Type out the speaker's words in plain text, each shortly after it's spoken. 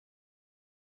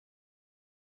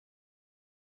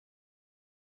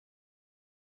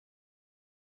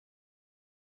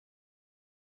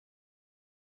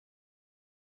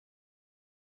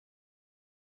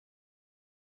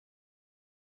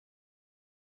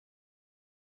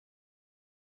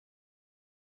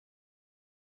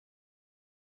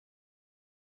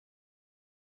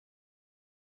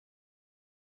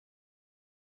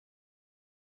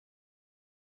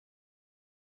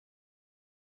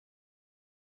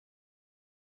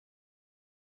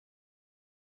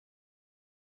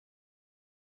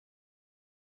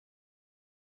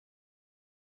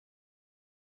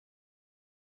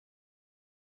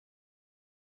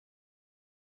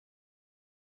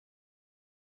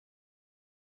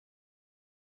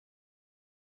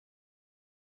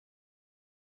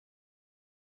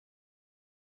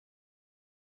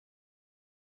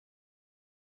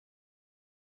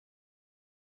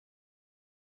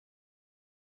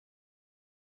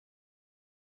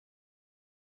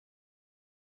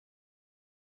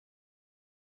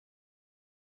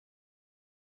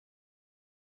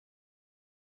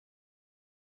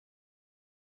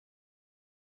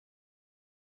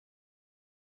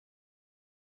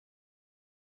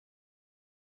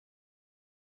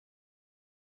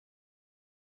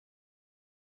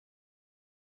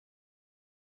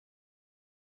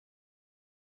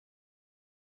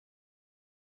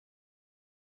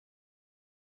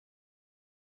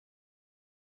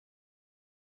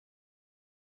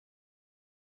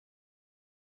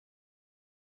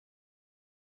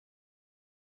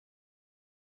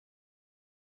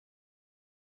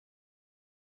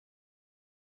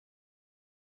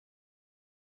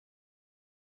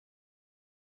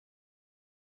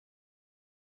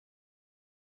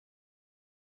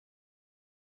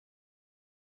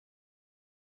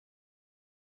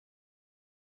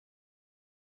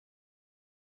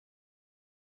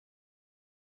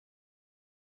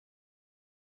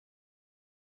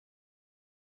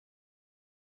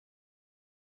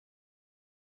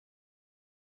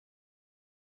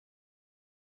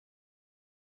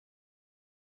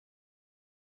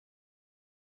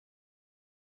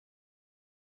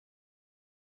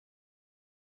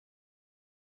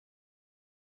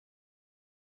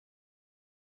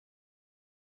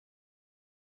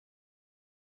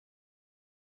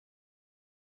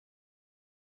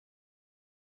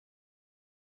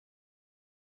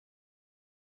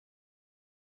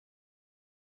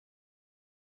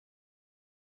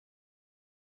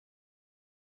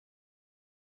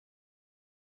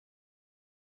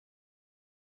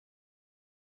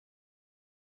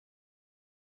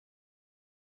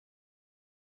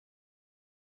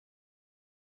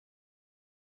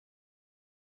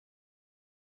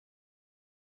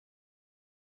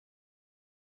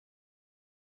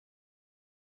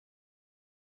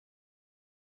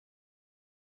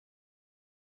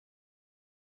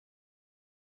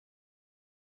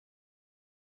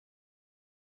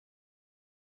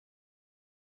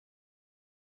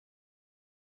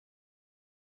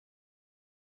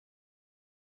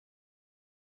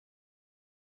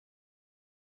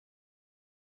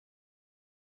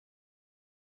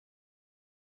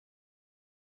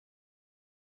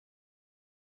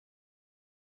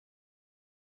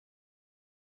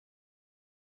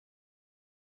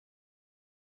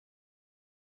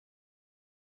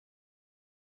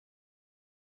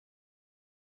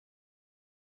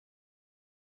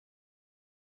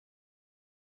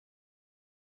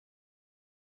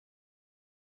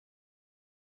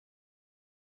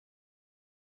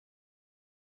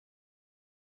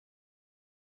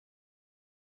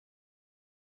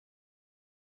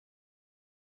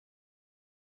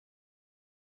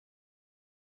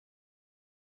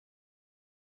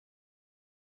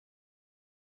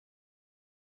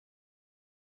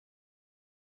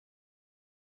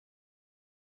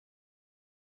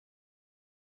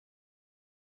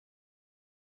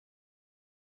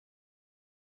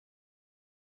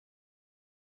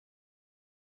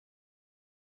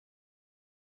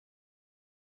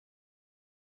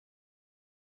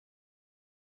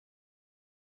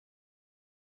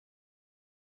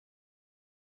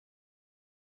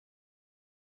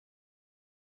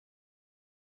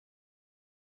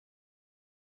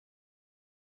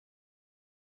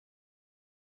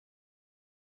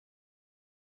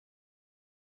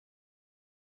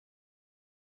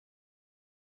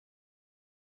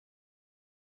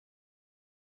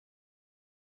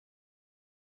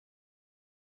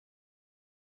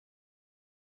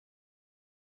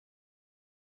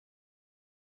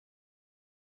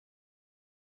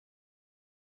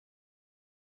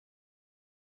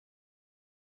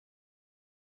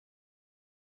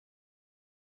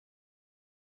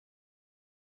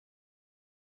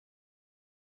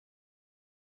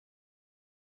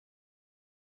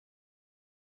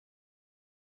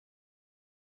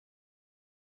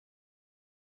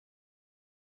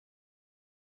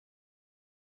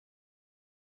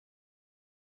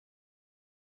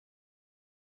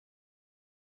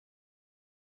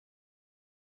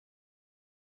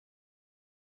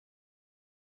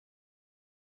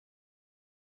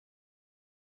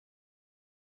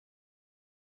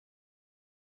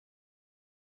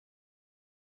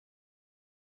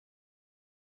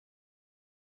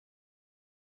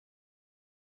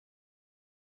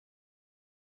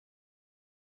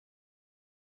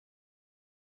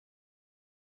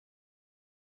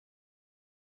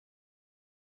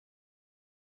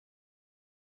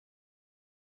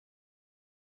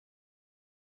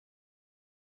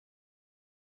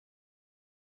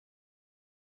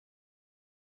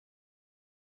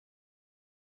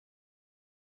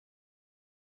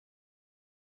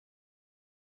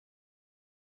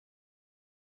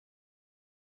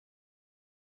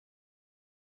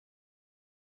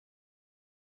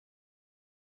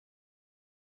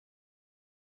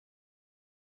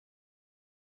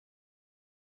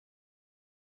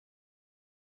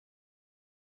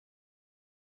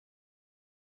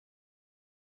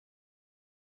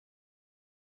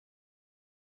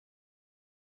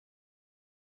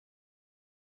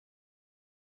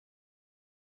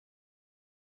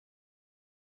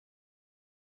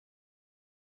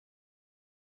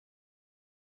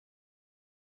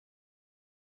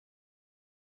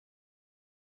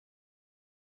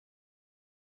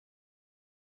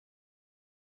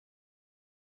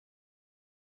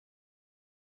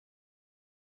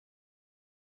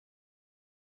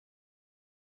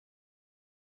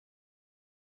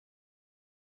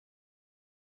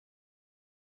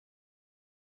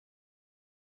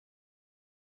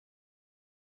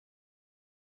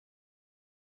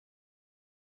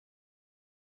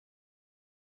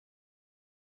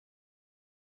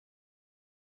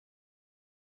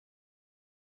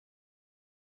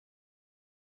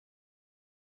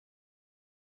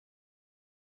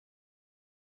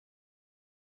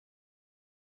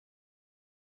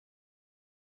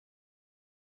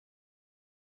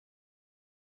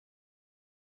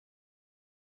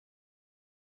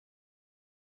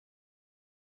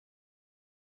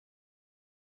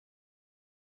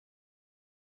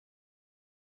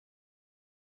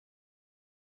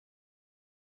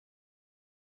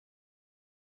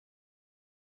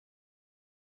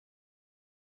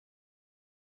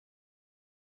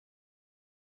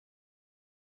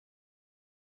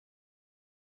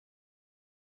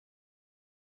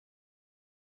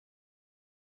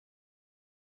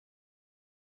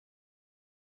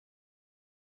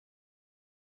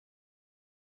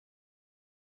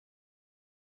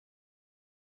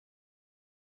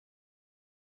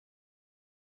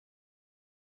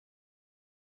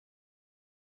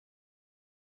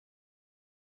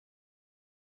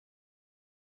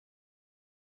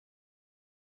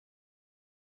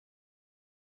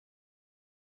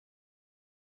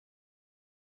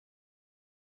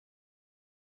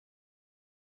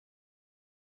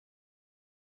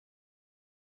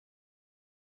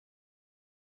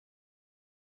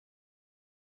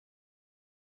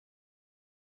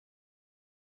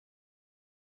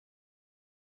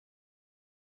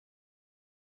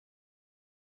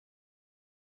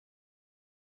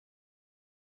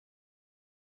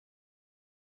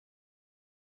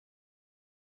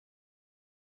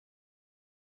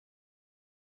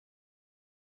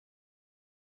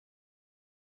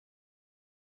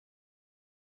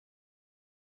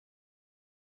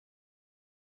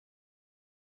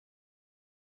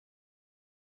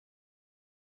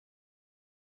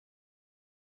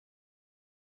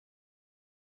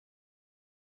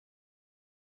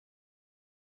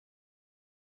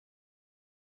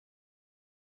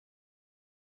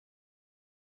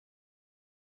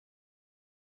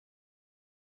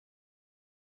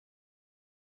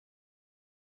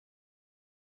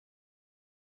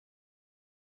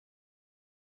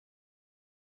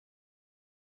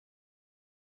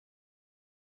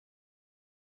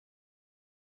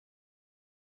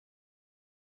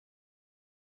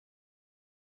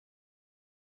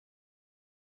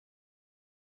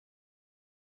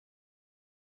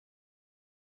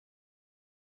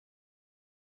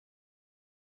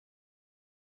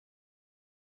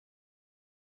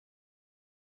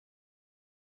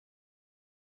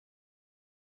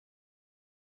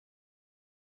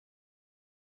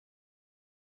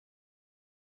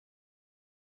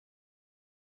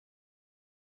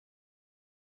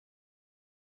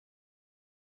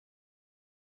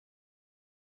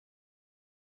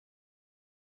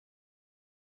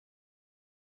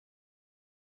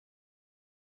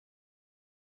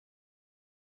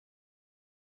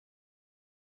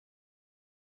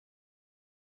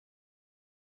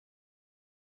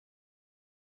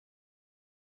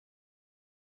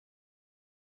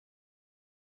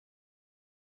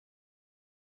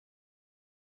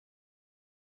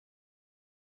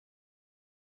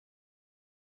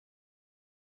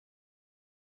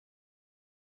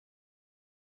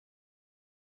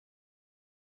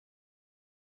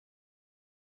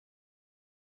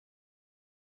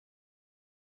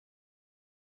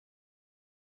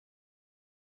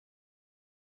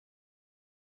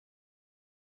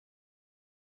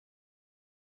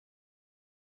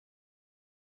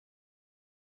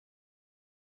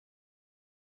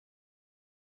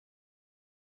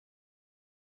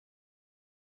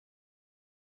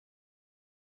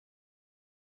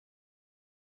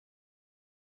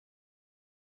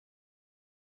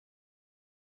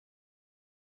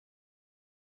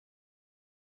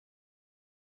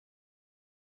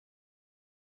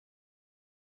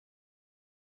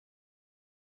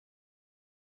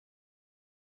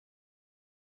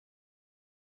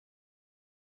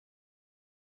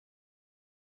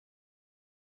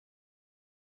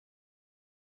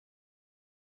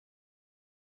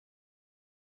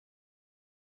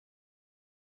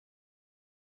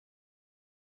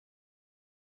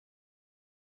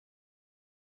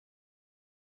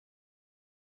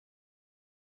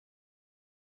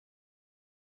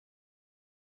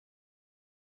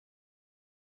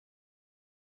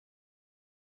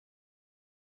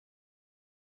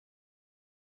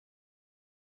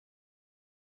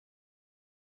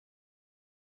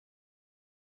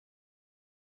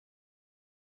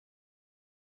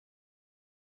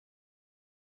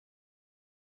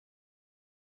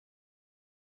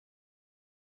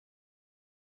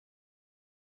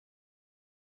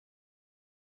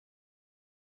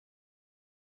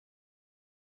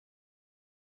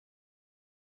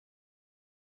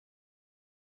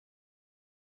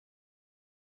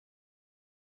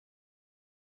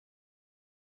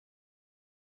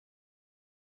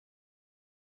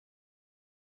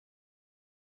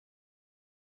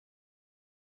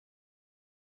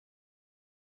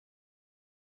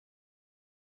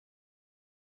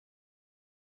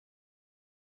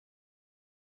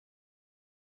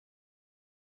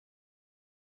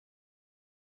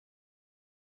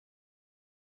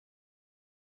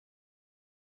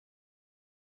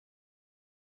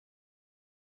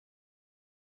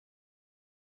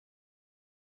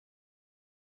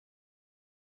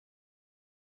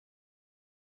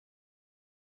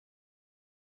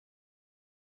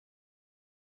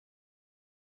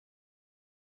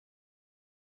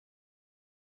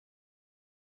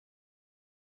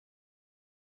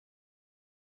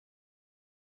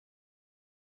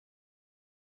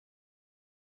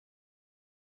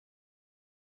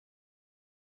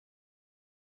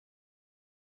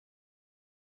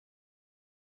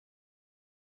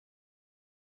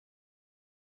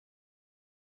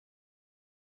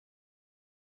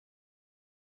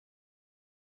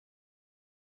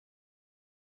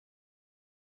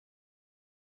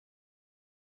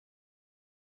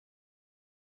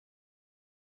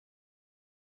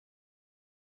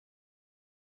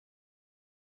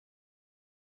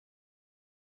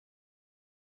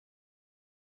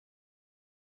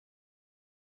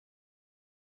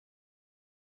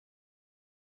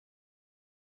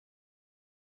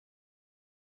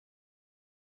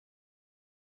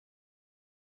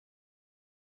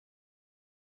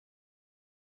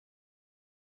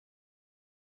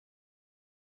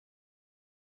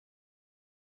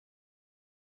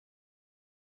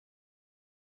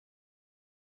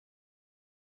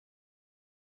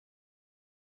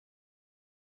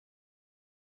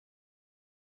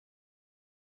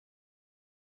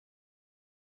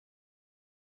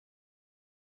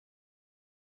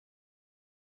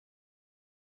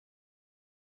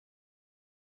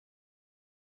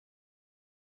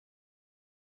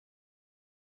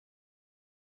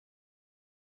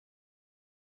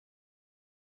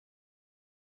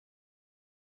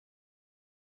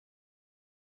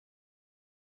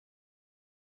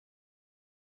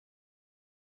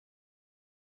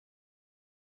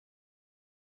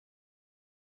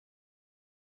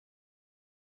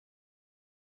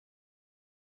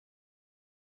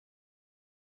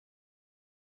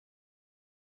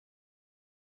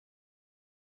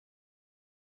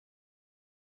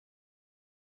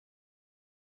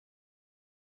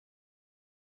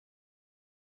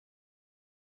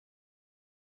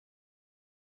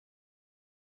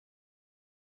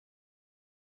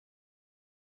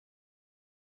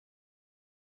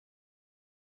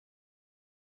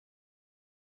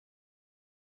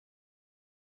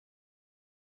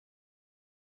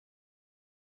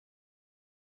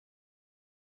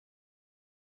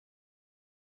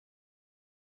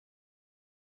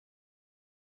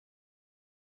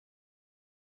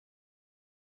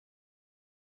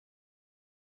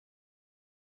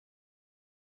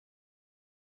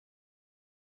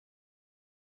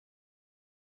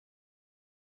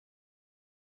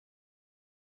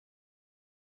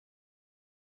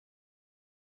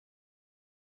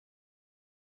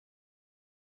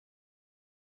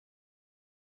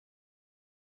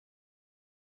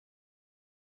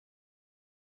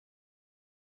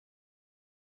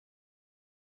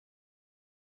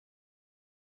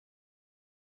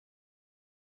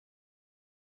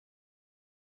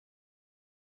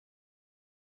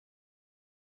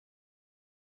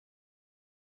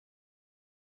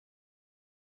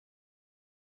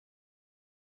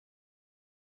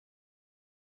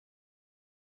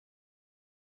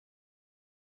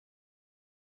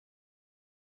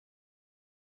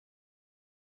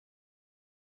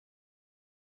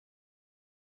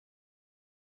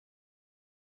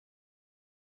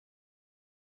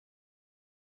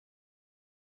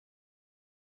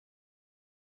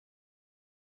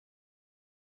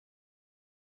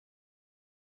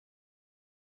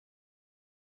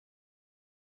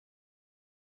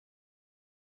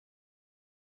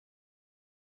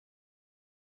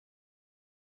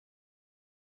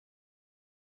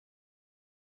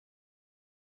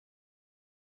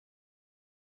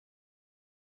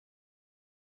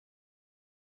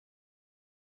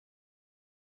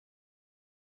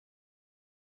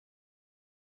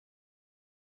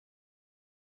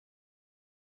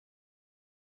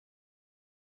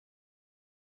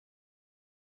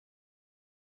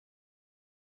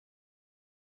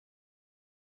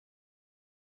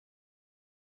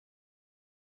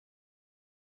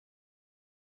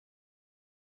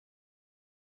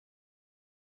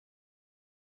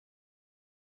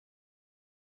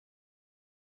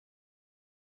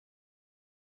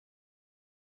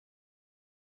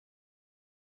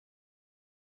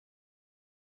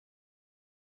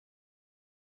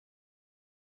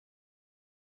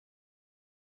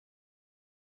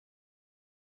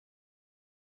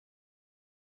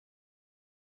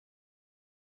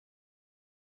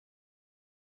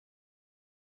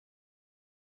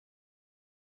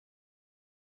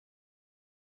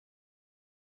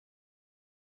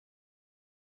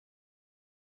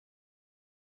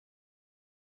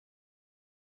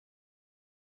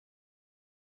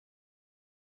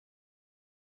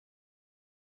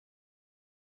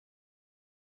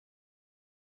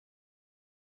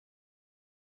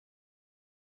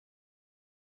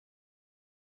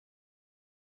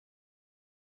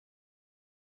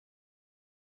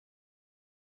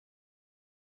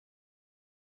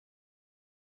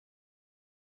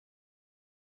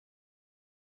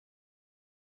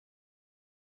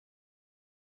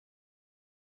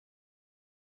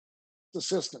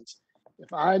assistance.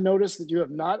 If I notice that you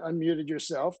have not unmuted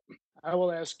yourself, I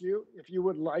will ask you if you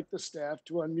would like the staff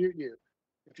to unmute you.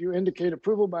 If you indicate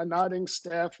approval by nodding,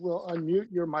 staff will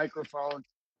unmute your microphone.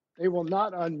 They will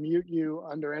not unmute you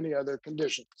under any other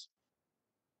conditions.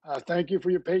 Thank you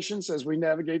for your patience as we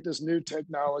navigate this new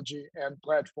technology and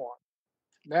platform.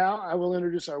 Now I will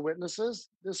introduce our witnesses.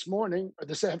 This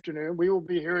afternoon, we will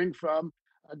be hearing from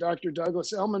Dr.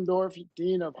 Douglas Elmendorf,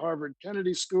 Dean of Harvard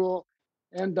Kennedy School,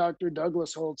 and Dr.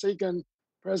 Douglas Holtz-Eakin,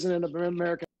 President of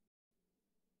American.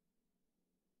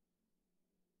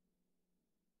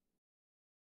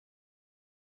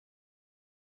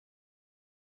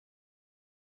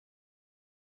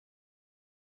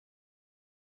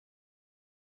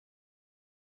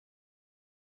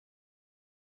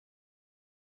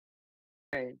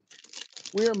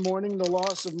 We are mourning the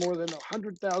loss of more than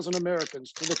 100,000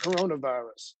 Americans to the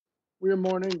coronavirus. We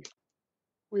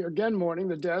are again mourning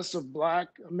the deaths of Black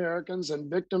Americans and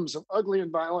victims of ugly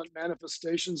and violent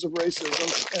manifestations of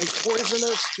racism as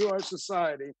poisonous to our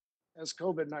society as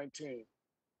COVID-19.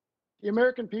 The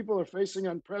American people are facing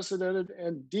unprecedented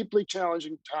and deeply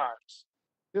challenging times.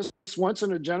 This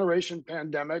once-in-a-generation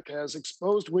pandemic has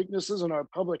exposed weaknesses in our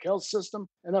public health system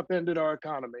and upended our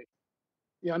economy.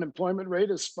 The unemployment rate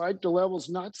has spiked to levels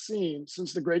not seen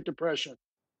since the Great Depression,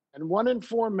 and 1 in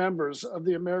 4 members of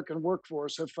the American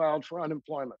workforce have filed for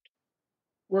unemployment.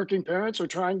 Working parents are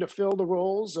trying to fill the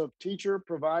roles of teacher,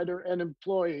 provider, and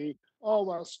employee, all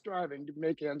while striving to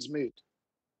make ends meet.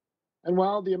 And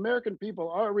while the American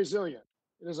people are resilient,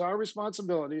 it is our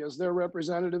responsibility as their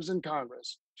representatives in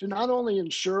Congress to not only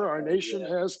ensure our nation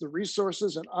has the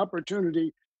resources and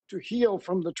opportunity to heal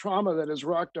from the trauma that has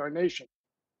rocked our nation,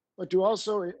 but to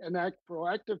also enact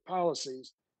proactive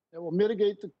policies that will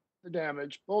mitigate the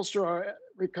damage, bolster our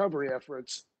recovery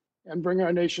efforts, and bring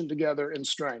our nation together in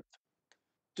strength.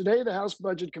 Today, the House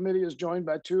Budget Committee is joined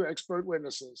by 2 expert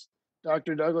witnesses,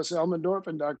 Dr. Douglas Elmendorf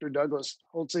and Dr. Douglas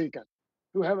Holtz-Eakin,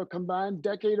 who have a combined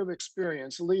decade of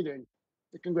experience leading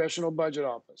the Congressional Budget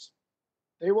Office.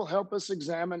 They will help us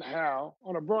examine how,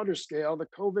 on a broader scale, the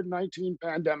COVID-19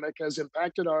 pandemic has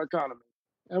impacted our economy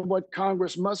and what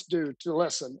Congress must do to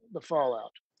lessen the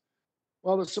fallout.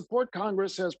 While the support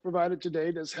Congress has provided to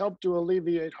date has helped to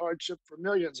alleviate hardship for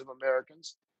millions of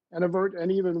Americans and avert an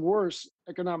even worse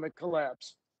economic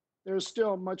collapse, there is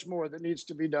still much more that needs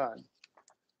to be done.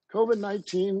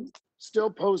 COVID-19 still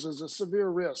poses a severe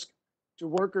risk to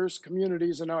workers,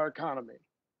 communities, and our economy.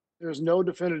 There is no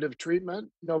definitive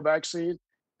treatment, no vaccine,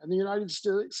 and the United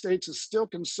States is still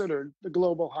considered the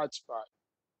global hotspot.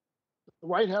 The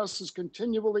White House is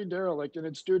continually derelict in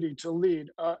its duty to lead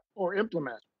or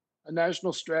implement a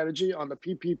national strategy on the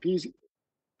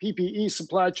PPE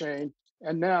supply chain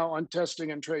and now on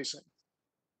testing and tracing.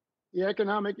 The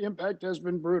economic impact has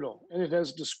been brutal, and it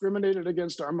has discriminated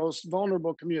against our most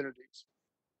vulnerable communities.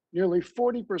 Nearly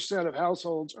 40% of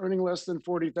households earning less than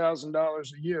 $40,000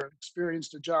 a year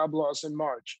experienced a job loss in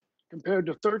March, compared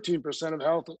to 13%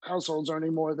 of households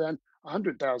earning more than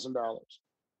 $100,000.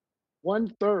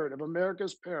 1/3 of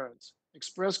America's parents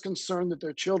expressed concern that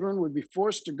their children would be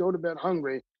forced to go to bed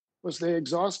hungry because they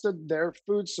exhausted their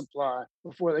food supply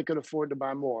before they could afford to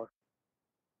buy more.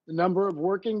 The number of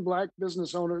working Black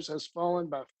business owners has fallen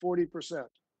by 40%,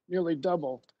 nearly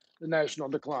double the national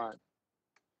decline.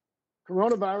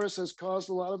 Coronavirus has caused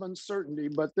a lot of uncertainty,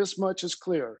 but this much is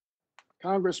clear.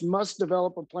 Congress must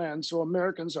develop a plan so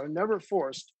Americans are never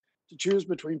forced to choose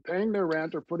between paying their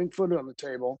rent or putting food on the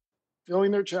table,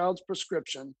 filling their child's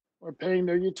prescription, or paying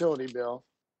their utility bill,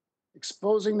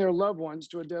 exposing their loved ones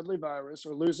to a deadly virus,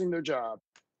 or losing their job.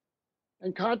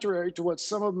 And contrary to what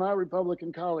some of my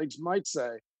Republican colleagues might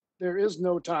say, there is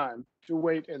no time to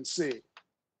wait and see.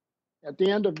 At the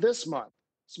end of this month,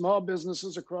 small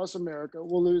businesses across America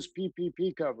will lose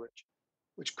PPP coverage,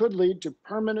 which could lead to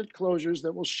permanent closures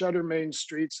that will shutter main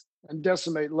streets and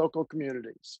decimate local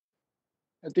communities.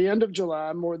 At the end of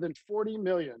July, more than 40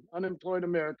 million unemployed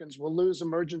Americans will lose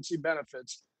emergency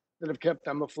benefits that have kept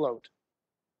them afloat.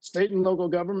 State and local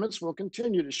governments will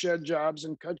continue to shed jobs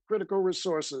and cut critical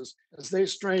resources as they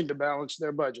strain to balance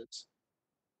their budgets.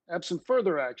 Absent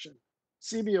further action,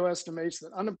 CBO estimates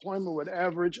that unemployment would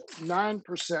average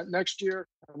 9% next year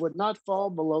and would not fall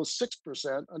below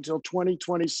 6% until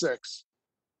 2026.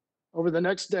 Over the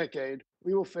next decade,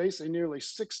 we will face a nearly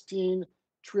 $16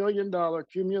 trillion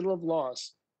cumulative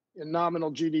loss in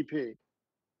nominal GDP.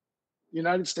 The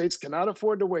United States cannot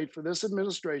afford to wait for this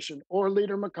administration or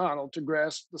Leader McConnell to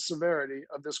grasp the severity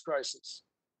of this crisis.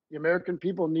 The American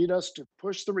people need us to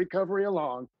push the recovery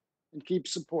along and keep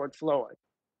support flowing.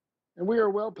 And we are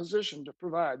well positioned to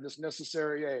provide this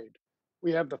necessary aid.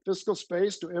 We have the fiscal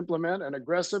space to implement an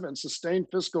aggressive and sustained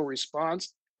fiscal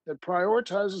response that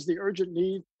prioritizes the urgent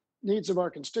needs of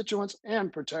our constituents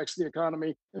and protects the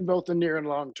economy in both the near and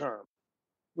long term.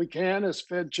 We can, as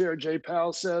Fed Chair Jay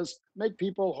Powell says, make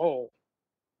people whole.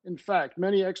 In fact,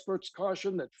 many experts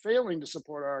caution that failing to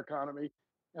support our economy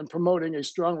and promoting a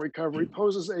strong recovery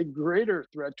poses a greater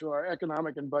threat to our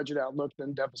economic and budget outlook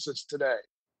than deficits today.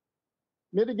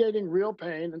 Mitigating real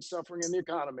pain and suffering in the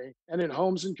economy and in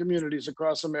homes and communities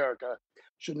across America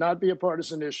should not be a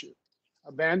partisan issue.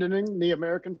 Abandoning the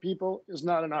American people is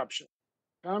not an option.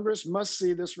 Congress must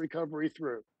see this recovery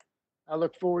through. I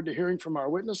look forward to hearing from our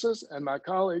witnesses and my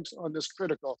colleagues on this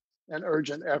critical and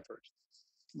urgent effort.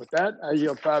 With that, I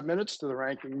yield 5 minutes to the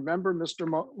ranking member, Mr.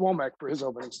 Womack, for his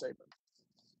opening statement.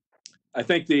 I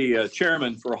thank the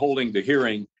chairman for holding the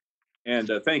hearing,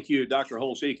 and thank you, Dr.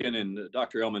 Holz-Eakin and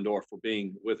Dr. Elmendorf, for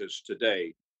being with us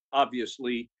today.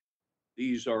 Obviously,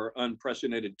 these are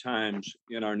unprecedented times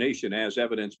in our nation, as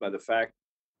evidenced by the fact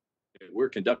that we're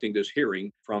conducting this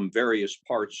hearing from various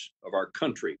parts of our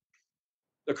country.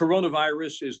 The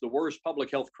coronavirus is the worst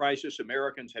public health crisis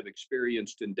Americans have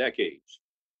experienced in decades.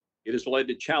 It has led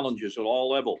to challenges at all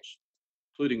levels,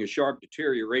 including a sharp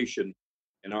deterioration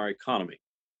in our economy.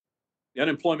 The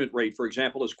unemployment rate, for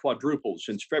example, has quadrupled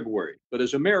since February. But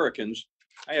as Americans,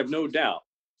 I have no doubt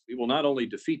we will not only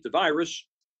defeat the virus,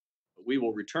 but we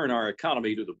will return our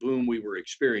economy to the boom we were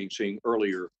experiencing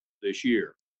earlier this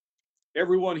year.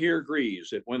 Everyone here agrees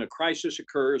that when a crisis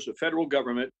occurs, the federal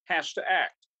government has to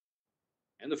act.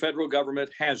 And the federal government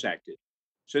has acted.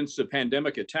 Since the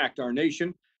pandemic attacked our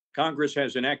nation, Congress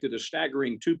has enacted a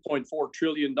staggering $2.4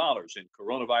 trillion in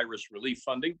coronavirus relief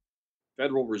funding.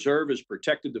 Federal Reserve has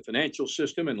protected the financial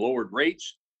system and lowered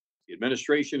rates. The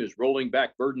administration is rolling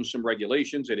back burdensome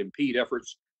regulations that impede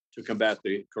efforts to combat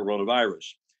the coronavirus.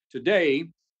 Today,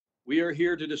 we are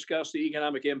here to discuss the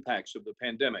economic impacts of the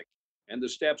pandemic and the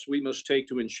steps we must take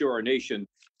to ensure our nation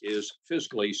is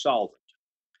fiscally solvent.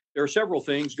 There are several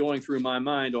things going through my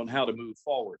mind on how to move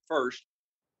forward. First,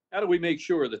 how do we make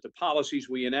sure that the policies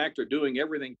we enact are doing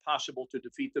everything possible to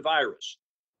defeat the virus,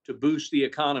 to boost the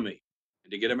economy,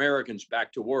 and to get Americans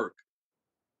back to work?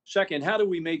 Second, how do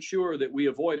we make sure that we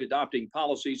avoid adopting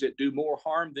policies that do more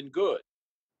harm than good?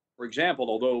 For example,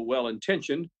 although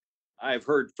well-intentioned, I have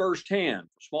heard firsthand from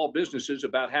small businesses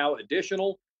about how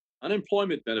additional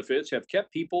unemployment benefits have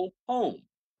kept people home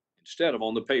instead of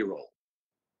on the payroll.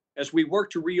 As we work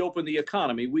to reopen the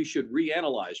economy, we should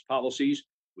reanalyze policies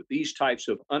with these types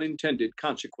of unintended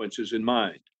consequences in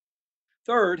mind.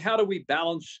 Third, how do we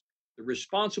balance the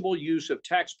responsible use of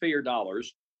taxpayer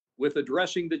dollars with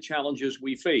addressing the challenges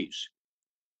we face?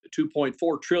 The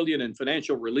 $2.4 trillion in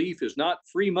financial relief is not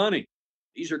free money.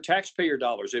 These are taxpayer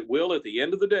dollars that will, at the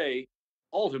end of the day,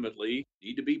 ultimately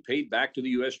need to be paid back to the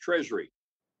U.S. Treasury.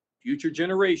 Future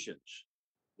generations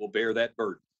will bear that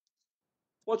burden.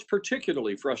 What's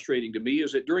particularly frustrating to me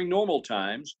is that during normal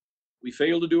times, we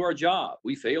fail to do our job.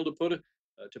 We fail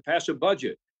to pass a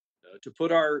budget, to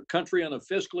put our country on a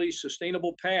fiscally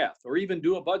sustainable path, or even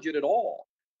do a budget at all.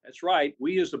 That's right.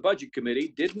 We as the Budget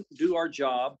Committee didn't do our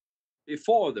job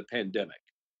before the pandemic.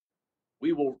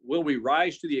 Will we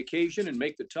rise to the occasion and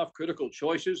make the tough, critical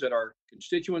choices that our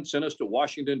constituents sent us to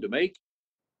Washington to make?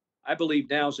 I believe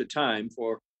now's the time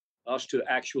for us to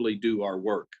actually do our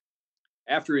work.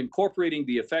 After incorporating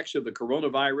the effects of the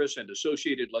coronavirus and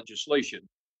associated legislation,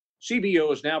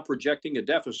 CBO is now projecting a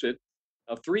deficit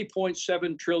of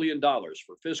 $3.7 trillion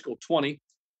for fiscal 20,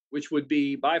 which would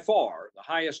be by far the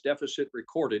highest deficit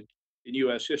recorded in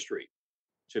U.S. history.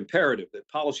 It's imperative that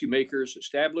policymakers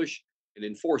establish and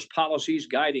enforce policies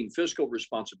guiding fiscal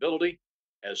responsibility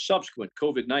as subsequent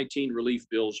COVID-19 relief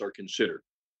bills are considered.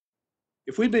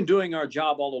 If we'd been doing our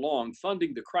job all along,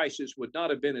 funding the crisis would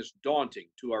not have been as daunting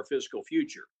to our fiscal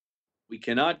future. We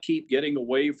cannot keep getting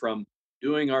away from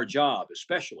doing our job,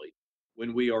 especially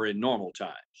when we are in normal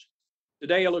times.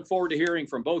 Today, I look forward to hearing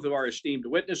from both of our esteemed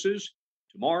witnesses.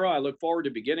 Tomorrow, I look forward to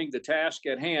beginning the task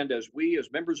at hand as we,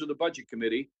 as members of the Budget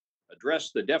Committee, address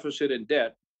the deficit and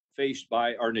debt faced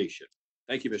by our nation.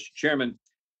 Thank you, Mr. Chairman,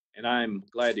 and I'm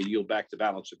glad to yield back the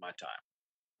balance of my time.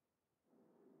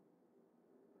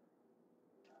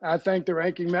 I thank the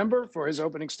ranking member for his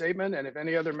opening statement, and if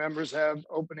any other members have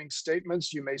opening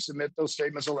statements, you may submit those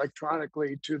statements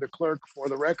electronically to the clerk for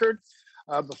the record.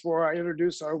 Before I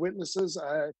introduce our witnesses,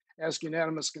 I ask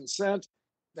unanimous consent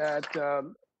that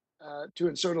to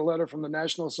insert a letter from the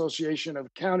National Association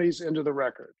of Counties into the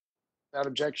record. Without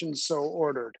objection, so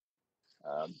ordered.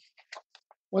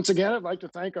 Once again, I'd like to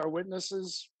thank our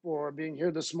witnesses for being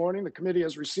here this morning. The committee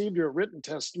has received your written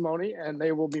testimony, and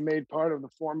they will be made part of the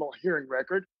formal hearing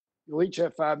record. You'll each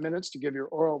have 5 minutes to give your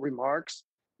oral remarks.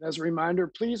 As a reminder,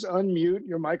 please unmute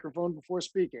your microphone before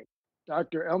speaking.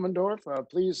 Dr. Elmendorf,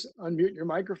 please unmute your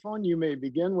microphone. You may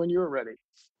begin when you're ready.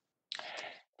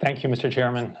 Thank you, Mr.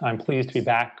 Chairman. I'm pleased to be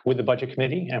back with the Budget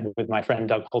Committee and with my friend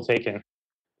Doug Holtz-Eakin.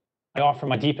 I offer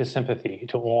my deepest sympathy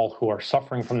to all who are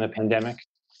suffering from the pandemic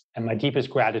and my deepest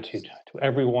gratitude to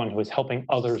everyone who is helping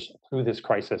others through this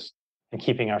crisis and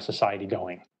keeping our society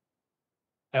going.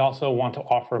 I also want to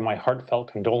offer my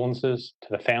heartfelt condolences to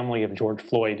the family of George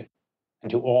Floyd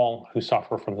and to all who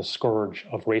suffer from the scourge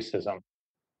of racism.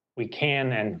 We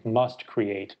can and must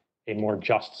create a more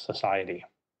just society.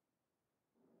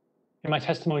 In my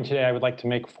testimony today, I would like to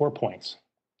make 4 points.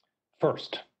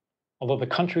 First, although the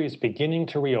country is beginning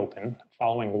to reopen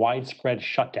following widespread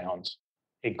shutdowns,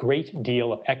 a great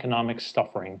deal of economic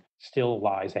suffering still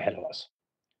lies ahead of us.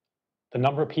 The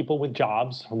number of people with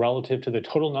jobs relative to the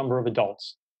total number of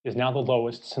adults is now the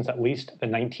lowest since at least the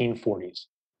 1940s.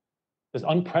 This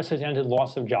unprecedented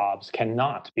loss of jobs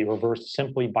cannot be reversed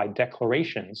simply by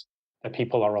declarations that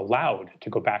people are allowed to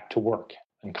go back to work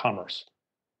and commerce.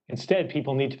 Instead,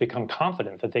 people need to become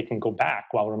confident that they can go back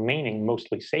while remaining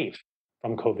mostly safe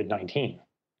from COVID-19.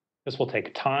 This will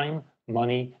take time,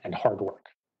 money, and hard work.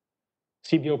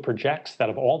 CBO projects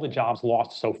that of all the jobs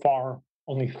lost so far,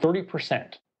 only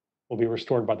 30% will be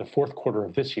restored by the fourth quarter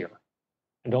of this year,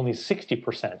 and only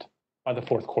 60% by the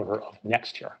fourth quarter of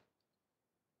next year.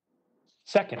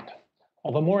 Second,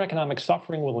 although more economic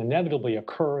suffering will inevitably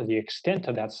occur, the extent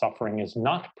of that suffering is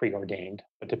not preordained,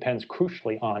 but depends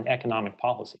crucially on economic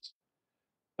policies.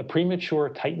 The premature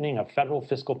tightening of federal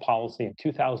fiscal policy in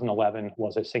 2011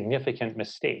 was a significant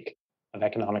mistake of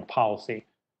economic policy.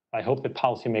 I hope that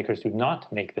policymakers do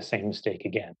not make the same mistake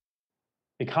again.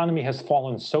 The economy has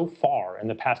fallen so far in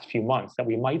the past few months that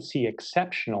we might see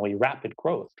exceptionally rapid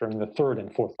growth during the third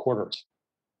and fourth quarters.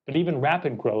 But even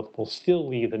rapid growth will still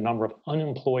leave the number of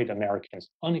unemployed Americans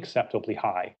unacceptably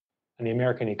high, and the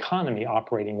American economy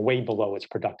operating way below its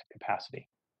productive capacity.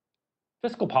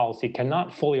 Fiscal policy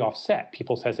cannot fully offset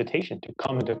people's hesitation to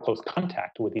come into close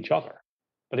contact with each other,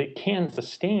 but it can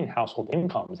sustain household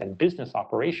incomes and business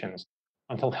operations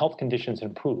until health conditions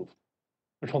improve,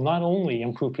 which will not only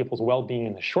improve people's well-being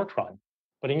in the short run,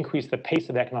 but increase the pace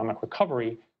of economic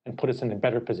recovery and put us in a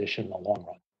better position in the long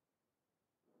run.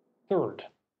 Third,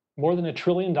 more than $1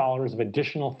 trillion of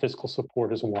additional fiscal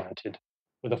support is warranted,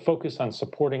 with a focus on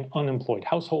supporting unemployed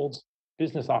households,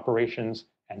 business operations,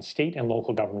 and state and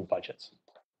local government budgets.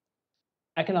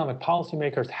 Economic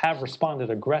policymakers have responded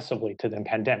aggressively to the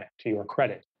pandemic, to your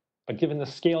credit, but given the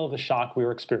scale of the shock we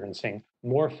are experiencing,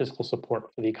 more fiscal support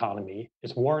for the economy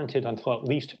is warranted until at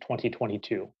least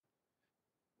 2022.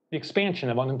 The expansion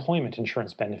of unemployment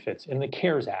insurance benefits in the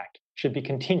CARES Act should be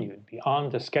continued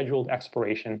beyond the scheduled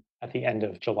expiration at the end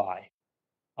of July.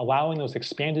 Allowing those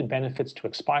expanded benefits to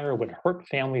expire would hurt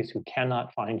families who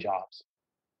cannot find jobs.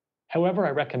 However,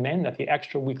 I recommend that the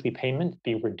extra weekly payment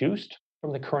be reduced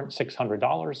from the current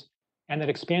 $600 and that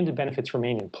expanded benefits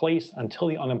remain in place until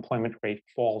the unemployment rate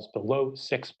falls below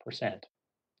 6%.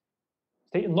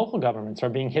 State and local governments are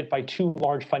being hit by 2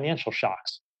 large financial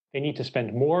shocks. They need to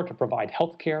spend more to provide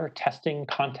healthcare, testing,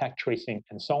 contact tracing,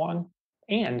 and so on,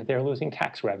 and they're losing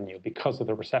tax revenue because of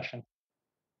the recession.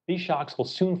 These shocks will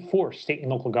soon force state and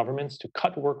local governments to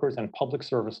cut workers and public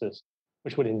services,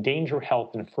 which would endanger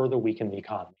health and further weaken the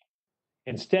economy.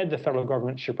 Instead, the federal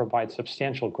government should provide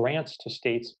substantial grants to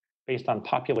states based on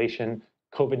population,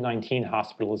 COVID-19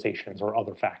 hospitalizations, or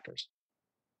other factors.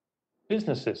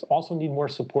 Businesses also need more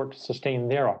support to sustain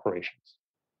their operations.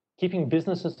 Keeping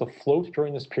businesses afloat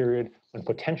during this period when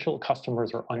potential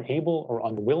customers are unable or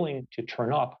unwilling to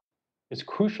turn up is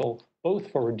crucial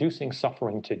both for reducing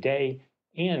suffering today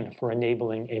and for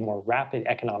enabling a more rapid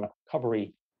economic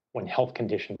recovery when health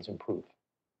conditions improve.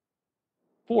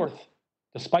 Fourth,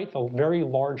 despite the very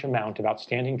large amount of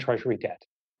outstanding Treasury debt,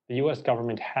 the US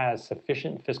government has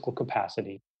sufficient fiscal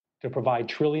capacity to provide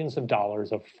trillions of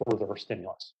dollars of further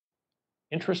stimulus.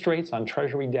 Interest rates on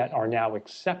Treasury debt are now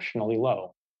exceptionally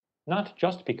low, not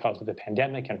just because of the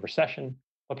pandemic and recession,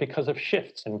 but because of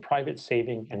shifts in private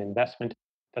saving and investment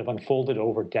that have unfolded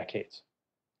over decades.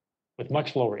 With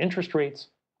much lower interest rates,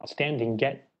 outstanding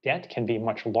debt can be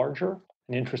much larger,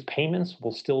 and interest payments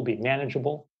will still be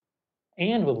manageable.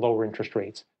 And with lower interest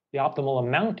rates, the optimal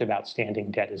amount of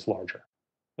outstanding debt is larger.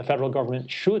 The federal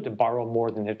government should borrow more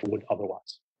than it would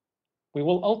otherwise. We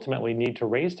will ultimately need to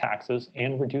raise taxes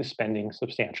and reduce spending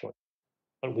substantially,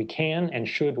 but we can and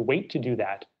should wait to do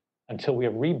that until we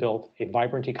have rebuilt a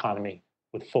vibrant economy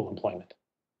with full employment.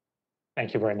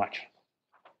 Thank you very much.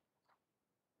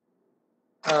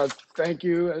 Uh, Thank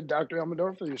you, Dr.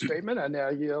 Elmendorf, for your statement. I now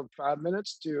yield 5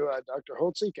 minutes to Dr.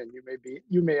 Holtzik, and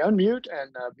you may unmute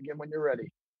and begin when you're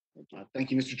ready. Thank you.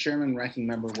 Thank you, Mr. Chairman, Ranking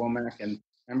Member Womack, and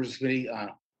members of the committee.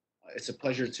 It's a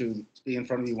pleasure to be in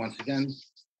front of you once again.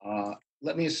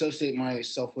 Let me associate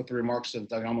myself with the remarks of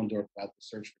Doug Elmendorf about the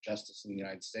search for justice in the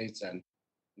United States. And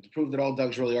to prove that all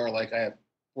Dougs really are alike, I have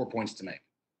 4 points to make.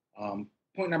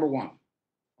 Point number one,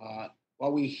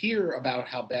 while we hear about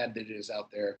how bad it is out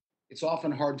there, it's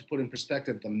often hard to put in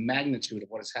perspective the magnitude of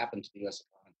what has happened to the US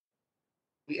economy.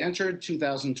 We entered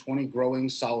 2020 growing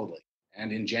solidly,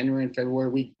 and in January and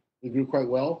February, we grew quite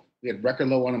well. We had record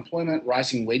low unemployment,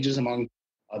 rising wages among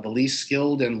the least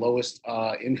skilled and lowest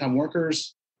income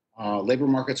workers. Labor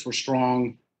markets were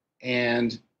strong.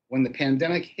 And when the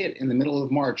pandemic hit in the middle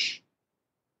of March,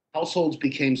 households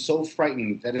became so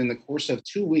frightened that in the course of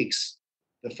 2 weeks,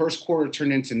 the first quarter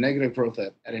turned into negative growth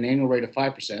at an annual rate of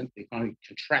 5%. The economy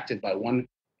contracted by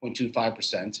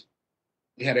 1.25%.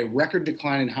 We had a record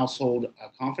decline in household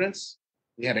confidence.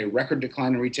 We had a record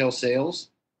decline in retail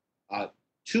sales.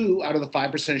 2 out of the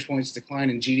 5 percentage points decline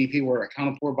in GDP were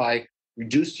accounted for by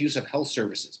reduced use of health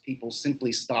services. People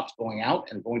simply stopped going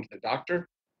out and going to the doctor.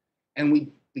 And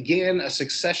we began a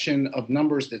succession of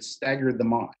numbers that staggered the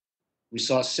mind. We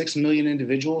saw 6 million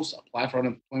individuals apply for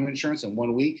unemployment insurance in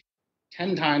 1 week,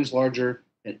 10 times larger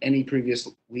than any previous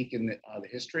week in the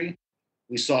history.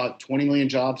 We saw 20 million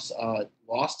jobs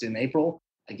lost in April,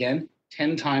 again,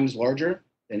 10 times larger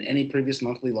than any previous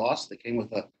monthly loss that came with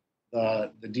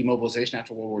the demobilization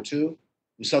after World War II.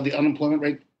 We saw the unemployment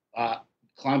rate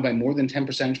climb by more than 10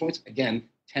 percentage points, again,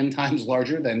 10 times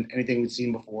larger than anything we'd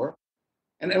seen before.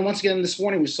 And once again, this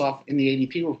morning, we saw in the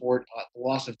ADP report the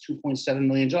loss of 2.7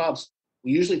 million jobs.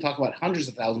 We usually talk about hundreds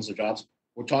of thousands of jobs.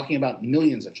 We're talking about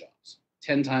millions of jobs,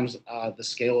 10 times the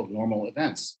scale of normal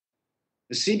events.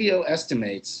 The CBO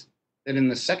estimates that in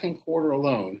the second quarter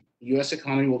alone, the US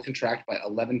economy will contract by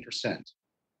 11%.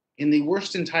 In the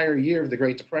worst entire year of the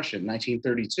Great Depression,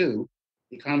 1932,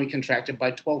 the economy contracted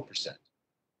by 12%.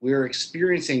 We are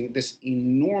experiencing this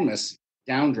enormous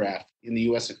downdraft in the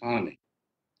US economy.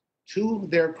 To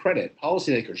their credit,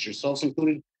 policymakers, yourselves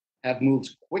included, have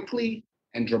moved quickly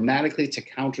and dramatically to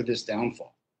counter this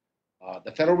downfall.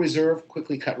 The Federal Reserve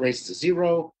quickly cut rates to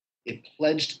zero. It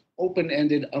pledged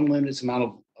open-ended, unlimited amount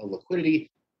of liquidity,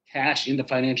 cash into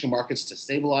financial markets to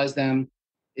stabilize them.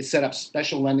 It set up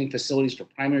special lending facilities for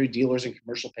primary dealers in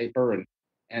commercial paper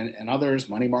and others,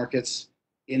 money markets.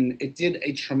 It did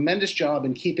a tremendous job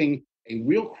in keeping a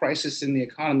real crisis in the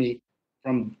economy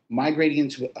from migrating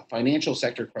into a financial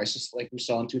sector crisis like we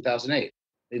saw in 2008.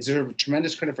 They deserve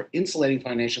tremendous credit for insulating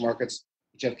financial markets,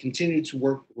 which have continued to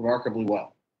work remarkably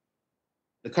well.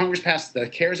 The Congress passed the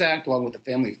CARES Act along with the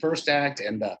Family First Act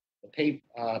and the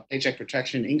Paycheck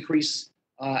Protection Increase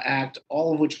Act,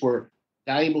 all of which were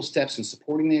valuable steps in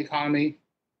supporting the economy.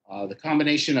 The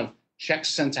combination of checks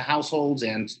sent to households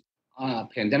and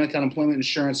pandemic unemployment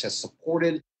insurance has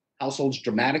supported households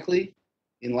dramatically.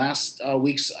 In last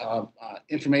week's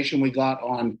information we got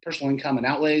on personal income and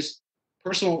outlays,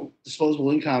 personal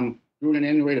disposable income grew at an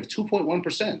annual rate of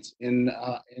 2.1% in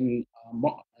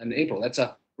April. That's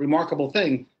a remarkable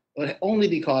thing, but only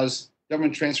because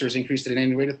government transfers increased at an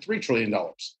annual rate of $3 trillion,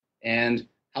 and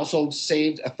households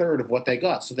saved a third of what they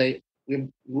got. So the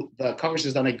Congress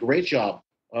has done a great job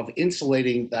of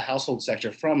insulating the household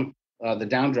sector from the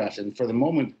downdraft, and for the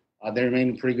moment, they remain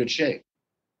in pretty good shape.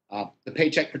 The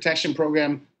Paycheck Protection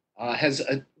Program has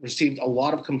received a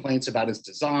lot of complaints about its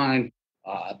design,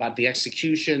 about the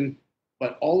execution,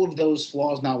 but all of those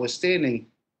flaws notwithstanding,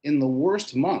 in the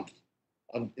worst month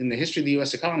in the history of the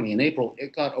US economy, in April,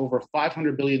 it got over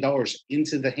 $500 billion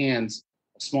into the hands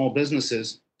of small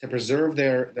businesses to preserve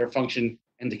their function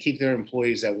and to keep their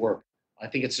employees at work. I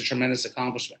think it's a tremendous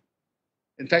accomplishment.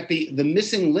 In fact, the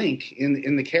missing link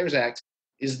in the CARES Act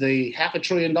is the $500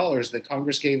 billion that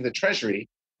Congress gave the Treasury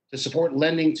to support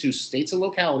lending to states and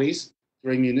localities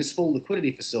through a municipal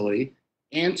liquidity facility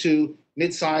and to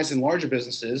mid-sized and larger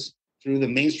businesses through the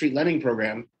Main Street Lending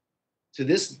Program. To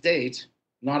this date,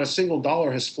 not a single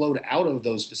dollar has flowed out of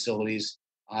those facilities.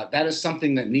 That is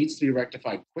something that needs to be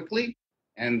rectified quickly,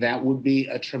 and that would be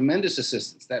a tremendous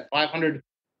assistance. That $500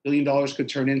 billion could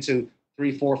turn into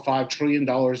 $3, $4, $5 trillion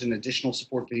in additional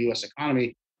support for the U.S.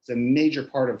 economy. It's a major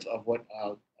part of what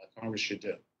Congress should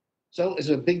do. So it's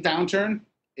a big downturn.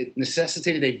 It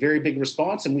necessitated a very big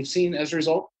response, and we've seen, as a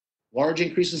result, large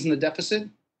increases in the deficit.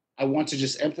 I want to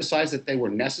just emphasize that they were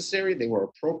necessary, they were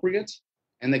appropriate,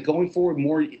 and that going forward,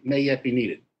 more may yet be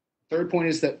needed. Third point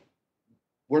is that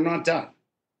we're not done.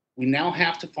 We now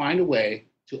have to find a way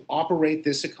to operate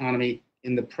this economy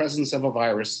in the presence of a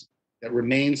virus that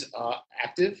remains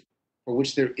active, for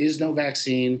which there is no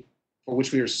vaccine, for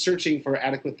which we are searching for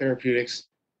adequate therapeutics,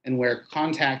 and where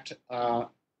contact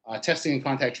testing and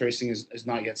contact tracing is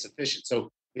not yet sufficient.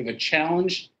 So we have a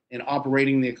challenge in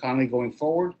operating the economy going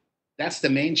forward. That's the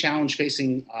main challenge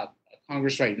facing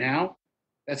Congress right now.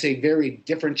 That's a very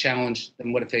different challenge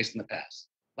than what it faced in the past.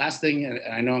 Last thing, and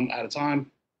I know I'm out of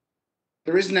time,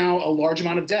 there is now a large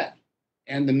amount of debt.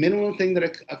 And the minimum thing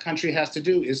that a country has to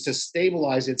do is to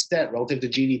stabilize its debt relative to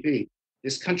GDP.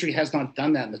 This country has not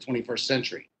done that in the 21st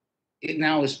century. It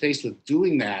now is faced with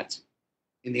doing that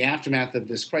in the aftermath of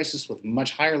this crisis with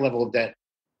much higher level of debt.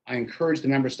 I encourage the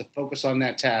members to focus on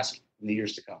that task in the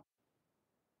years to come.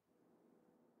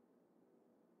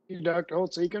 Thank you, Dr.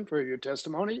 Holtz-Eakin, for your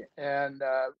testimony. And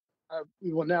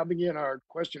we will now begin our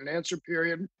question and answer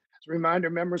period. As a reminder,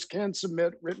 members can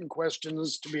submit written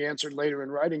questions to be answered later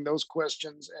in writing. Those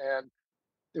questions and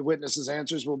the witnesses'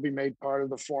 answers will be made part of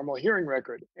the formal hearing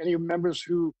record. Any members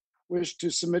who wish to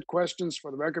submit questions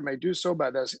for the record may do so by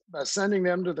sending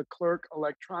them to the clerk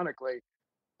electronically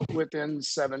within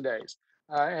 7 days.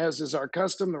 As is our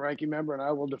custom, the ranking member and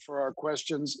I will defer our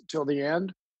questions till the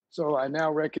end. So I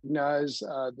now recognize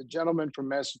the gentleman from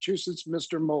Massachusetts,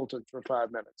 Mr. Moulton, for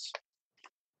 5 minutes.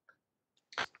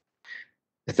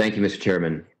 Thank you, Mr.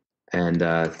 Chairman, and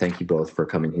thank you both for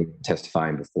coming here and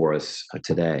testifying before us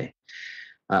today.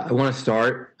 I want to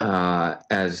start,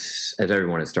 as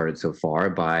everyone has started so far,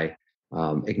 by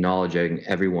acknowledging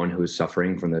everyone who is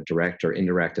suffering from the direct or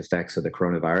indirect effects of the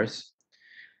coronavirus.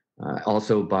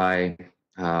 Also by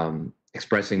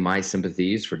expressing my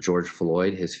sympathies for George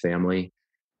Floyd, his family,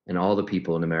 and all the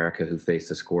people in America who face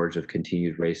the scourge of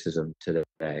continued racism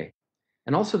today.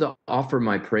 And also to offer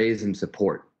my praise and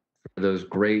support for those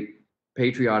great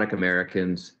patriotic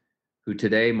Americans who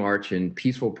today march in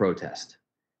peaceful protest,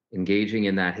 engaging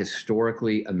in that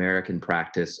historically American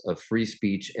practice of free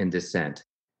speech and dissent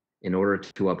in order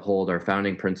to uphold our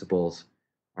founding principles,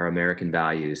 our American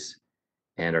values,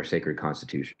 and our sacred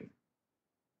Constitution.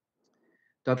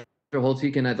 Dr.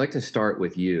 Holtz-Eakin, I'd like to start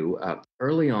with you.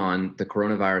 Early on, the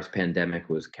coronavirus pandemic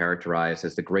was characterized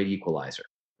as the great equalizer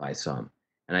by some,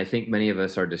 and I think many of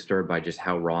us are disturbed by just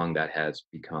how wrong that has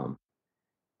become.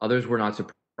 Others were not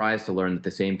surprised to learn that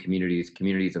the same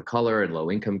communities of color and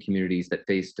low-income communities that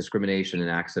face discrimination and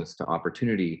access to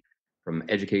opportunity from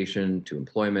education to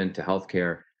employment to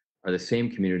healthcare are the same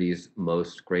communities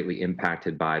most greatly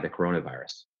impacted by the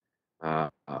coronavirus.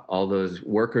 All those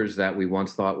workers that we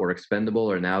once thought were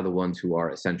expendable are now the ones who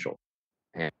are essential,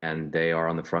 and they are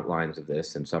on the front lines of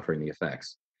this and suffering the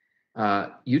effects.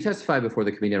 You testified before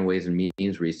the Committee on Ways and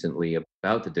Means recently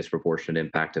about the disproportionate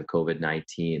impact of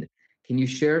COVID-19. Can you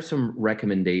share some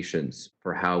recommendations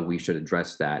for how we should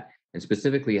address that, and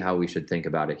specifically how we should think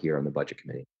about it here on the Budget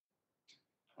Committee?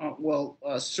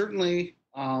 Certainly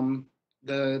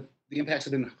the impacts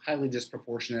have been highly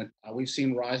disproportionate. We've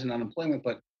seen rise in unemployment,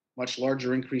 but much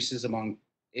larger increases among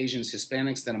Asians,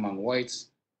 Hispanics than among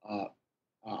whites.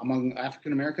 Among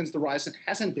African Americans, the rise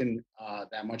hasn't been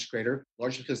that much greater,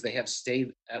 largely because they have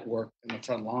stayed at work in the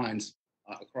front lines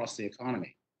across the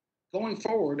economy. Going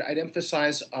forward, I'd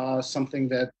emphasize something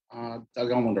that Doug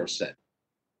Elmendorf said.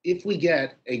 If we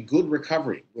get a good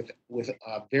recovery with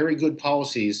very good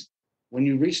policies, when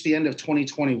you reach the end of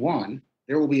 2021,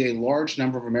 there will be a large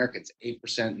number of Americans,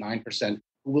 8%, 9%,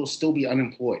 who will still be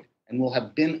unemployed and will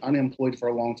have been unemployed for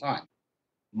a long time.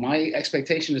 My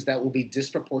expectation is that will be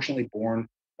disproportionately borne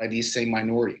by these same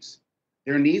minorities.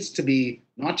 There needs to be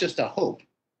not just a hope,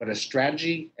 but a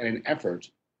strategy and an effort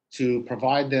to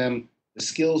provide them the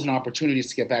skills and opportunities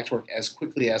to get back to work as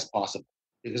quickly as possible,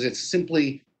 because it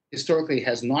simply historically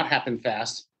has not happened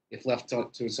fast if left to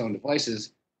its own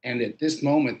devices. And at this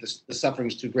moment, the suffering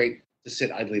is too great to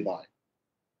sit idly by.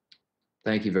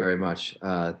 Thank you very much.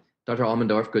 Dr.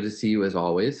 Elmendorf, good to see you as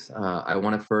always. I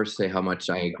want to first say how much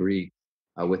I agree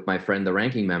with my friend, the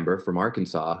ranking member from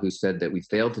Arkansas, who said that we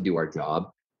failed to do our job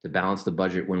to balance the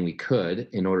budget when we could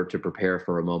in order to prepare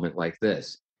for a moment like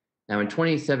this. Now, in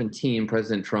 2017,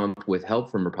 President Trump, with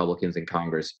help from Republicans in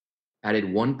Congress, added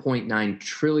 $1.9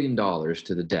 trillion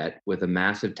to the debt with a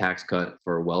massive tax cut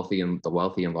for the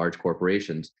wealthy and large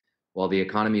corporations, while the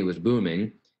economy was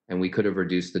booming and we could have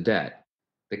reduced the debt.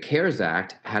 The CARES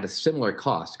Act had a similar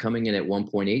cost, coming in at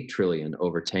 $1.8 trillion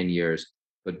over 10 years,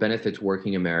 but benefits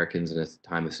working Americans in a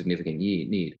time of significant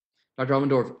need. Dr.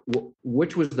 Elmendorf,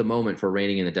 which was the moment for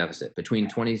reining in the deficit, between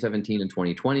 2017 and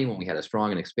 2020, when we had a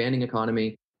strong and expanding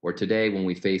economy, or today when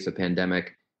we face a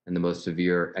pandemic and the most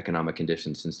severe economic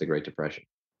conditions since the Great Depression?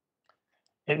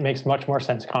 It makes much more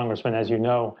sense, Congressman, as you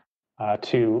know,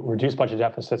 to reduce budget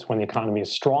deficits when the economy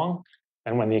is strong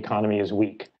and when the economy is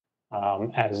weak.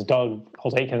 As Doug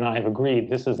Holzaken and I have agreed,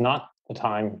 this is not the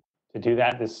time to do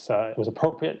that. It was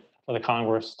appropriate for the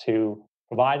Congress to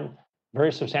provide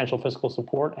very substantial fiscal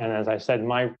support. And as I said in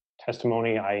my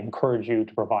testimony, I encourage you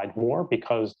to provide more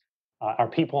because our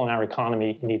people and our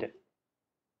economy need it.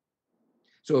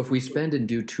 So if we spend and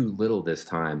do too little this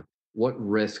time, what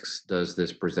risks does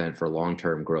this present for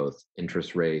long-term growth,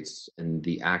 interest rates, and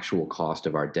the actual cost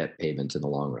of our debt payments in the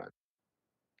long run?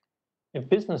 If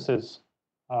businesses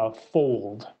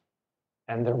fold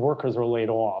and their workers are laid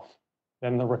off,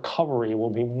 then the recovery will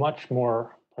be much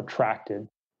more protracted,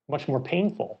 much more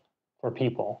painful for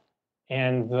people.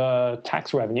 And the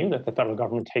tax revenue that the federal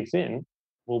government takes in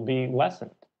will be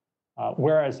lessened.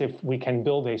 Whereas if we can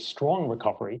build a strong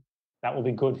recovery, that will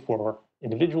be good for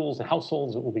individuals and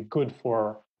households, it will be good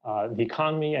for the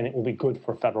economy, and it will be good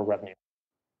for federal revenue.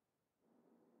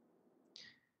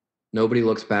 Nobody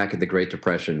looks back at the Great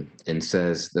Depression and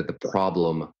says that the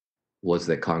problem was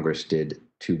that Congress did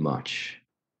too much.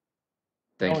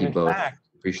 Thank you both.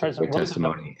 Appreciate your President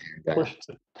testimony. Roosevelt pushed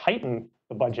to tighten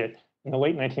the budget in the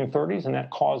late 1930s, and that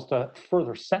caused a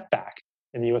further setback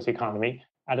in the U.S. economy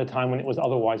at a time when it was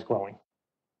otherwise growing.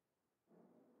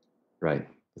 Right.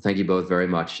 Thank you both very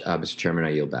much. Mr. Chairman, I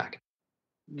yield back.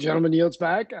 Gentleman yields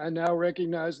back. I now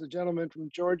recognize the gentleman from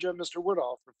Georgia, Mr.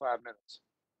 Woodall, for 5 minutes.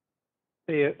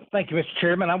 Thank you, Mr.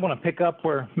 Chairman. I want to pick up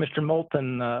where Mr.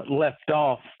 Moulton left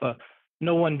off.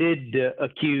 No one did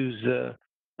accuse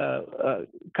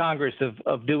Congress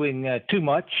of doing too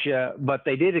much, but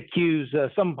they did accuse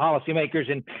some policymakers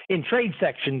in trade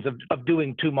sections of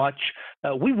doing too much.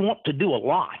 We want to do a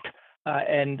lot.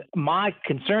 And my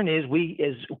concern is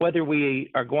whether we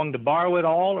are going to borrow it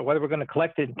all or whether we're going to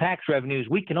collect it in tax revenues,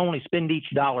 we can only spend each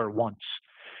dollar once.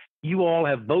 You all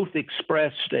have both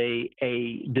expressed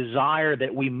a desire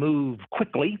that we move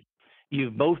quickly.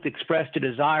 You've both expressed a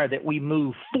desire that we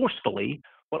move forcefully.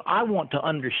 What I want to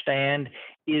understand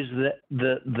is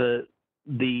the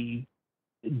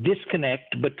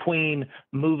disconnect between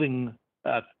moving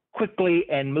quickly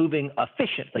and moving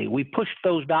efficiently. We pushed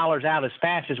those dollars out as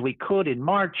fast as we could in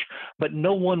March, but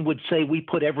no one would say we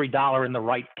put every dollar in the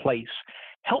right place.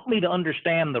 Help me to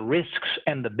understand the risks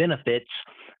and the benefits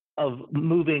of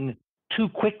moving too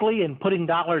quickly and putting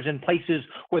dollars in places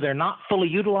where they're not fully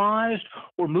utilized,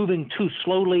 or moving too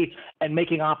slowly and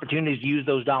making opportunities to use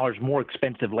those dollars more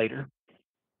expensive later.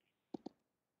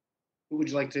 Who would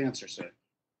you like to answer, sir?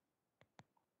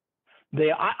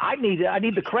 I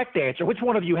need the correct answer. Which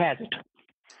one of you has it?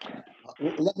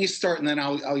 Let me start, and then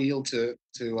I'll yield to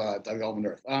Doug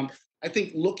Elmendorf. I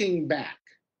think looking back,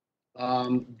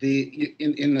 in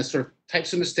the sort of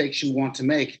types of mistakes you want to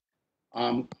make,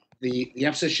 the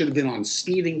emphasis should have been on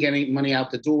speeding, getting money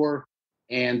out the door,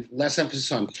 and less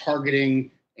emphasis on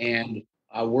targeting and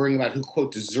worrying about who,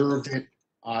 quote, deserved it.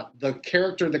 The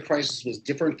character of the crisis was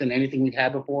different than anything we've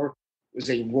had before. It was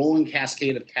a rolling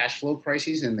cascade of cash flow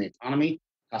crises in the economy.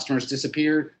 Customers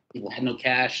disappeared. People had no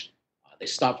cash. They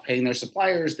stopped paying their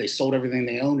suppliers. They sold everything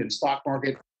they owned in the stock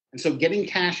market. And so getting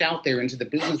cash out there into the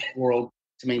business world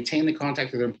to maintain the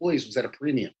contact with their employees was at a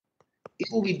premium. It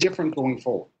will be different going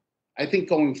forward. I think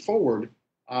going forward,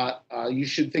 you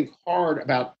should think hard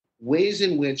about ways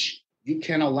in which you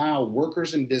can allow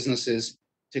workers and businesses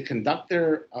to conduct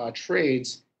their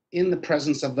trades in the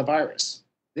presence of the virus.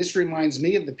 This reminds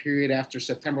me of the period after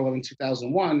September 11,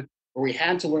 2001, where we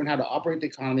had to learn how to operate the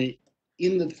economy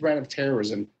in the threat of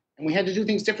terrorism. And we had to do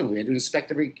things differently. We had to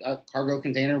inspect every cargo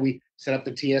container. We set up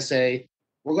the TSA.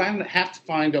 We're going to have to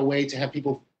find a way to have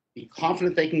people be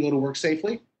confident they can go to work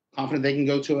safely, confident they can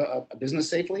go to a business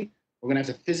safely. We're going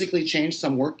to have to physically change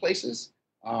some workplaces.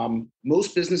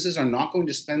 Most businesses are not going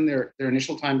to spend their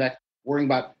initial time back worrying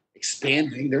about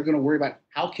expanding. They're going to worry about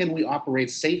how can we operate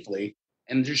safely,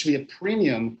 and there should be a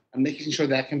premium on making sure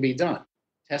that can be done.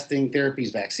 Testing,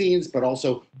 therapies, vaccines, but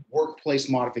also workplace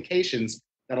modifications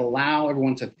that allow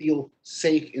everyone to feel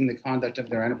safe in the conduct of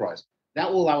their enterprise. That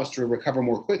will allow us to recover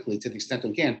more quickly to the extent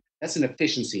we can. That's an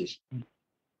efficiency issue.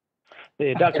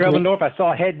 Dr. Elmendorf, I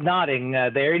saw a head nodding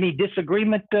there. Any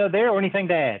disagreement there or anything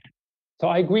to add? So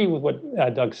I agree with what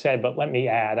Doug said, but let me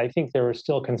add, I think there is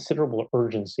still considerable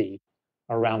urgency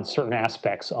around certain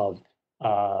aspects of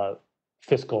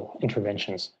fiscal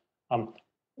interventions.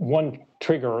 One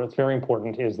trigger that's very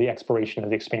important is the expiration of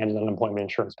the expanded unemployment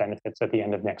insurance benefits at the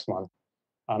end of next month.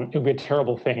 It would be a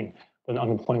terrible thing for an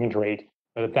unemployment rate,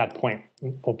 but at that point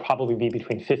will probably be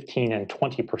between 15 and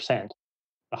 20%,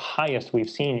 the highest we've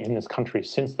seen in this country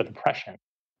since the Depression.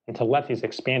 And to let these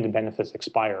expanded benefits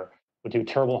expire would do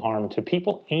terrible harm to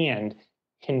people and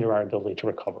hinder our ability to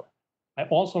recover. I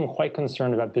also am quite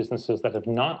concerned about businesses that have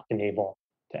not been able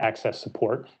to access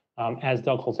support. As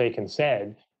Doug Holzaken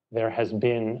said, there has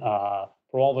been,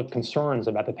 for all the concerns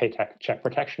about the Paycheck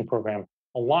Protection Program,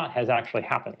 a lot has actually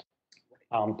happened.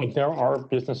 But there are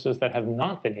businesses that have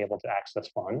not been able to access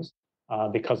funds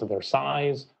because of their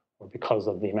size or because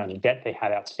of the amount of debt they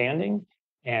had outstanding.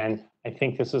 And I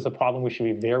think this is a problem we should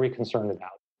be very concerned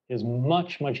about. It is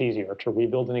much, much easier to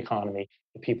rebuild an economy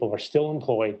if people are still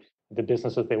employed at the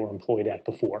businesses they were employed at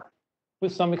before,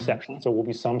 with some exceptions. There will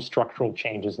be some structural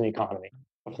changes in the economy.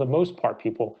 But for the most part,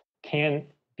 people can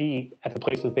be at the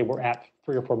places they were at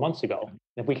 3 or 4 months ago. And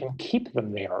if we can keep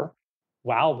them there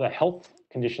while the health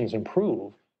conditions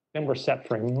improve, then we're set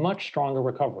for a much stronger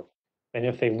recovery than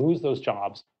if they lose those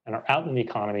jobs and are out in the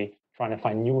economy trying to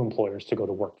find new employers to go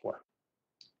to work for.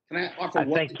 Can I offer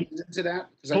one thank you. to that?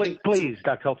 Please,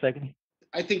 Dr. Holzaken.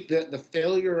 I think the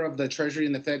failure of the Treasury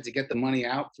and the Fed to get the money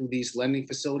out through these lending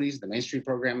facilities, the Main Street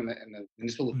program and the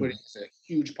municipal liquidity is a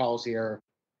huge policy error,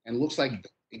 and looks like the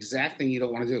exact thing you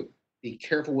don't want to do. Be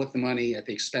careful with the money at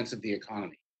the expense of the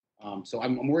economy. So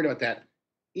I'm worried about that.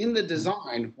 In the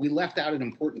design, we left out an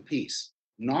important piece: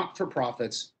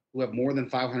 not-for-profits who have more than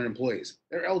 500 employees.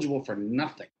 They're eligible for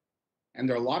nothing. And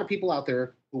there are a lot of people out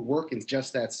there who work in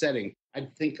just that setting.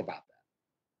 I'd think about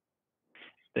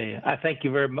that. I thank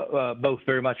you both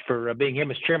very much for being here.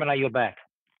 Mr. Chairman, I yield back.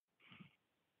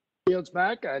 Yields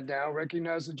back. I now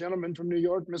recognize the gentleman from New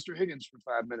York, Mr. Higgins, for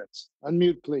 5 minutes.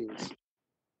 Unmute, please.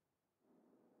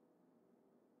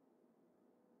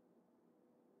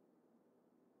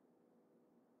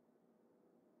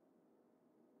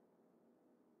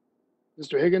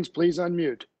 Mr. Higgins, please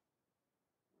unmute.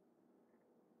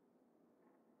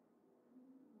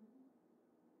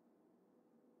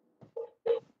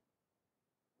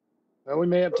 Well, we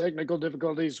may have technical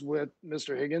difficulties with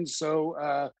Mr. Higgins, so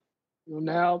I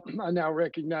now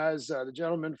recognize the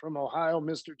gentleman from Ohio,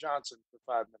 Mr. Johnson, for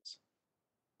 5 minutes.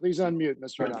 Please unmute,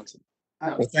 Mr. Johnson.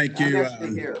 Well, thank you. I'm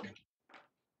actually here.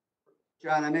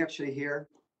 John, I'm actually here.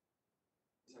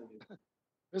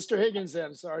 Mr. Higgins,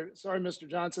 then. Sorry, Mr.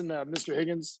 Johnson. Mr.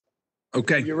 Higgins,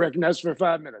 Okay, you're recognized for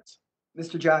 5 minutes.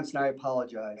 Mr. Johnson, I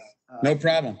apologize. no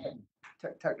problem.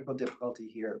 Technical difficulty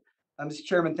here. Mr.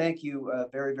 Chairman, thank you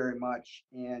very, very much.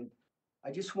 And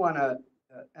I just want to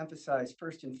emphasize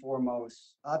first and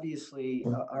foremost, obviously,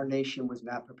 our nation was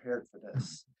not prepared for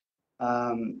this.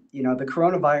 The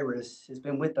coronavirus has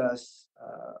been with us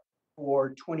for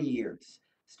 20 years,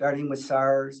 starting with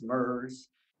SARS, MERS,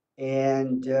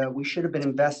 and we should have been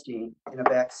investing in a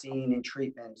vaccine and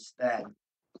treatments then.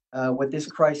 What this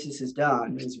crisis has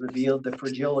done is revealed the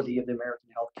fragility of the American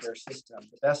healthcare system.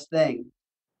 The best thing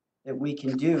that we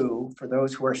can do for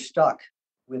those who are stuck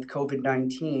with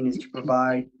COVID-19 is to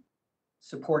provide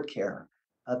support care.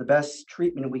 The best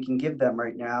treatment we can give them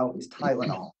right now is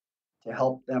Tylenol to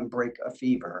help them break a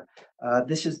fever.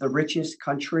 This is the richest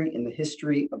country in the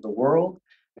history of the world,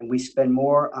 and we spend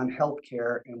more on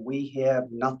healthcare, and we have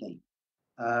nothing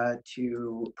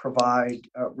to provide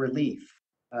relief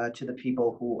to the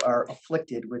people who are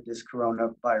afflicted with this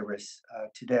coronavirus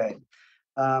today.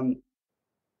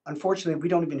 Unfortunately, we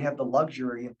don't even have the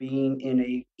luxury of being in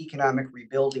an economic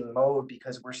rebuilding mode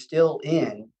because we're still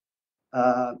in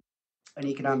an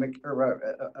economic or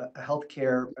a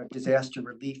healthcare disaster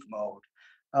relief mode.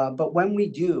 But when we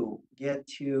do get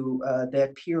to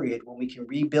that period when we can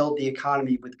rebuild the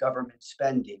economy with government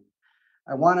spending,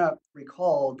 I want to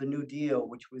recall the New Deal,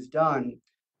 which was done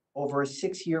over a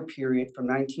 6-year period from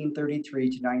 1933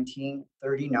 to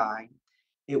 1939.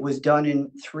 It was done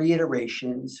in 3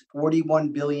 iterations,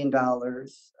 $41 billion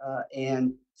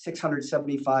and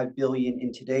 $675 billion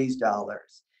in today's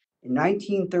dollars. In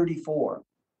 1934,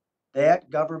 that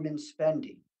government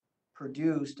spending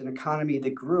produced an economy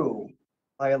that grew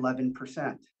by 11%.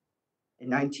 In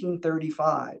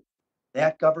 1935,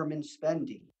 that government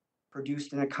spending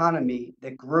produced an economy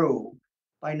that grew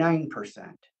by 9%.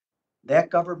 That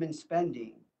government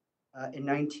spending in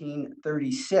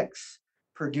 1936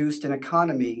 produced an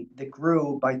economy that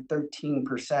grew by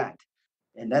 13%.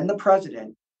 And then the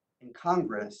president and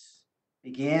Congress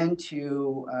began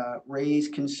to raise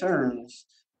concerns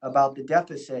about the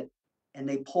deficit, and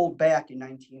they pulled back in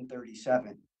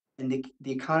 1937. And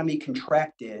the economy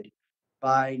contracted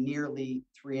by nearly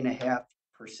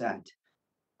 3.5%.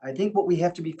 I think what we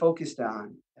have to be focused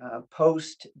on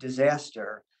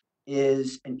post-disaster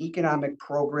is an economic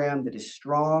program that is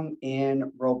strong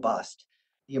and robust.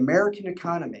 The American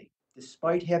economy,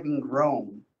 despite having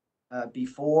grown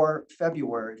before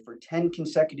February for 10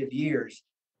 consecutive years,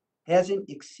 hasn't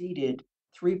exceeded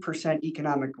 3%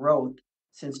 economic growth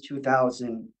since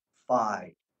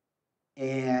 2005.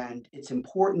 And it's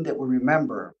important that we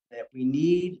remember that we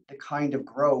need the kind of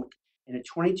growth in a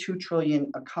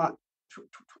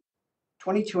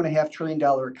 $22.5 trillion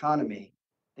economy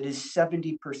that is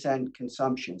 70%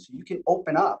 consumption. So you can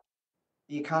open up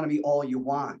the economy all you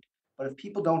want, but if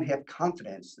people don't have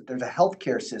confidence that there's a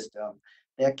healthcare system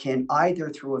that can either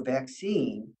through a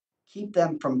vaccine keep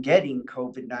them from getting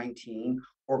COVID-19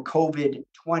 or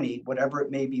COVID-20, whatever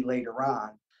it may be later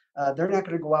on, they're not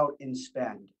going to go out and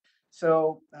spend.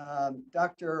 So,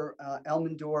 Dr.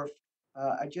 Elmendorf,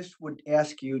 I just would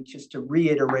ask you just to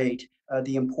reiterate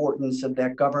the importance of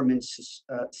that government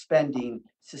spending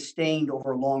sustained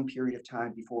over a long period of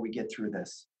time before we get through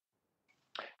this.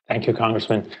 Thank you,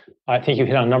 Congressman. I think you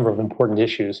hit on a number of important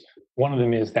issues. One of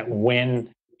them is that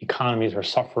when economies are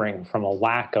suffering from a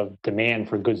lack of demand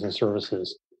for goods and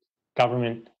services,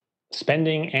 government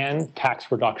spending and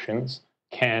tax reductions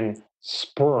can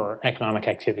spur economic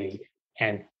activity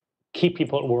and keep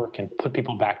people at work and put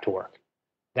people back to work.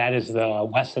 That is the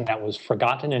lesson that was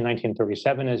forgotten in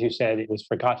 1937, as you said. It was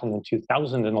forgotten in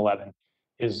 2011.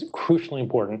 It is crucially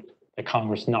important that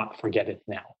Congress not forget it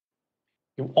now.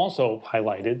 You also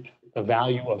highlighted the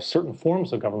value of certain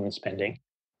forms of government spending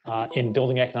in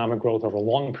building economic growth over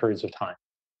long periods of time.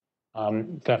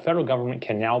 The federal government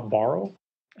can now borrow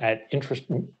at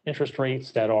interest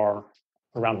rates that are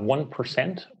around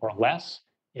 1% or less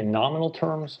in nominal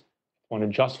terms. When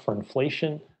adjust for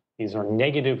inflation, these are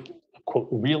negative, quote,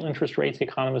 real interest rates,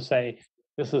 economists say.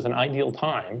 This is an ideal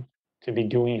time to be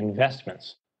doing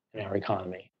investments in our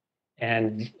economy.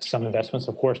 And some investments,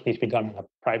 of course, need to be done in the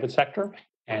private sector,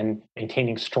 and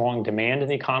maintaining strong demand in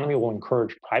the economy will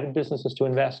encourage private businesses to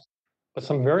invest. But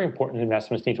some very important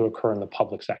investments need to occur in the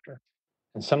public sector.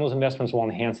 And some of those investments will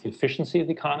enhance the efficiency of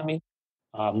the economy,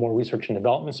 more research and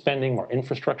development spending, more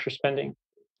infrastructure spending.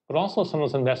 But also some of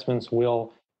those investments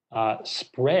will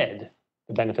spread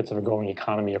the benefits of a growing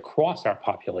economy across our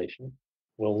population,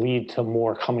 will lead to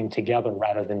more coming together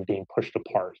rather than being pushed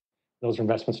apart. Those are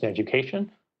investments in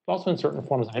education, but also in certain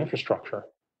forms of infrastructure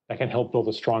that can help build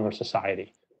a stronger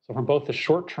society. So for both the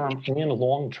short term and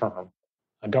long term,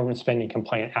 government spending can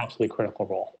play an absolutely critical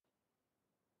role.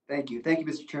 Thank you. Thank you,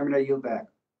 Mr. Chairman. I yield back.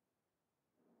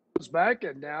 It's back,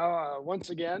 and now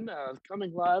once again,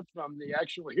 coming live from the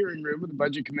actual hearing room of the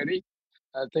Budget Committee.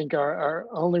 I think our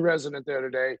only resident there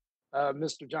today,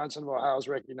 Mr. Johnson of Ohio, is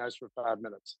recognized for 5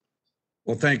 minutes.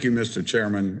 Well, thank you, Mr.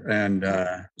 Chairman. And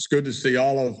it's good to see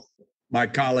all of my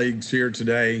colleagues here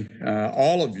today,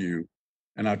 all of you.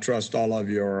 And I trust all of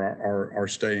you are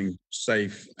staying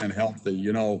safe and healthy.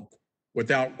 You know,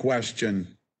 without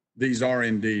question, these are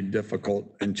indeed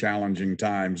difficult and challenging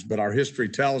times, but our history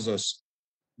tells us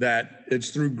that it's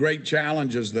through great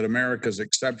challenges that America's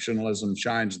exceptionalism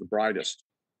shines the brightest.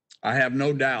 I have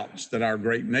no doubts that our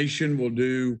great nation will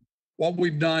do what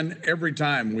we've done every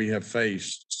time we have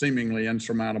faced seemingly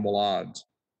insurmountable odds,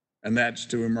 and that's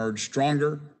to emerge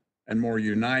stronger and more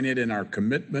united in our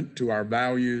commitment to our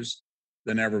values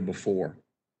than ever before.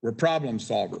 We're problem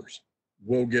solvers.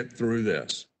 We'll get through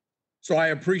this. So I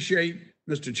appreciate,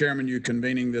 Mr. Chairman, you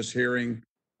convening this hearing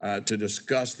to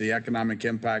discuss the economic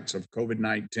impacts of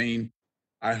COVID-19.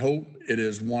 I hope it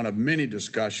is one of many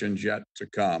discussions yet to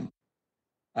come.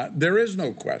 There is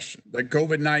no question that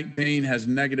COVID-19 has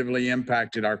negatively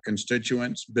impacted our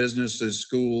constituents, businesses,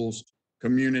 schools,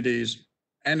 communities,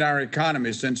 and our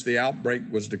economy since the outbreak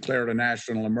was declared a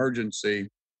national emergency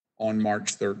on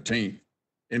March 13th.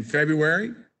 In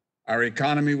February, our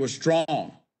economy was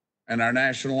strong and our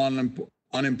national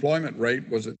unemployment rate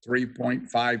was at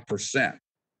 3.5%,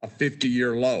 a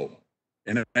 50-year low.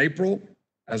 In April,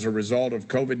 as a result of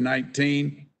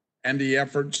COVID-19 and the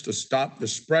efforts to stop the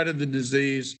spread of the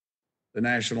disease, the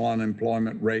national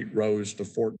unemployment rate rose to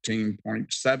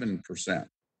 14.7%.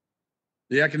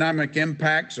 The economic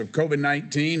impacts of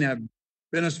COVID-19 have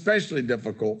been especially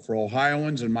difficult for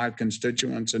Ohioans and my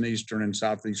constituents in Eastern and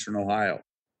Southeastern Ohio,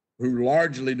 who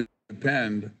largely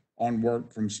depend on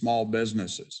work from small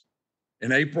businesses.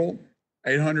 In April,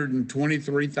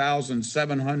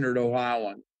 823,700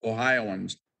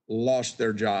 Ohioans lost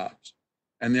their jobs,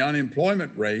 and the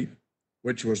unemployment rate,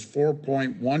 which was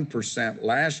 4.1%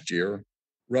 last year,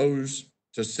 rose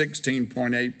to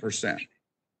 16.8%.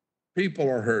 People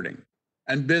are hurting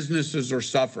and businesses are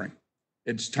suffering.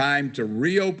 It's time to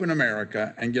reopen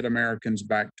America and get Americans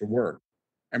back to work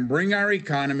and bring our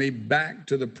economy back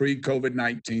to the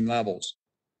pre-COVID-19 levels.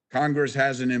 Congress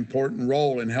has an important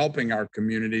role in helping our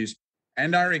communities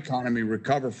and our economy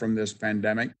recover from this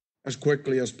pandemic as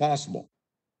quickly as possible.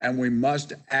 And we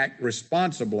must act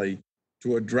responsibly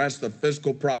to address the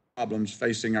fiscal problems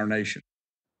facing our nation.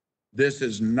 This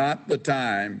is not the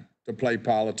time to play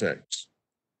politics.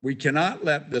 We cannot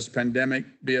let this pandemic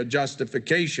be a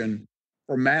justification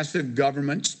for massive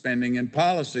government spending and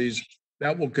policies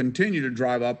that will continue to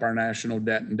drive up our national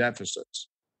debt and deficits.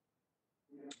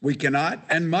 We cannot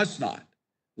and must not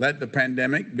let the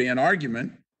pandemic be an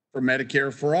argument for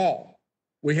Medicare for all.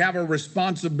 We have a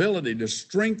responsibility to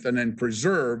strengthen and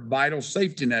preserve vital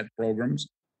safety net programs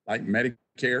like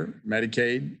Medicare,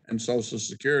 Medicaid, and Social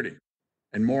Security.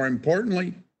 And more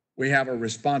importantly, we have a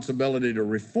responsibility to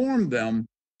reform them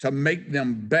to make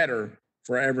them better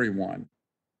for everyone.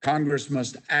 Congress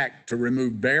must act to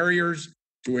remove barriers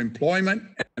to employment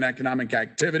and economic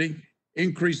activity,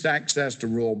 increase access to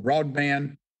rural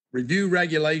broadband, review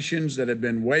regulations that have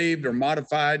been waived or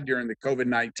modified during the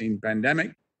COVID-19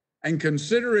 pandemic, and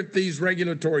consider if these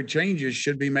regulatory changes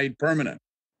should be made permanent.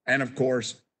 And of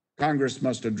course, Congress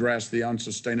must address the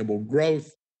unsustainable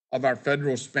growth of our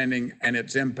federal spending and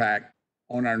its impact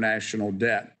on our national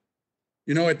debt.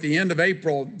 You know, at the end of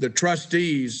April, the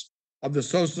trustees of the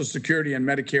Social Security and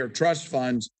Medicare trust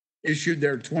funds issued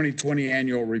their 2020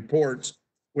 annual reports,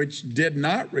 which did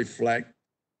not reflect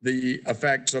the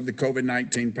effects of the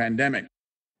COVID-19 pandemic.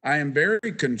 I am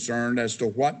very concerned as to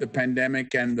what the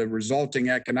pandemic and the resulting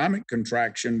economic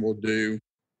contraction will do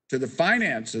to the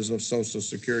finances of Social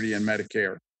Security and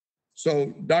Medicare.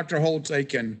 So, Dr.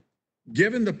 Holtz-Eakin,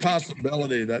 given the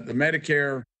possibility that the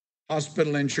Medicare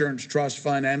Hospital Insurance Trust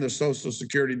Fund and the Social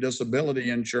Security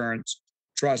Disability Insurance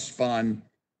Trust Fund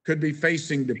could be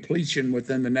facing depletion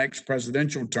within the next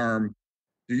presidential term,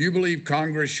 do you believe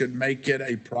Congress should make it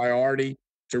a priority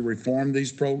to reform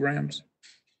these programs?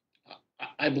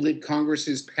 I believe Congress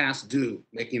is past due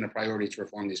making a priority to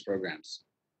reform these programs.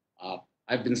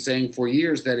 I've been saying for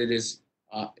years that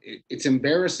it's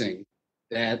embarrassing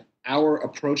that our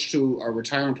approach to our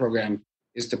retirement program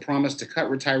is to promise to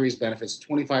cut retirees' benefits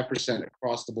 25%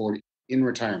 across the board in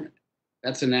retirement.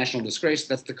 That's a national disgrace.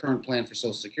 That's the current plan for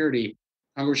Social Security.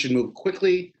 Congress should move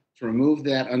quickly to remove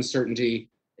that uncertainty.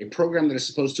 A program that is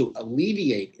supposed to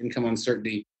alleviate income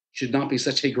uncertainty should not be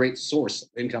such a great source of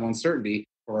income uncertainty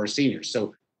for our seniors.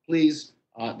 So please,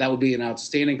 that would be an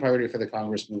outstanding priority for the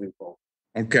Congress moving forward.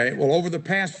 Okay, well, over the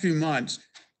past few months,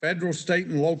 federal, state,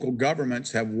 and local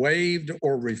governments have waived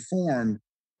or reformed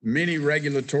many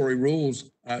regulatory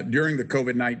rules during the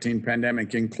COVID-19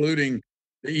 pandemic, including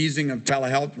the easing of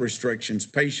telehealth restrictions.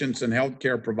 Patients and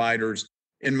healthcare providers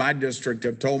in my district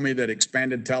have told me that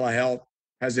expanded telehealth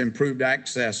has improved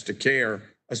access to care,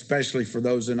 especially for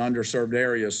those in underserved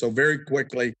areas. So very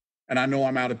quickly, and I know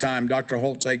I'm out of time, Dr.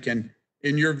 Holtz-Eakin,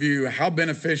 in your view, how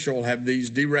beneficial have these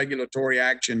deregulatory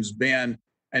actions been?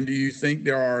 And do you think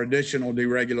there are additional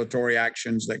deregulatory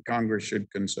actions that Congress should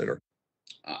consider?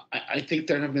 I think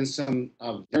there have been some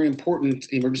very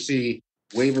important emergency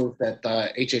waivers that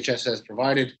HHS has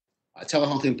provided.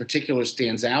 Telehealth in particular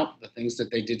stands out, the things that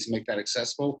they did to make that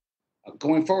accessible.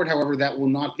 Going forward, however, that will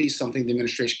not be something the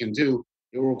administration can do.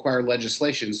 It will require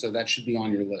legislation, so that should be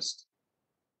on your list.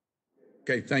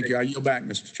 Okay, thank you. I yield back,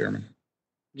 Mr. Chairman.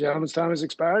 Gentleman's time has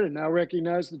expired, and now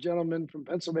recognize the gentleman from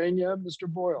Pennsylvania, Mr.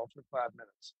 Boyle, for 5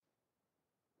 minutes.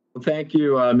 Well, thank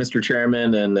you, Mr.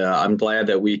 Chairman, and I'm glad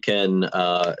that we can,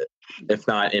 if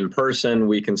not in person,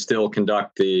 we can still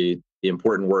conduct the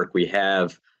important work we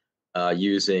have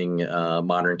using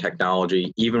modern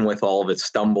technology, even with all of its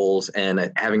stumbles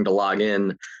and having to log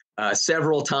in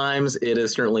several times. It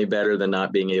is certainly better than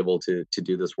not being able to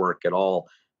do this work at all.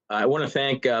 I want to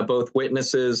thank both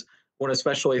witnesses. I want to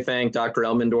especially thank Dr.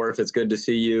 Elmendorf. It's good to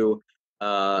see you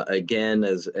again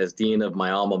as dean of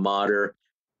my alma mater,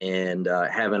 and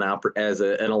have as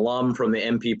an alum from the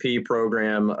MPP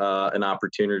program, an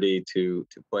opportunity to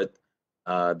put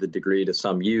the degree to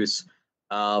some use.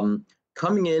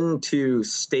 Coming into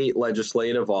state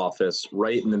legislative office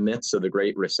right in the midst of the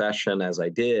Great Recession, as I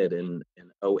did in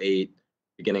 2008,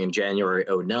 beginning in January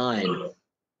 2009,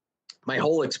 my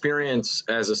whole experience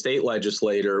as a state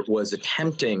legislator was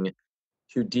attempting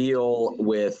to deal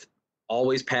with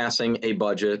always passing a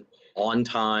budget on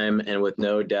time and with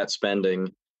no debt spending,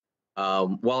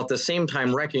 while at the same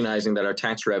time recognizing that our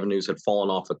tax revenues had fallen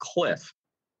off a cliff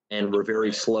and were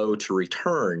very slow to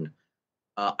return.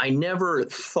 I never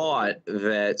thought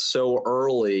that so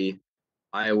early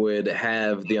I would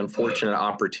have the unfortunate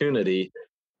opportunity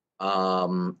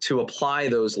to apply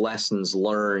those lessons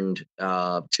learned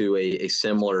to a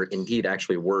similar, indeed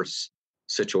actually worse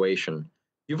situation.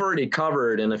 You've already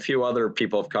covered, and a few other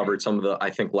people have covered some of the,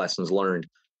 I think, lessons learned.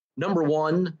 Number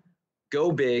one,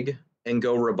 go big and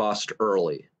go robust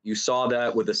early. You saw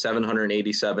that with the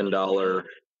 $787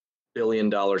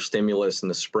 billion stimulus in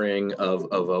the spring of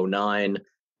 2009.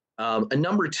 A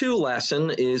number two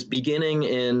lesson is beginning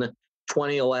in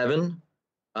 2011,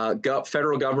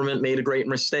 federal government made a great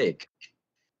mistake.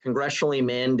 congressionally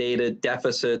mandated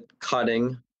deficit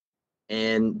cutting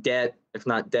and debt, if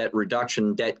not debt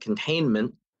reduction, debt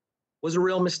containment was a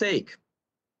real mistake.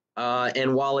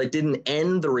 And while it didn't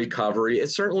end the recovery, it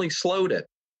certainly slowed it.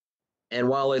 And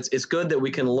while it's good that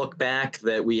we can look back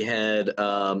that we had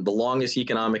the longest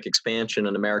economic expansion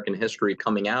in American history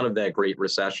coming out of that Great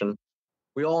Recession,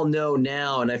 we all know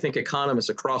now, and I think economists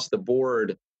across the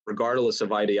board, regardless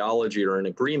of ideology, are in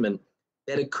agreement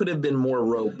that it could have been more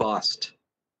robust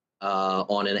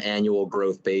on an annual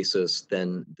growth basis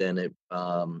than it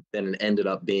ended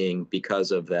up being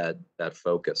because of that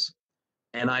focus.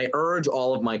 And I urge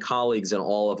all of my colleagues and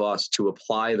all of us to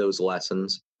apply those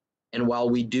lessons. And while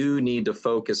we do need to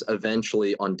focus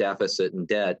eventually on deficit and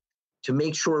debt, to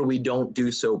make sure we don't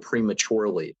do so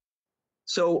prematurely.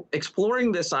 So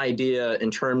exploring this idea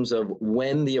in terms of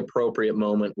when the appropriate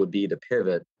moment would be to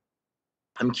pivot,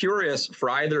 I'm curious for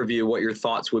either of you what your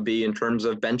thoughts would be in terms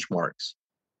of benchmarks.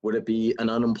 Would it be an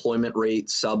unemployment rate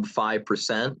sub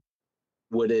 5%?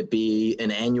 Would it be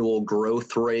an annual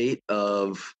growth rate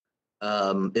of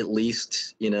at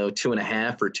least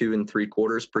 2.5 or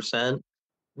 2.75%?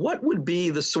 What would be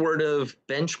the sort of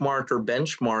benchmark or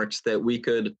benchmarks that we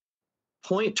could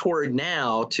point toward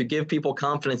now to give people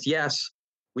confidence? Yes,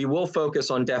 we will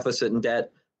focus on deficit and debt,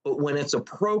 but when it's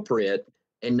appropriate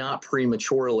and not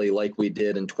prematurely like we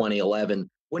did in 2011,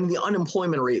 when the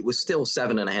unemployment rate was still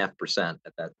 7.5%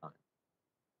 at that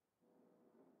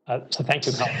time. So thank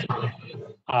you,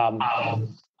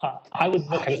 Congressman. I would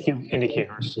look at a few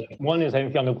indicators. One is I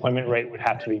think the unemployment rate would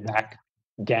have to be back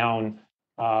down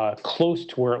close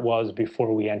to where it was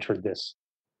before we entered this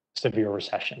severe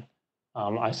recession.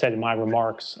 I said in my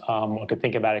remarks, one could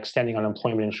think about extending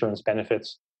unemployment insurance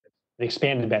benefits, the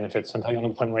expanded benefits until the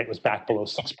unemployment rate was back below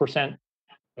 6%.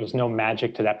 There's no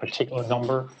magic to that particular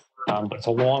number, but it's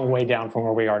a long way down from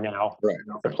where we are now. Right.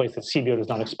 The place that CBO does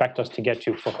not expect us to get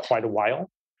to for quite a while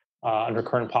under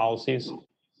current policies.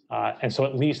 And so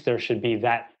at least there should be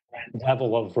that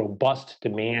level of robust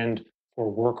demand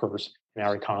for workers in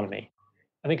our economy.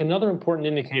 I think another important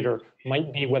indicator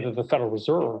might be whether the Federal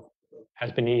Reserve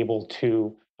has been able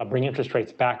to bring interest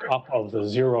rates back up of the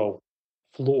zero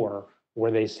floor where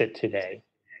they sit today.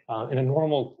 In a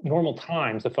normal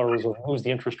times, the Federal Reserve moves the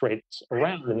interest rates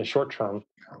around in the short term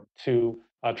to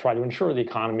try to ensure the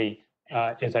economy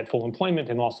is at full employment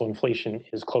and also inflation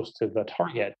is close to the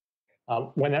target.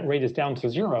 When that rate is down to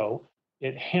zero,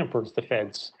 it hampers the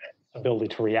Fed's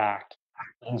ability to react.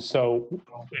 And so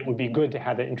it would be good to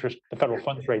have the federal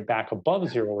funds rate back above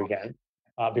zero again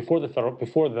before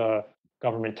the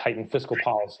government tightened fiscal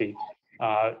policy,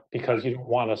 because you don't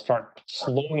want to start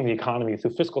slowing the economy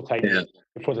through fiscal tightening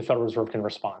before the Federal Reserve can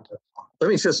respond. Let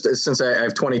me just, since I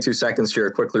have 22 seconds here,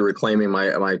 quickly reclaiming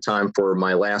my time for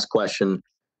my last question.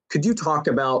 Could you talk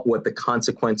about what the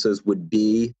consequences would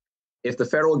be if the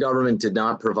federal government did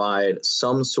not provide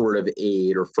some sort of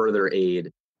aid or further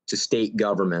aid to state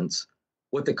governments?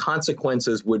 What the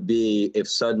consequences would be if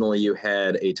suddenly you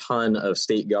had a ton of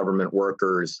state government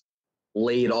workers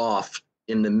laid off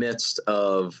in the midst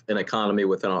of an economy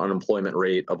with an unemployment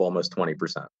rate of almost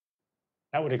 20%.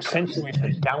 That would accentuate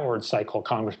the downward cycle,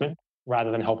 Congressman,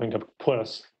 rather than helping to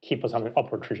keep us on an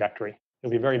upward trajectory. It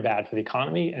would be very bad for the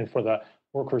economy and for the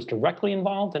workers directly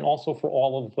involved, and also for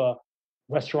all of the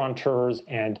restaurateurs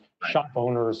and shop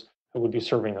owners who would be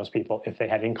serving those people if they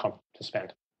had income to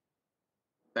spend.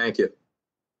 Thank you.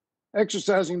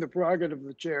 Exercising the prerogative of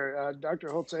the chair, Dr.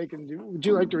 Holtz-Eakin, would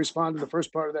you like to respond to the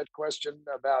first part of that question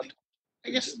about, I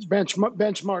guess,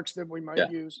 benchmarks that we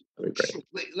might use?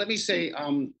 Let me say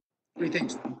 3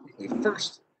 things.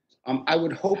 First, I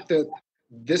would hope that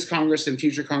this Congress and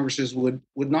future Congresses would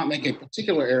not make a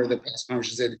particular error that past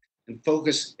Congresses did and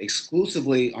focus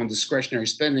exclusively on discretionary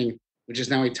spending, which is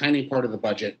now a tiny part of the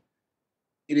budget.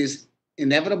 It is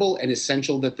inevitable and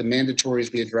essential that the mandatories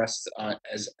be addressed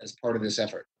as part of this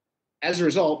effort. As a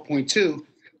result, point 2,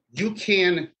 you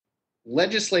can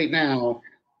legislate now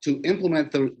to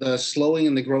implement the slowing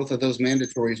and the growth of those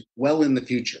mandatories well in the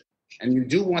future. And you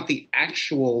do want the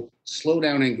actual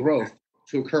slowdown in growth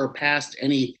to occur past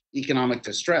any economic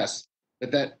distress, but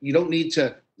that you don't need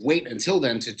to wait until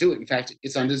then to do it. In fact,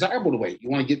 it's undesirable to wait. You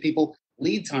want to give people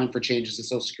lead time for changes in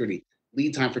Social Security,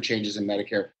 lead time for changes in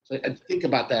Medicare. So I think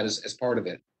about that as part of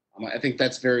it. I think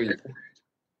that's very important.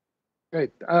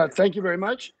 Great. Thank you very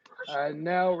much. I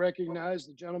now recognize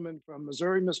the gentleman from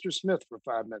Missouri, Mr. Smith, for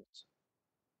 5 minutes.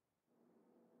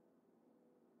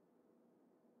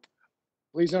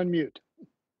 Please unmute.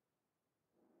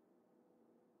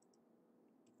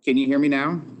 Can you hear me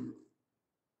now?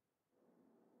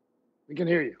 We can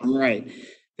hear you. All right.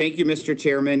 Thank you, Mr.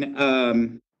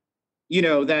 Chairman.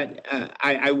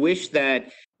 I wish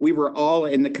that we were all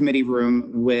in the committee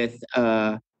room with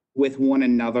one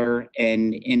another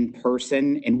and in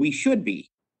person, and we should be.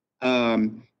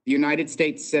 The United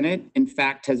States Senate, in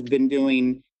fact, has been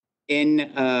doing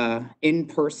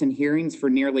in-person hearings for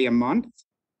nearly a month.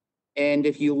 And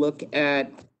if you look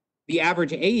at the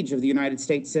average age of the United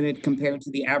States Senate compared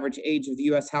to the average age of the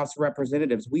U.S. House of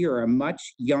Representatives, we are a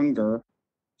much younger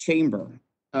chamber.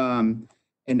 And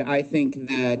I think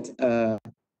that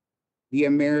the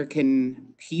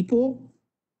American people,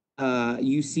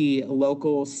 you see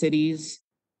local cities,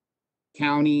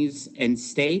 counties, and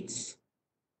states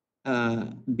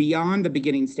beyond the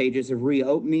beginning stages of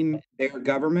reopening their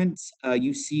governments.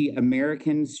 You see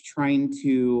Americans trying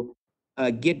to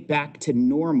get back to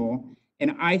normal.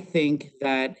 And I think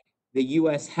that the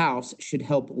U.S. House should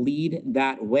help lead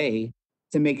that way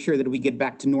to make sure that we get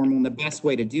back to normal. And the best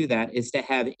way to do that is to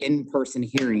have in-person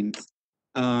hearings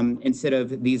instead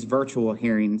of these virtual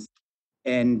hearings,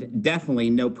 and definitely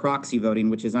no proxy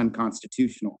voting, which is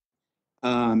unconstitutional.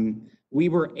 We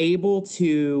were able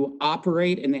to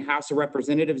operate in the House of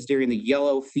Representatives during the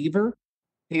yellow fever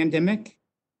pandemic.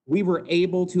 We were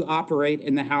able to operate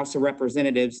in the House of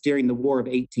Representatives during the War of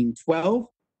 1812,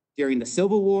 during the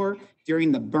Civil War,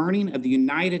 during the burning of the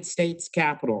United States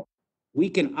Capitol. We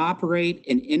can operate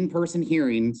in in-person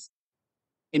hearings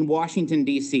in Washington,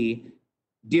 D.C.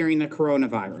 during the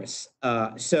coronavirus.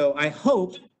 So I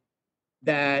hope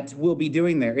that we'll be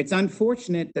doing there. It's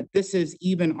unfortunate that this is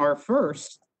even our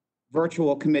first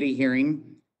virtual committee hearing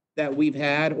that we've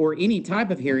had, or any type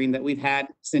of hearing that we've had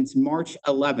since March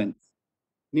 11th,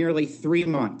 nearly 3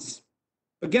 months.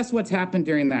 But guess what's happened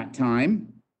during that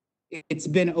time? It's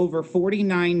been over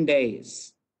 49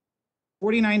 days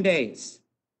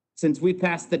since we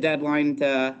passed the deadline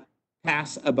to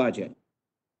pass a budget.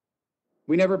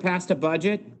 We never passed a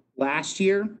budget last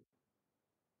year.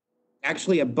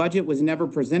 Actually, a budget was never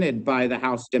presented by the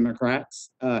House Democrats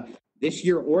this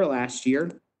year or last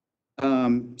year.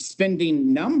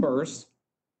 Spending numbers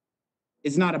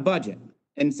is not a budget.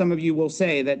 And some of you will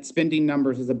say that spending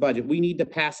numbers is a budget. We need to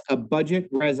pass a budget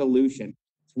resolution.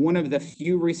 It's one of the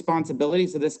few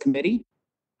responsibilities of this committee.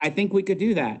 I think we could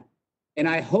do that. And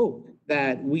I hope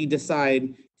that we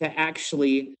decide to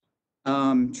actually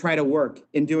try to work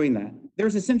in doing that.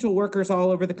 There's essential workers all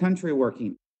over the country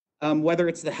working, whether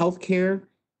it's the healthcare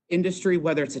industry,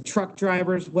 whether it's the truck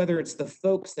drivers, whether it's the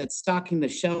folks that's stocking the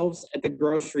shelves at the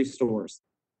grocery stores.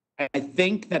 I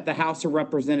think that the House of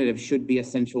Representatives should be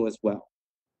essential as well.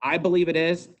 I believe it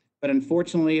is, but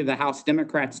unfortunately the House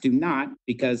Democrats do not,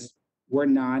 because we're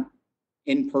not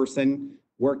in person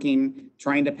working,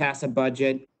 trying to pass a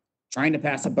budget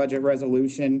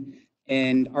resolution,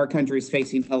 and our country is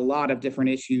facing a lot of different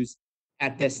issues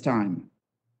at this time.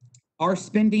 Our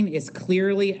spending is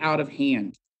clearly out of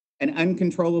hand, and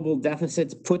uncontrollable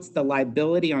deficits puts the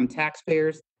liability on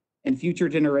taxpayers and future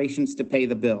generations to pay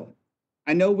the bill.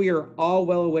 I know we are all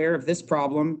well aware of this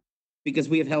problem because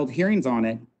we have held hearings on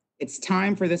it. It's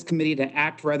time for this committee to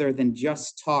act rather than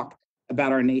just talk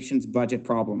about our nation's budget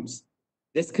problems.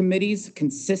 This committee's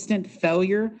consistent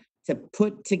failure to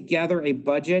put together a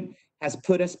budget has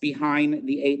put us behind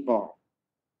the 8 ball.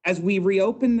 As we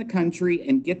reopen the country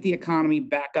and get the economy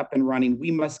back up and running,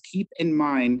 we must keep in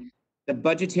mind the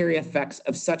budgetary effects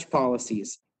of such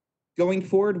policies. Going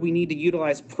forward, we need to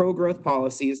utilize pro-growth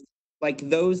policies like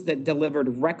those that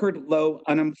delivered record low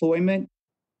unemployment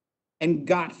and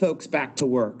got folks back to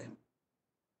work.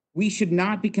 We should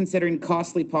not be considering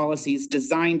costly policies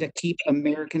designed to keep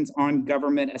Americans on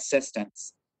government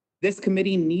assistance. This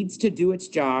committee needs to do its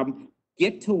job,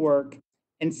 get to work,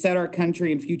 and set our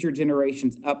country and future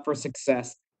generations up for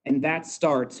success. And that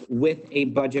starts with a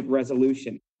budget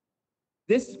resolution.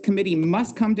 This committee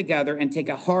must come together and take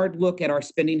a hard look at our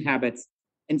spending habits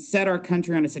and set our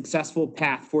country on a successful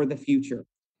path for the future.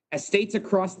 As states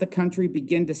across the country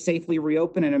begin to safely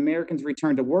reopen and Americans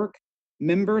return to work,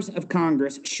 members of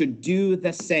Congress should do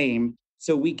the same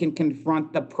so we can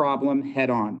confront the problem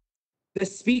head on. The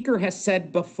Speaker has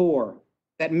said before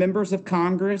that members of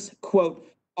Congress, quote,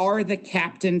 are the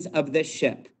captains of this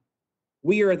ship.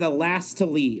 We are the last to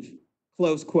leave,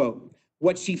 close quote.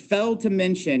 What she failed to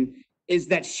mention is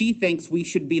that she thinks we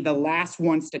should be the last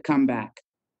ones to come back.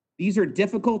 These are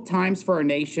difficult times for our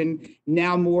nation,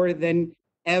 now more than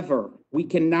ever. We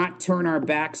cannot turn our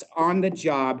backs on the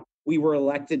job we were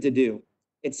elected to do.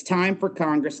 It's time for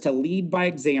Congress to lead by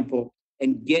example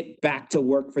and get back to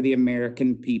work for the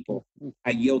American people.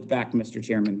 I yield back, Mr.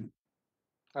 Chairman.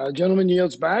 Gentleman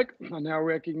yields back. I now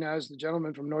recognize the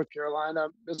gentleman from North Carolina,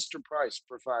 Mr. Price,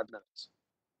 for 5 minutes.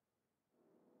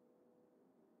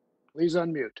 Please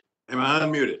unmute. Am I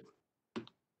unmuted?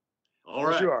 All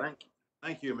Yes, right. you are.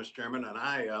 Thank you, Mr. Chairman. And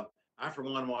I for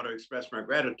one want to express my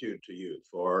gratitude to you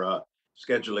for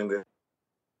scheduling this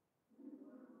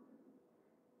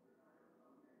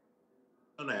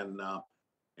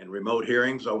and remote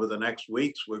hearings over the next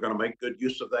weeks. We're going to make good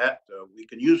use of that. We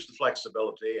can use the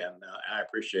flexibility, and I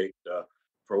appreciate,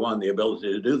 for one, the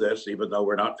ability to do this, even though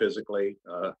we're not physically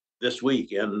this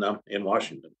week in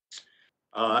Washington.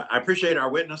 I appreciate our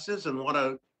witnesses and want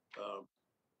to.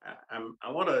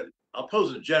 I'll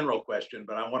pose a general question,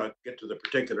 but I want to get to the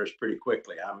particulars pretty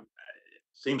quickly.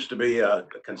 Seems to be a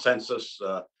consensus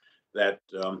that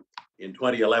in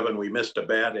 2011 we missed a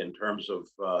bet in terms of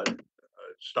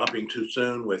stopping too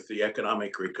soon with the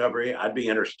economic recovery. I'd be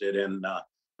interested in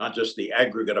not just the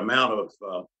aggregate amount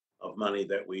of money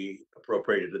that we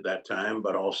appropriated at that time,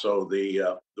 but also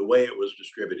the way it was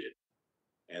distributed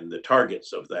and the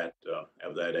targets of that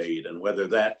aid, and whether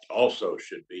that also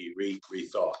should be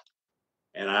rethought.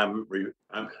 And I'm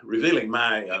revealing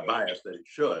my bias that it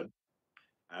should.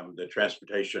 I'm the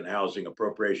Transportation Housing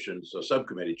Appropriations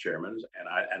Subcommittee Chairman,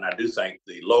 and I do think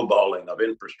the lowballing of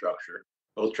infrastructure,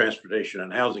 both transportation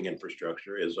and housing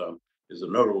infrastructure, is a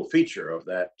notable feature of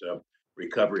that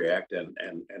Recovery Act, and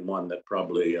one that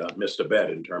probably missed a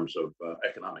bet in terms of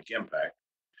economic impact.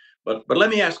 But let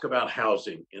me ask about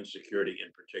housing insecurity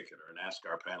in particular, and ask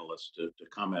our panelists to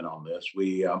comment on this.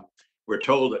 We're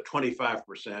told that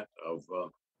 25%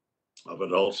 of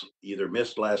adults either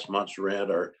missed last month's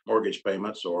rent or mortgage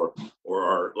payments, or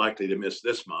are likely to miss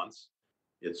this month's.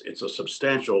 It's a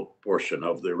substantial portion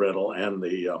of the rental and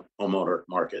the homeowner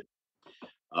market.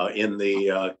 In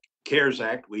the CARES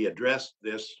Act, we addressed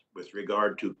this with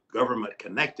regard to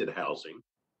government-connected housing.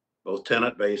 Both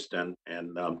tenant-based and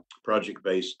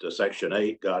project-based Section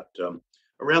 8 got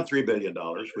around $3 billion,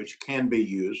 which can be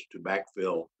used to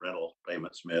backfill rental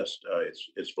payments missed.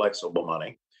 It's flexible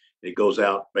money. It goes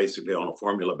out basically on a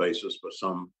formula basis, but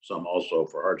some also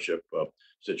for hardship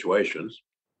situations.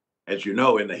 As you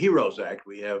know, in the HEROES Act,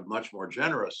 we have much more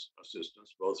generous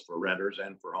assistance, both for renters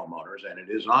and for homeowners, and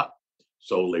it is not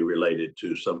solely related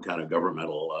to some kind of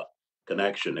governmental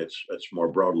connection. It's more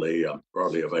broadly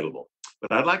available.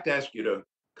 But I'd like to ask you to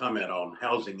comment on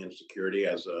housing insecurity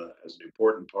as an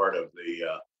important part of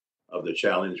the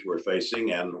challenge we're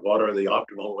facing, and what are the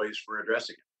optimal ways for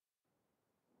addressing it?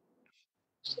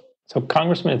 So,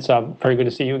 Congressman, it's very good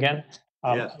to see you again.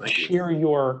 Yes, thank you. Share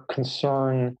your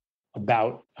concern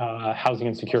about housing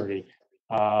insecurity.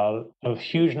 A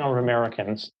huge number of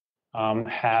Americans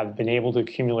have been able to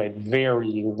accumulate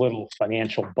very little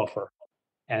financial buffer.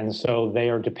 And so they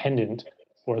are dependent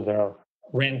for their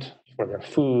rent, for their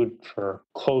food, for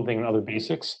clothing and other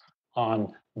basics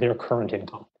on their current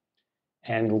income.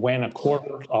 And when a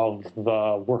quarter of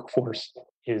the workforce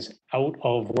is out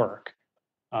of work,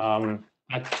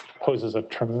 that poses a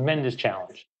tremendous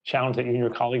challenge that you and your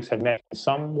colleagues have met in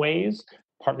some ways,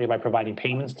 partly by providing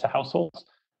payments to households,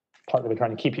 partly by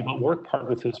trying to keep people at work,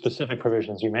 partly through the specific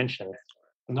provisions you mentioned.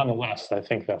 Nonetheless, I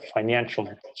think the financial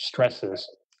stresses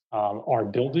are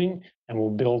building and will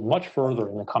build much further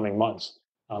in the coming months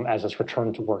as this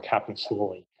return to work happens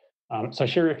slowly. So I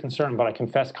share your concern, but I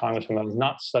confess, Congressman, I have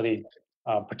not studied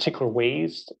particular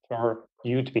ways for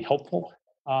you to be helpful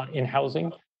in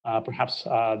housing. Perhaps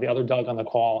the other Doug on the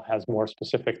call has more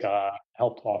specific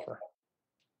help to offer.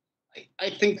 I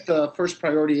think the first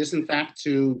priority is, in fact,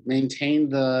 to maintain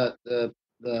the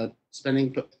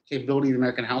spending capability of the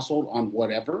American household on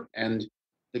whatever. And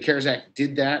the CARES Act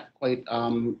did that quite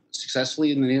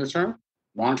successfully in the near term.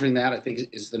 Monitoring that, I think,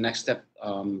 is the next step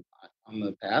on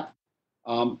the path.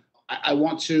 I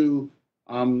want to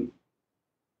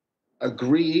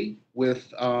agree with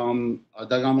Doug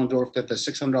Almendorf that the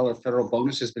 $600 federal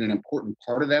bonus has been an important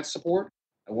part of that support.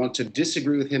 I want to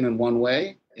disagree with him in one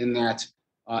way, in that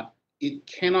it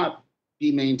cannot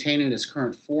be maintained in its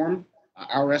current form.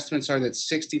 Our estimates are that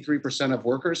 63% of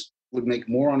workers would make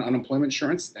more on unemployment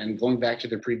insurance than going back to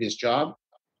their previous job.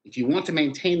 If you want to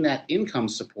maintain that income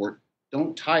support,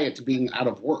 don't tie it to being out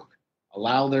of work.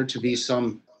 Allow there to be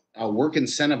some work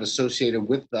incentive associated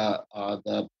with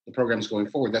the programs going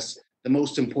forward. That's the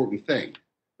most important thing.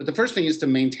 But the first thing is to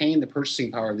maintain the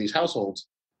purchasing power of these households.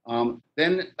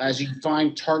 Then, as you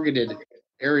find targeted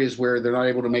areas where they're not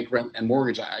able to make rent and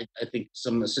mortgage, I think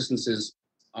some assistance is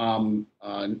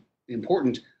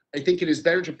important. I think it is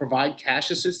better to provide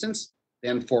cash assistance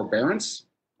than forbearance.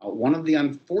 One of the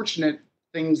unfortunate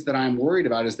things that I'm worried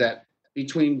about is that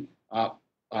between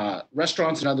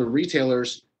restaurants and other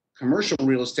retailers, commercial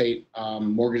real estate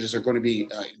mortgages are going to be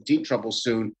in deep trouble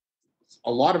soon.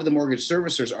 A lot of the mortgage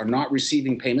servicers are not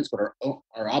receiving payments, but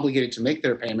are obligated to make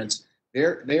their payments.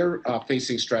 They're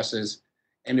facing stresses,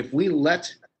 and if we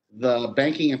let the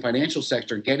banking and financial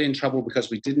sector get in trouble because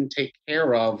we didn't take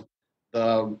care of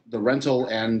the rental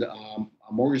and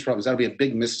mortgage problems, that'll be a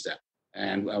big misstep.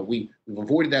 And we've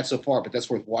avoided that so far, but that's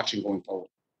worth watching going forward.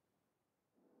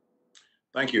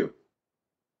 Thank you.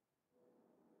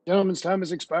 Gentleman's time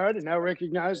has expired, and now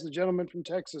recognize the gentleman from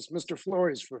Texas, Mr.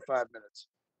 Flores, for 5 minutes.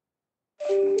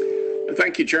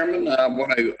 Thank you, Chairman. I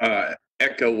want to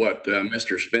echo what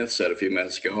Mr. Smith said a few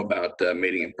minutes ago about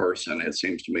meeting in person. It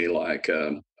seems to me like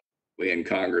we in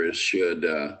Congress should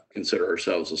consider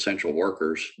ourselves essential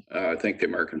workers. I think the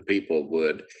American people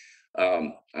would.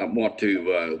 I want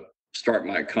to start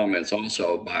my comments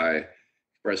also by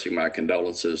expressing my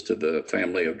condolences to the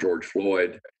family of George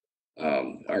Floyd.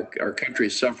 Our country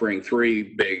is suffering three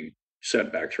big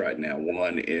setbacks right now.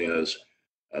 One is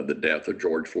the death of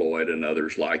George Floyd and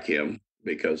others like him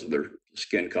because of their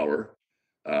skin color.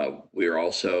 We are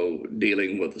also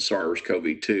dealing with the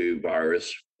SARS-CoV-2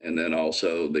 virus, and then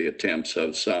also the attempts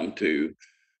of some to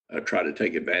try to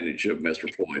take advantage of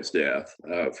Mr. Floyd's death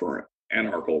for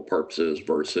anarchical purposes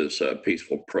versus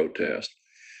peaceful protest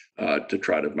to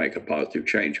try to make a positive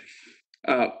change.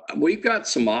 We've got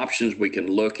some options we can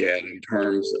look at in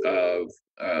terms of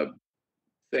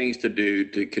things to do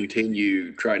to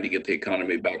continue trying to get the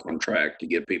economy back on track, to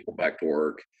get people back to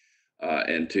work,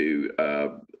 and to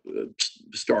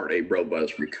start a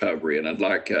robust recovery. And I'd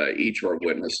like each of our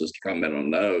witnesses to comment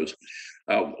on those.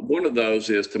 One of those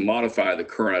is to modify the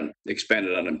current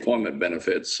expanded unemployment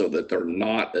benefits so that they're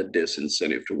not a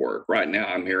disincentive to work. Right now,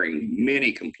 I'm hearing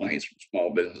many complaints from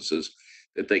small businesses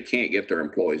that they can't get their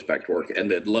employees back to work,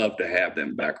 and they'd love to have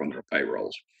them back on their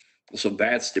payrolls. So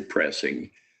that's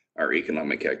depressing our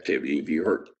economic activity. If you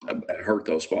hurt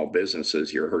those small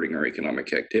businesses, you're hurting our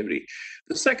economic activity.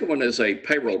 The second one is a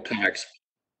payroll tax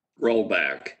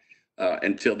rollback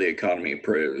until the economy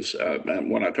improves.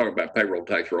 And when I talk about payroll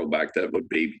tax rollback, that would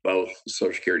be both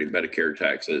Social Security and Medicare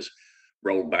taxes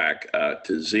rolled back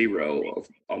to zero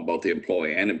on both the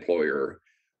employee and employer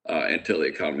until the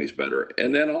economy is better.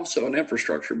 And then also an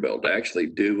infrastructure bill to actually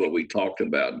do what we talked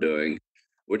about doing,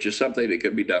 which is something that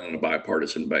could be done on a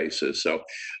bipartisan basis. So,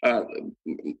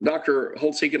 Dr.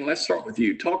 Holtz-Eakin, let's start with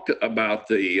you. Talk about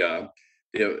the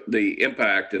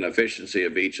impact and efficiency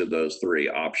of each of those three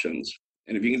options.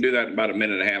 And if you can do that in about a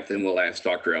minute and a half, then we'll ask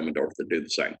Dr. Elmendorf to do the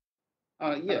same.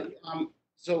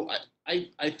 So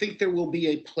I think there will be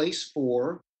a place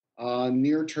for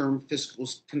near-term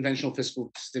conventional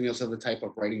fiscal stimulus of the type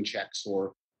of writing checks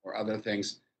or other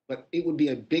things, but it would be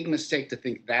a big mistake to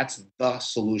think that's the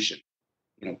solution.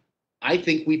 I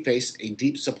think we face a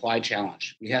deep supply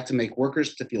challenge. We have to make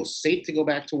workers to feel safe to go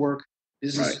back to work,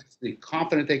 businesses to be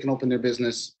confident they can open their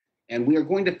business, and we are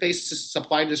going to face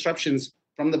supply disruptions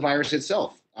from the virus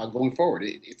itself going forward.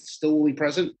 It still will be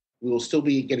present. We will still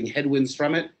be getting headwinds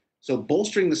from it. So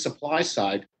bolstering the supply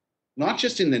side, not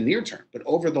just in the near term, but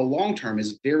over the long term,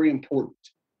 is very important.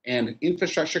 And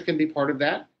infrastructure can be part of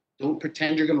that. Don't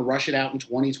pretend you're going to rush it out in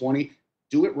 2020.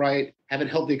 Do it right. Have it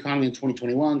help the economy in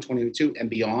 2021, 2022, and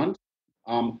beyond.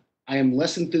 I am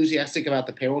less enthusiastic about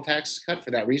the payroll tax cut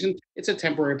for that reason. It's a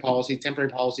temporary policy. Temporary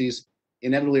policies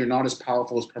inevitably are not as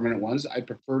powerful as permanent ones. I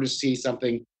prefer to see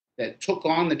something that took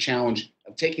on the challenge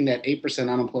of taking that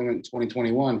 8% unemployment in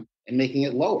 2021 and making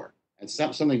it lower. And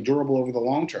something durable over the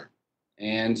long term.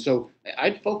 And so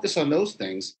I'd focus on those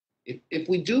things. If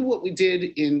we do what we did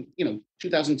in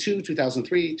 2002,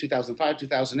 2003, 2005,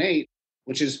 2008,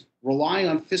 which is rely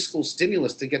on fiscal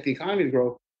stimulus to get the economy to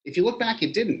grow, if you look back,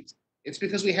 it didn't. It's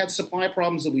because we had supply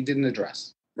problems that we didn't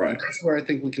address. Right. And that's where I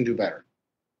think we can do better.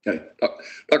 Okay.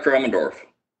 Dr. Elmendorf.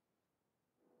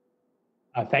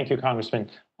 Thank you, Congressman.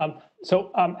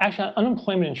 Actually, on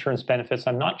unemployment insurance benefits,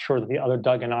 I'm not sure that the other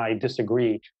Doug and I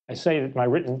disagree. I say that my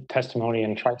written testimony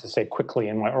and tried to say quickly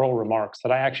in my oral remarks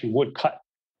that I actually would cut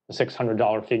the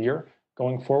 $600 figure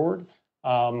going forward.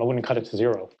 I wouldn't cut it to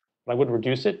zero, but I would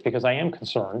reduce it because I am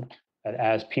concerned that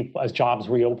as jobs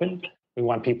reopen, we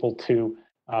want people to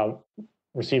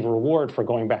receive a reward for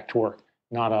going back to work,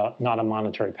 not a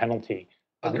monetary penalty.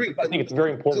 Agreed. I think it's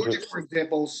very important. Georgia, for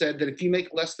example, said that if you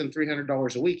make less than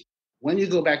 $300 a week, when you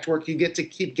go back to work, you get to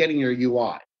keep getting your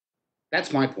UI.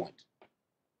 That's my point.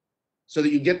 So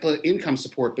that you get the income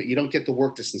support, but you don't get the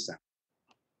work distance now.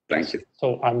 Thank you.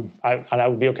 So I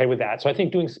would be okay with that. So I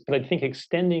think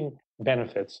extending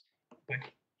benefits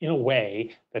in a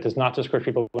way that does not discourage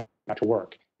people going back to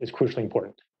work is crucially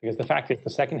important, because the fact is the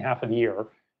second half of the year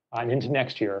and into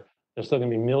next year, there's still going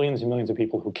to be millions and millions of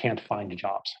people who can't find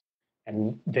jobs,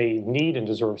 and they need and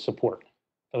deserve support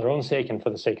for their own sake and for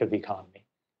the sake of the economy.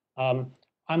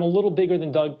 I'm a little bigger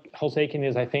than Doug Holtz-Eakin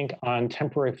is, I think, on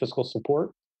temporary fiscal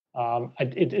support.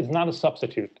 It is not a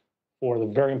substitute for the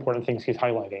very important things he's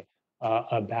highlighting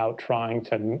about trying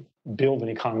to build an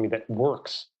economy that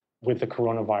works with the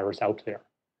coronavirus out there.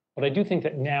 But I do think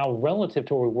that now, relative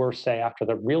to where we were, say, after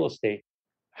the real estate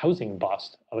housing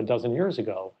bust of a dozen years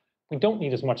ago, we don't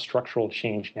need as much structural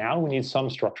change now. We need some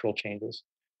structural changes.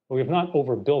 But we have not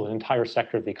overbuilt an entire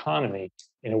sector of the economy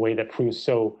in a way that proves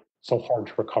so hard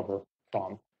to recover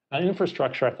from. On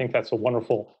infrastructure, I think that's a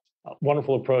wonderful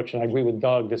approach, and I agree with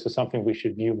Doug. This is something we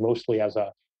should view mostly as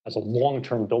a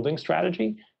long-term building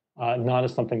strategy, not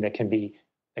as something that can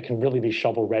really be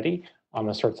shovel ready on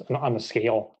the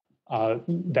scale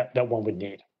that one would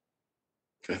need.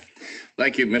 Okay.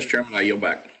 Thank you, Mr. Chairman. I yield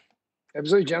back.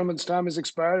 Absolutely, gentleman's time has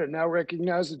expired. And now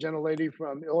recognize the gentlelady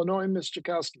from Illinois, Ms.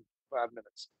 Chakowski, 5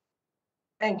 minutes.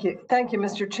 Thank you,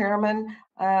 Mr. Chairman,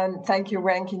 and thank you,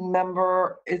 Ranking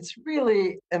Member. It's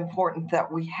really important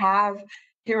that we have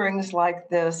hearings like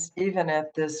this, even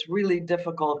at this really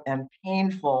difficult and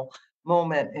painful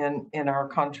moment in our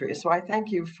country. So I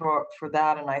thank you for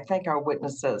that, and I thank our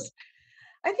witnesses.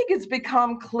 I think it's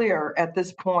become clear at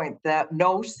this point that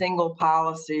no single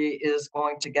policy is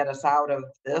going to get us out of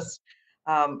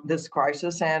this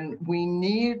crisis, and we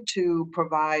need to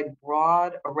provide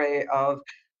broad array of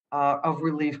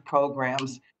relief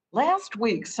programs. Last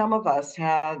week, some of us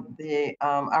had the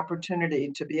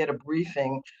opportunity to be at a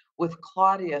briefing with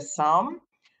Claudia Sum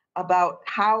about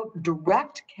how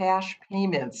direct cash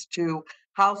payments to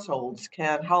households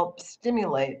can help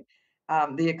stimulate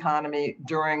the economy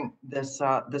during this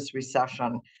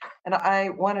recession. And I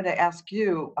wanted to ask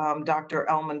you, Dr.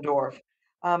 Elmendorf,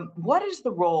 what is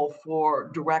the role for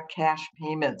direct cash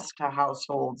payments to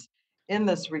households in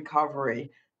this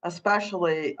recovery,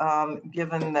 especially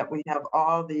given that we have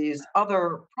all these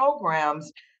other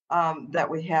programs that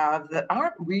we have that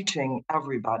aren't reaching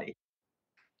everybody?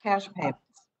 Cash payments.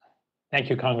 Thank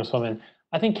you, Congresswoman.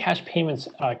 I think cash payments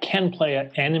can play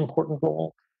an important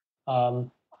role.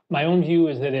 My own view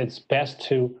is that it's best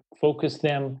to focus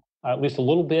them at least a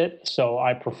little bit. So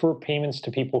I prefer payments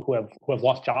to people who have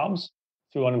lost jobs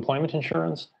through unemployment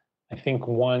insurance. I think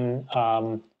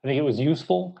it was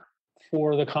useful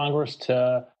for the Congress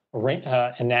to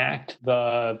enact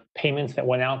the payments that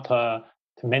went out to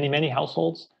many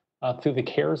households through the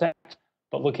CARES Act.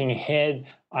 But looking ahead,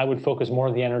 I would focus more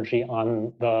of the energy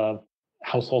on the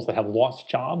households that have lost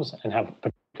jobs and have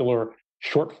particular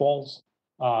shortfalls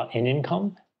in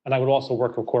income. And I would also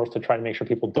work, of course, to try to make sure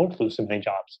people don't lose so many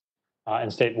jobs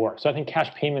and stay at work. So I think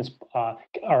cash payments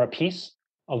are a piece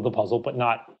of the puzzle, but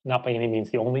not by any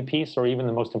means the only piece or even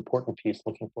the most important piece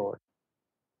looking forward.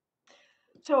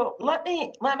 So let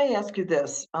me ask you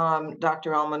this,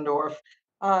 Dr. Elmendorf.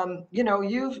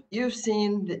 You've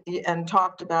seen and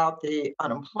talked about the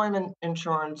unemployment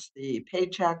insurance, the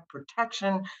Paycheck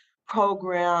Protection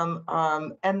Program,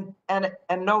 and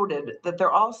noted that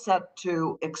they're all set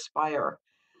to expire.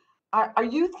 Are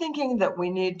you thinking that we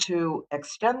need to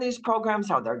extend these programs?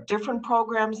 Are there different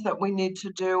programs that we need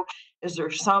to do? Is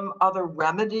there some other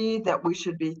remedy that we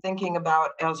should be thinking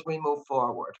about as we move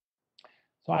forward?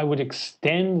 So I would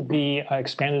extend the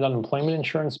expanded unemployment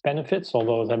insurance benefits,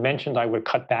 although as I mentioned, I would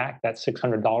cut back that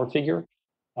 $600 figure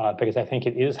because I think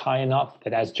it is high enough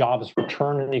that as jobs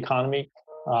return in the economy,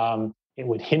 it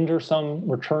would hinder some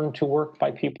return to work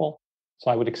by people. So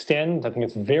I would extend. I think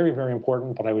it's very, very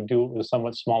important, but I would do it with a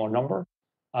somewhat smaller number.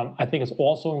 I think it's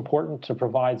also important to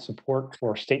provide support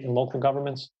for state and local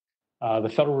governments.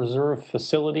 The Federal Reserve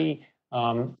facility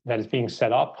that is being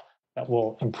set up that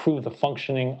will improve the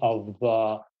functioning of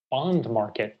the bond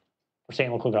market for state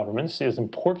and local governments is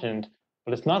important,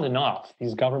 but it's not enough.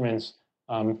 These governments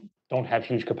don't have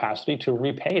huge capacity to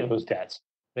repay those debts.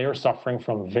 They are suffering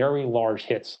from very large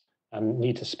hits and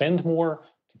need to spend more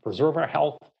to preserve our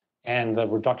health and the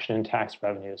reduction in tax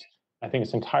revenues. I think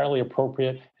it's entirely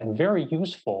appropriate and very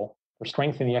useful for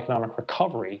strengthening the economic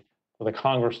recovery for the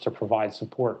Congress to provide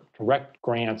support, direct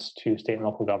grants to state and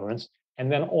local governments.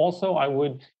 And then also I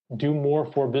would do more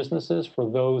for businesses,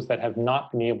 for those that have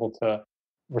not been able to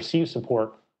receive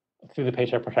support through the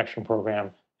Paycheck Protection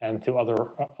Program and through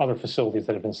other facilities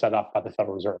that have been set up by the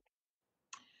Federal Reserve.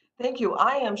 Thank you.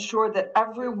 I am sure that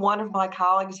every one of my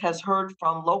colleagues has heard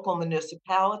from local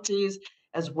municipalities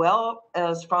as well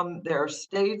as from their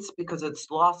states, because it's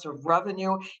loss of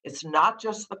revenue. It's not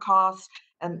just the cost.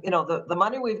 And the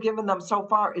money we've given them so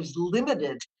far is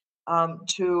limited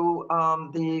to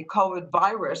the COVID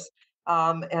virus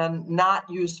and not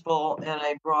useful in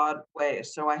a broad way.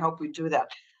 So I hope we do that.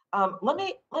 Let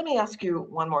me ask you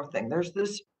one more thing. There's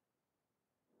this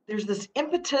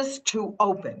impetus to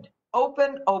open.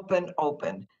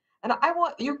 And I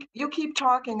want you keep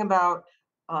talking about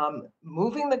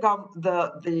moving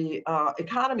the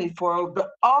economy forward,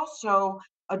 but also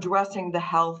addressing the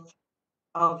health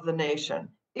of the nation.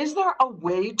 Is there a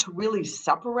way to really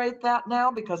separate that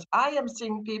now? Because I am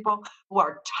seeing people who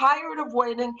are tired of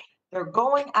waiting. They're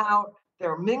going out,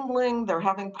 they're mingling, they're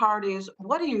having parties.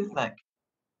 What do you think?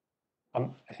 I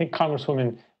think,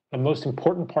 Congresswoman, the most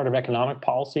important part of economic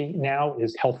policy now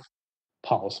is health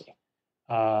policy.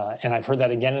 And I've heard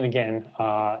that again and again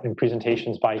in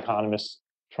presentations by economists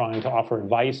trying to offer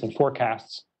advice and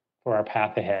forecasts for our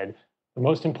path ahead. The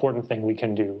most important thing we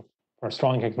can do for a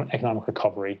strong economic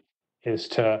recovery is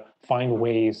to find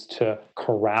ways to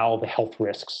corral the health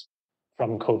risks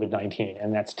from COVID-19.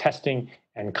 And that's testing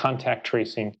and contact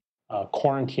tracing,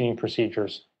 quarantining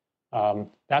procedures.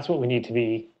 That's what we need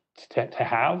to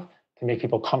have to make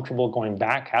people comfortable going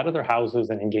back out of their houses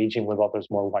and engaging with others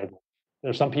more widely.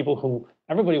 There's some people who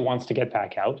everybody wants to get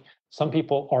back out. Some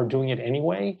people are doing it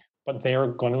anyway, but they are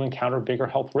going to encounter bigger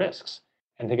health risks.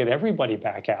 And to get everybody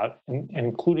back out, and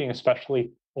including especially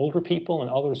older people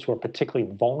and others who are particularly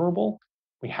vulnerable,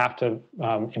 we have to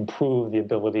improve the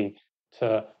ability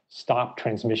to stop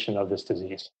transmission of this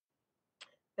disease.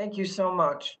 Thank you so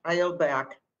much. I yield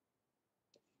back.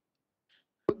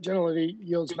 Gentlelady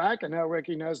yields back. and now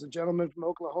recognize the gentleman from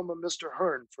Oklahoma, Mr.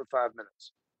 Hearn, for 5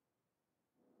 minutes.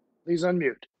 Please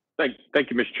unmute. Thank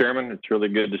you, Mr. Chairman. It's really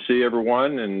good to see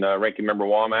everyone. And Ranking Member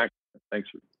Womack, thanks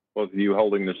for both of you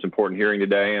holding this important hearing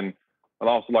today. And I'd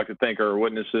also like to thank our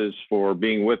witnesses for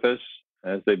being with us,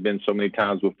 as they've been so many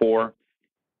times before.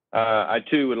 I,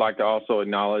 too, would like to also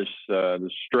acknowledge the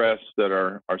stress that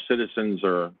our citizens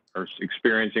are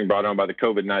experiencing brought on by the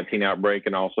COVID-19 outbreak,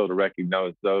 and also to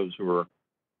recognize those who are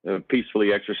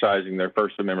peacefully exercising their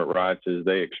First Amendment rights as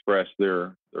they express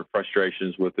their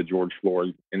frustrations with the George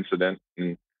Floyd incident.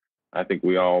 And I think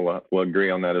we all will agree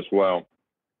on that as well.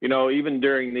 You know, even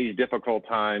during these difficult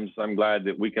times, I'm glad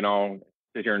that we can all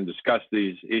sit here and discuss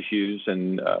these issues.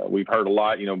 And we've heard a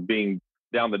lot, you know, being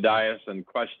down the dais and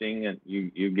questioning, and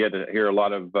you get to hear a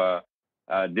lot of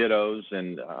dittos.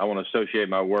 And I want to associate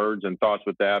my words and thoughts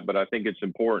with that. But I think it's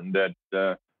important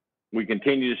that we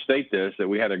continue to state this, that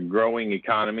we had a growing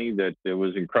economy, that it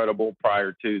was incredible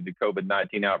prior to the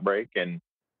COVID-19 outbreak. And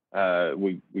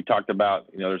we talked about,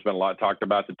 you know, there's been a lot talked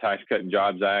about the Tax Cut and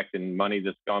Jobs Act and money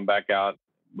that's gone back out,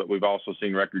 but we've also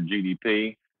seen record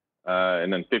GDP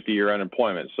and then 50-year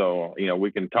unemployment. So, you know, we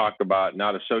can talk about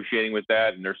not associating with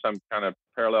that, and there's some kind of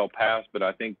parallel paths, but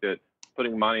I think that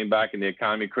putting money back in the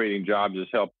economy, creating jobs has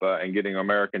helped, and getting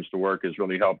Americans to work has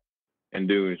really helped and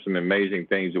doing some amazing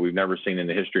things that we've never seen in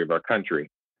the history of our country.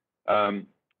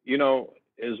 You know,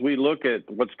 as we look at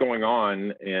what's going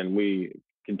on and we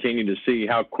continue to see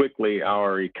how quickly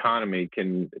our economy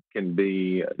can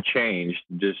be changed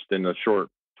just in a short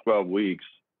 12 weeks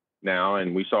now,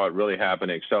 and we saw it really happen,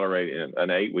 accelerate in an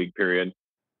 8-week period.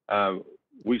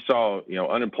 We saw, you know,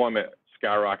 unemployment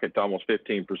skyrocket to almost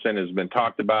 15% has been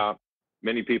talked about.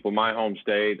 Many people in my home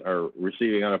state are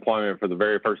receiving unemployment for the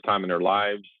very first time in their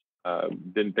lives.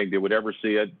 Didn't think they would ever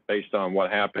see it based on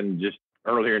what happened just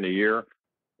earlier in the year.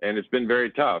 And it's been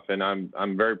very tough. And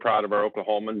I'm very proud of our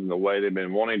Oklahomans and the way they've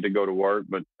been wanting to go to work.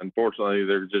 But unfortunately,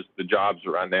 they're just, the jobs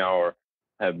right now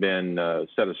have been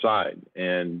set aside.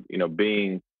 And, you know,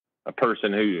 being a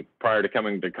person who, prior to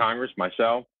coming to Congress,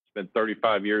 myself, spent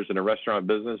 35 years in the restaurant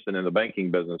business and in the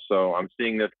banking business. So I'm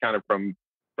seeing this kind of from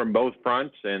both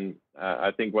fronts. And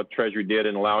I think what Treasury did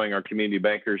in allowing our community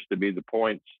bankers to be the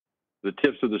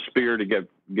tips of the spear to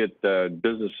get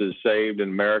businesses saved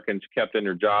and Americans kept in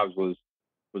their jobs was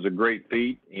a great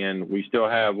feat. And we still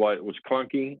have what was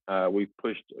clunky. We've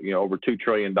pushed, you know, over $2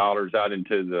 trillion out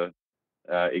into the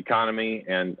economy,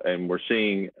 and we're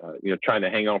seeing, you know, trying to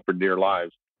hang on for dear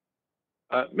lives.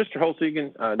 Mr.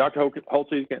 Holtz-Eakin, Dr.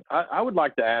 Holtz-Eakin, I would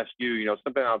like to ask you, you know,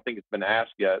 something I don't think it's been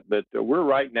asked yet, but we're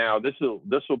right now, this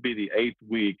will be the 8th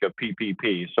week of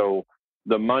PPP. So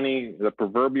the money, the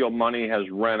proverbial money, has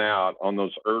run out on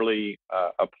those early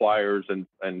appliers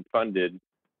and funded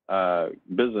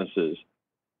businesses.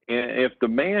 And if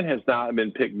demand has not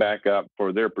been picked back up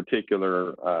for their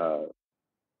particular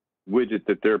widget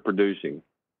that they're producing,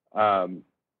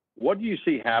 what do you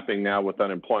see happening now with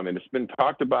unemployment? It's been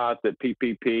talked about that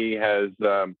PPP has,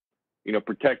 you know,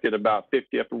 protected about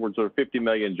upwards of 50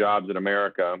 million jobs in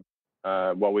America.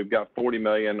 While we've got 40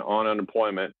 million on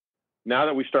unemployment. Now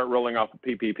that we start rolling off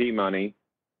the PPP money,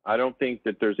 I don't think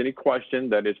that there's any question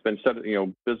that it's been said, you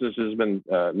know, businesses have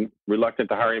been reluctant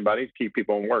to hire anybody to keep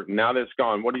people in work. Now that it's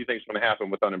gone, what do you think is going to happen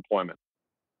with unemployment?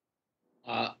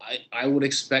 I would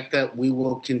expect that we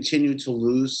will continue to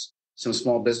lose some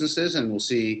small businesses, and we'll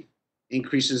see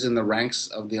increases in the ranks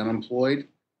of the unemployed.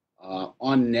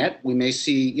 On net, we may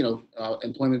see,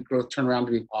 employment growth turn around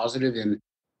to be positive in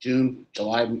June,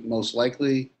 July, most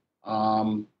likely.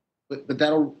 But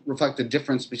that'll reflect the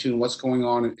difference between what's going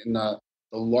on in the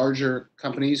larger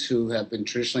companies who have been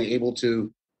traditionally able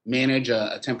to manage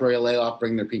a temporary layoff,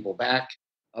 bring their people back.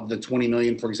 Of the 20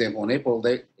 million, for example, in April,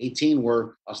 18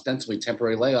 were ostensibly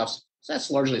temporary layoffs. So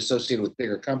that's largely associated with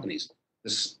bigger companies.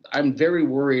 I'm very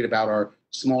worried about our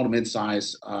small to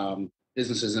mid-size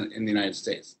businesses in the United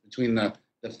States. Between the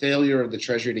failure of the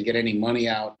Treasury to get any money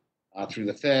out through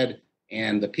the Fed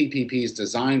and the PPP's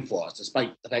design flaws,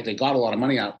 despite the fact they got a lot of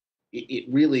money out,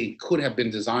 it really could have been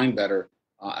designed better.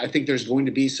 I think there's going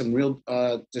to be some real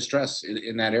distress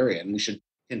in that area, and we should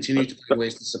continue to find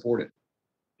ways to support it.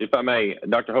 If I may,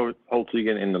 Dr.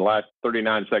 Holtz-Eakin, in the last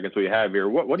 39 seconds we have here,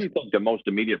 what do you think the most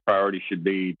immediate priority should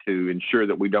be to ensure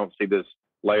that we don't see this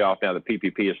layoff now? The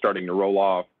PPP is starting to roll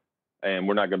off, and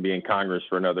we're not going to be in Congress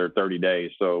for another 30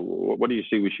 days. So what do you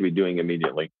see we should be doing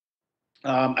immediately?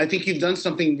 I think you've done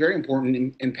something very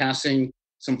important in passing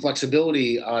some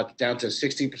flexibility down to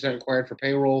 60% required for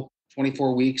payroll,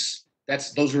 24 weeks.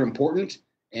 Those are important,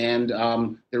 and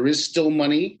there is still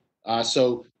money.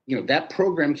 So that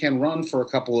program can run for a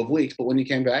couple of weeks, but when you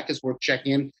came back, it's worth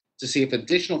checking in to see if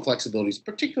additional flexibilities,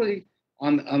 particularly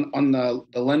on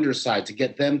the lender side, to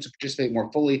get them to participate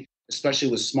more fully, especially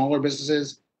with smaller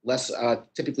businesses, less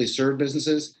typically served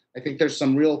businesses. I think there's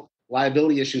some real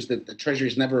liability issues that the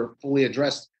Treasury's never fully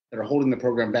addressed that are holding the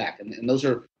program back. And those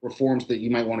are reforms that you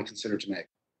might want to consider to make.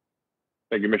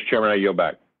 Thank you, Mr. Chairman. I yield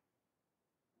back.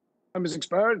 Time has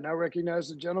expired. Now recognize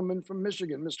the gentleman from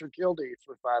Michigan, Mr. Kildee,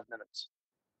 for 5 minutes.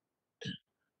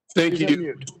 Thank Please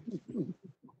you. unmute.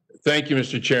 Thank you,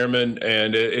 Mr. Chairman.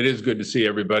 And it is good to see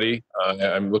everybody.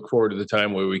 I look forward to the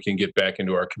time where we can get back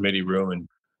into our committee room and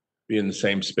be in the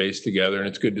same space together. And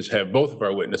it's good to have both of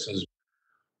our witnesses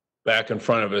back in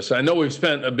front of us. I know we've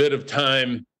spent a bit of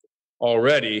time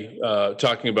already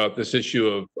talking about this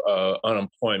issue of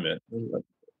unemployment.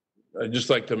 I'd just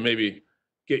like to maybe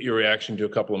get your reaction to a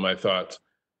couple of my thoughts.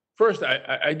 First,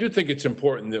 I do think it's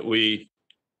important that we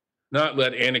not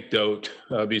let anecdote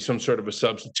be some sort of a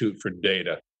substitute for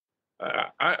data.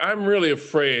 I'm really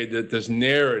afraid that this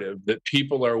narrative that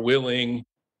people are willing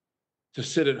to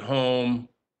sit at home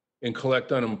and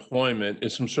collect unemployment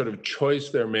is some sort of choice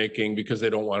they're making because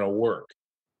they don't want to work.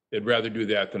 They'd rather do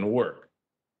that than work.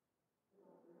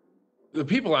 The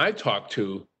people I talk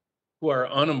to who are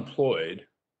unemployed,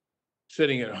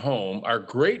 sitting at home, are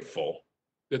grateful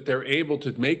that they're able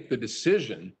to make the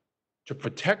decision to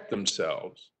protect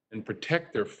themselves and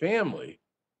protect their family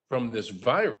from this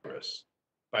virus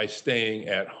by staying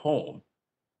at home.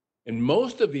 And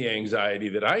most of the anxiety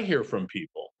that I hear from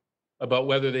people about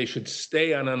whether they should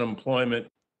stay on unemployment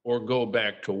or go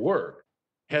back to work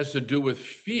has to do with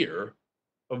fear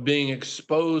of being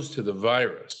exposed to the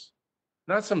virus,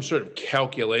 not some sort of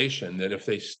calculation that if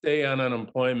they stay on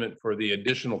unemployment for the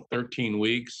additional 13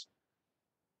 weeks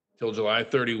till July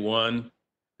 31,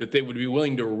 that they would be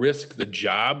willing to risk the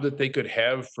job that they could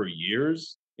have for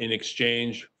years in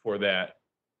exchange for that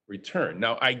return.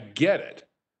 Now, I get it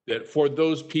that for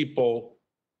those people,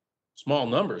 small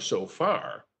numbers so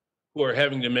far, who are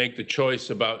having to make the choice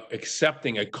about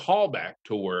accepting a callback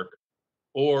to work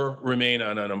or remain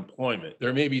on unemployment,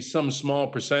 there may be some small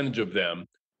percentage of them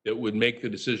that would make the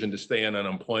decision to stay on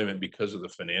unemployment because of the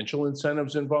financial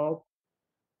incentives involved.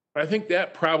 I think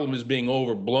that problem is being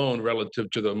overblown relative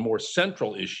to the more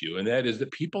central issue, and that is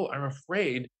that people are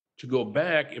afraid to go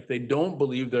back if they don't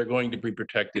believe they're going to be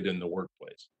protected in the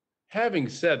workplace. Having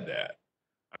said that,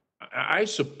 I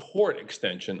support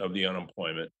extension of the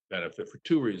unemployment benefit for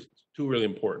two reasons, two really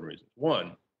important reasons.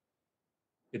 One,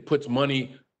 it puts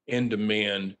money and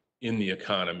demand in the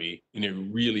economy in a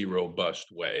really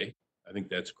robust way. I think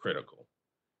that's critical.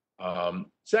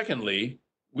 Secondly,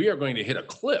 we are going to hit a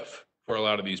cliff for a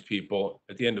lot of these people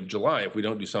at the end of July if we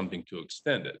don't do something to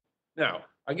extend it. Now,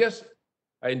 I guess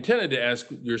I intended to ask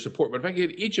your support, but if I could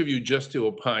get each of you just to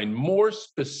opine more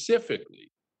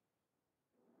specifically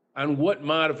on what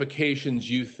modifications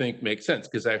you think make sense,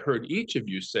 because I heard each of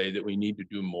you say that we need to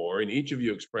do more, and each of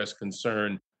you expressed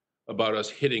concern about us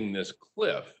hitting this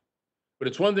cliff. But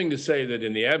it's one thing to say that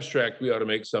in the abstract, we ought to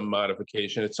make some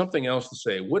modification. It's something else to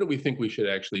say, what do we think we should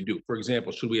actually do? For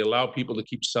example, should we allow people to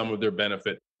keep some of their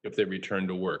benefit if they return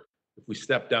to work? If we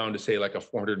step down to say like a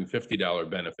 $450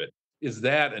 benefit, is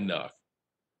that enough?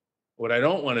 What I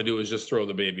don't want to do is just throw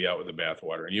the baby out with the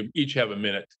bathwater. And you each have a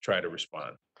minute to try to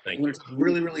respond. Thank you.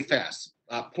 Really, really fast.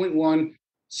 Point one,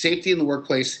 safety in the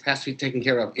workplace has to be taken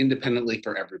care of independently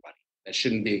for everybody. That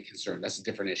shouldn't be a concern. That's a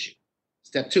different issue.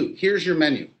 Step two, here's your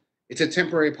menu. It's a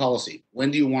temporary policy.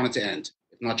 When do you want it to end?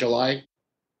 If not July?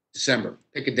 December.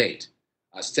 Pick a date.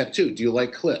 Step 2, do you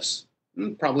like cliffs?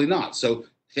 Probably not. So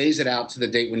phase it out to the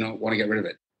date we don't want to get rid of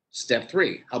it. Step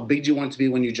 3, how big do you want it to be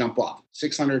when you jump off?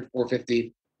 600,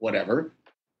 450, whatever.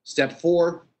 Step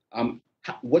 4,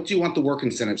 what do you want the work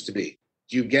incentives to be?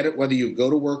 Do you get it whether you go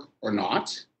to work or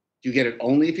not? Do you get it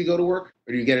only if you go to work,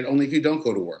 or do you get it only if you don't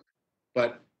go to work?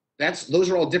 But those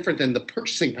are all different than the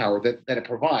purchasing power that it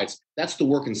provides. That's the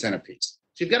work incentive piece.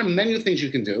 So you've got a menu of things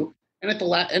you can do. And at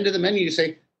the end of the menu, you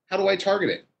say, how do I target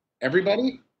it?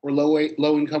 Everybody or low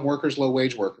income workers, low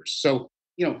wage workers? So,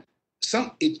 you know,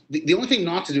 the only thing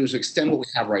not to do is extend what we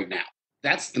have right now.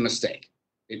 That's the mistake.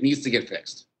 It needs to get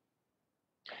fixed.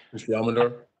 Mr.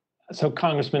 Elmendorf? So,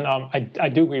 Congressman, I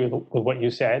do agree with what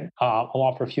you said. I'll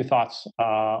offer a few thoughts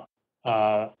on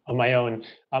my own.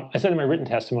 I said in my written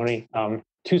testimony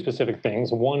 2 specific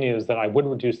things. One is that I would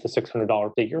reduce the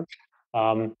 $600 figure.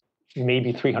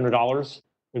 Maybe $300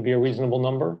 would be a reasonable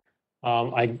number.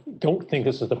 I don't think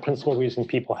this is the principal reason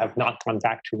people have not gone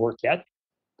back to work yet,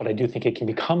 but I do think it can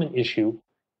become an issue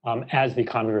as the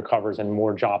economy recovers and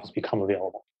more jobs become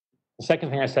available. The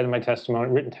second thing I said in my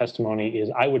written testimony,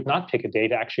 is I would not pick a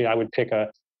date. Actually, I would pick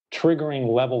a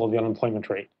triggering level of the unemployment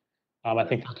rate. I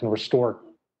think that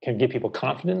can give people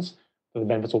confidence that the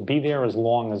benefits will be there as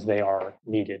long as they are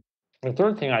needed. And the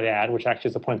third thing I'd add, which actually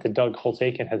is the point that Doug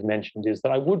Holtz-Aiken has mentioned, is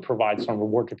that I would provide some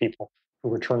reward to people who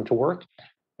return to work.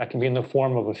 That can be in the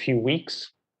form of a few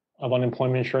weeks of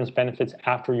unemployment insurance benefits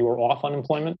after you are off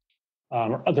unemployment.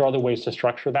 Are there other ways to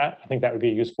structure that? I think that would be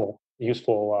a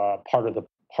useful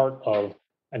part of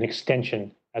an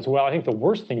extension as well. I think the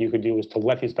worst thing you could do is to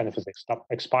let these benefits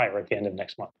expire at the end of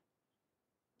next month.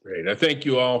 Great. I thank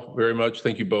you all very much.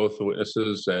 Thank you both, the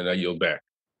witnesses, and I yield back.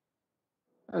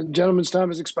 Gentleman's time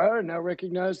has expired. Now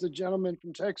recognize the gentleman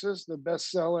from Texas, the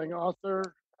best-selling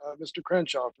author, Mr.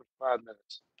 Crenshaw, for 5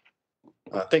 minutes.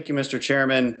 Thank you, Mr.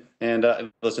 Chairman.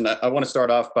 And listen, I want to start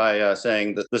off by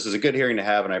saying that this is a good hearing to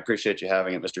have, and I appreciate you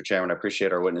having it, Mr. Chairman. I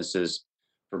appreciate our witnesses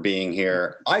for being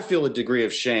here. I feel a degree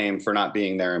of shame for not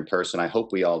being there in person. I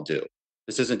hope we all do.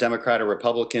 This isn't Democrat or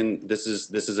Republican. This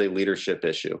is a leadership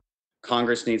issue.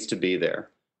 Congress needs to be there.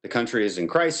 The country is in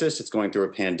crisis. It's going through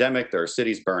a pandemic. There are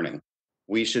cities burning.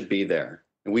 We should be there,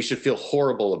 and we should feel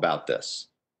horrible about this.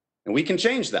 And we can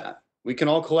change that. We can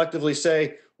all collectively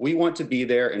say, we want to be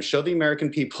there and show the American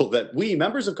people that we,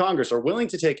 members of Congress, are willing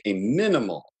to take a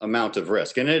minimal amount of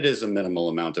risk. And it is a minimal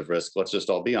amount of risk. Let's just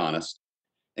all be honest,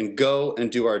 and go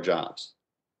and do our jobs.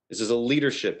 This is a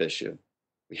leadership issue.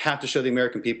 We have to show the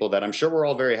American people that I'm sure we're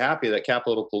all very happy that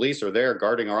Capitol Police are there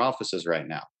guarding our offices right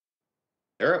now.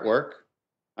 They're at work.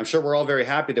 I'm sure we're all very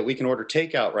happy that we can order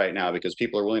takeout right now because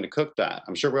people are willing to cook that.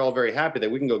 I'm sure we're all very happy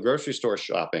that we can go grocery store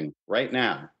shopping right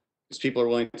now because people are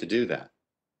willing to do that.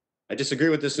 I disagree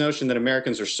with this notion that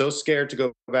Americans are so scared to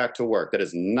go back to work. That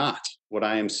is not what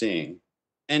I am seeing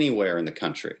anywhere in the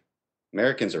country.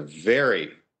 Americans are very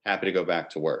happy to go back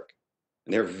to work.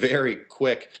 And they're very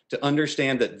quick to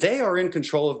understand that they are in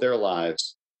control of their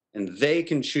lives and they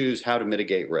can choose how to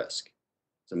mitigate risk.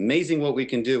 It's amazing what we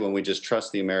can do when we just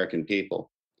trust the American people.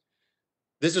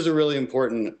 This is a really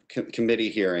important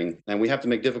committee hearing, and we have to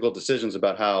make difficult decisions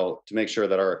about how to make sure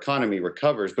that our economy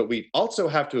recovers, but we also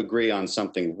have to agree on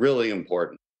something really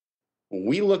important. When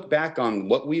we look back on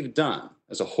what we've done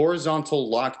as a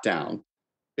horizontal lockdown,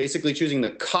 basically choosing the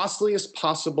costliest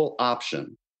possible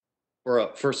option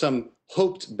for some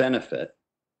hoped benefit,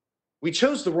 we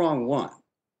chose the wrong one.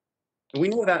 And we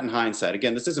know that in hindsight.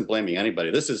 Again, this isn't blaming anybody.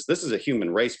 This is a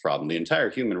human race problem. The entire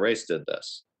human race did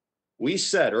this. We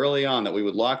said early on that we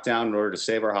would lock down in order to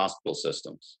save our hospital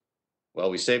systems.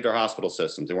 Well, we saved our hospital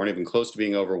systems. They weren't even close to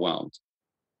being overwhelmed.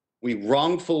 We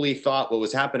wrongfully thought what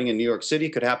was happening in New York City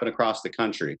could happen across the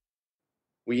country.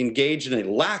 We engaged in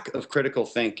a lack of critical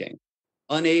thinking,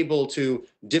 unable to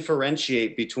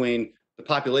differentiate between the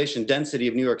population density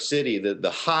of New York City,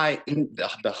 the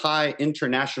high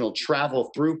international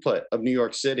travel throughput of New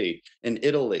York City and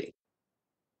Italy.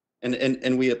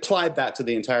 And we applied that to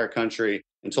the entire country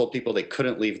and told people they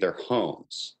couldn't leave their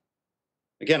homes.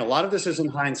 Again, a lot of this is in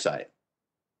hindsight.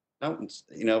 It's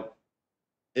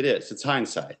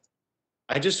hindsight.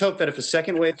 I just hope that if a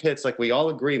second wave hits, like we all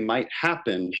agree might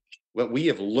happen, that we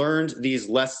have learned these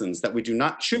lessons, that we do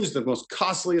not choose the most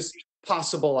costliest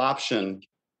possible option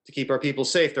to keep our people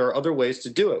safe. There are other ways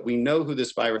to do it. We know who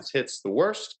this virus hits the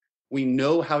worst. We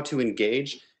know how to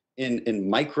engage in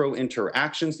micro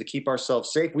interactions to keep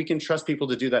ourselves safe. We can trust people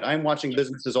to do that. I'm watching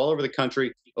businesses all over the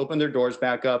country open their doors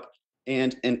back up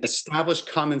and establish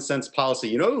common sense policy.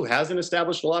 You know who hasn't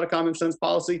established a lot of common sense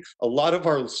policy? A lot of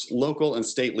our local and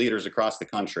state leaders across the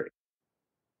country.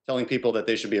 telling people that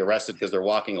they should be arrested because they're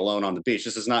walking alone on the beach.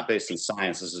 This is not based in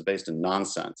science. This is based in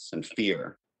nonsense and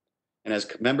fear. And as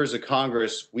members of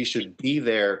Congress, we should be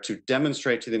there to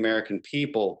demonstrate to the American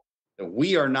people that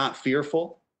we are not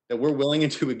fearful, that we're willing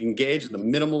to engage in the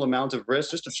minimal amount of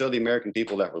risk just to show the American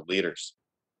people that we're leaders.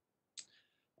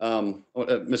 Dr.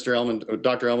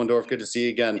 Elmendorf, good to see you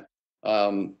again.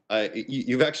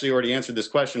 You've actually already answered this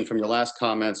question from your last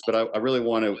comments, but I really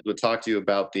want to talk to you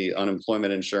about the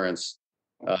unemployment insurance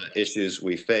issues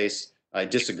we face. I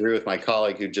disagree with my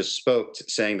colleague who just spoke,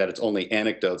 saying that it's only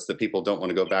anecdotes that people don't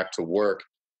want to go back to work.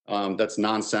 That's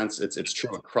nonsense. It's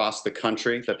true across the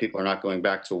country that people are not going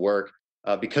back to work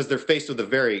because they're faced with a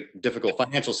very difficult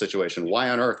financial situation. Why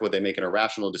on earth would they make an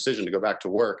irrational decision to go back to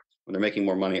work when they're making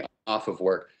more money off of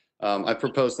work? I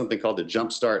proposed something called the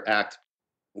Jumpstart Act,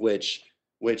 which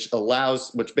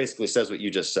basically says what you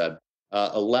just said.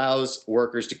 Allows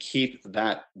workers to keep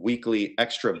that weekly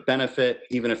extra benefit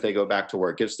even if they go back to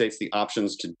work. Gives states the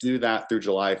options to do that through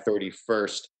July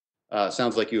 31st.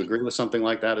 Sounds like you agree with something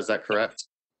like that. Is that correct?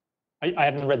 I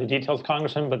haven't read the details,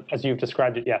 Congressman, but as you've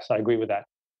described it, yes, I agree with that.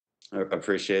 I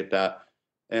appreciate that.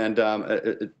 And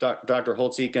Dr.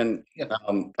 Holtz-Eakin,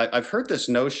 I've heard this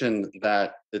notion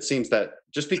that it seems that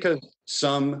just because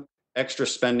some extra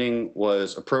spending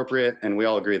was appropriate, and we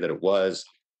all agree that it was,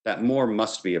 that more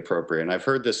must be appropriate. And I've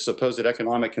heard this supposed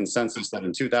economic consensus that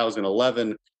in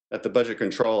 2011, that the Budget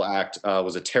Control Act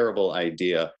was a terrible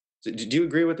idea. So do you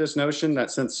agree with this notion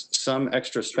that since some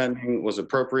extra spending was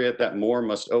appropriate, that more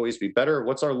must always be better?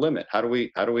 What's our limit? How do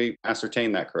we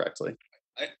ascertain that correctly?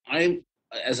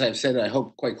 As I've said, I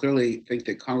hope quite clearly think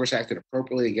that Congress acted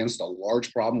appropriately against a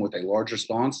large problem with a large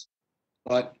response,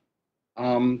 but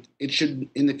it should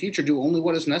in the future do only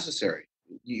what is necessary.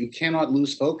 You cannot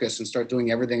lose focus and start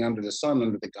doing everything under the sun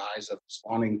under the guise of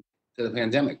responding to the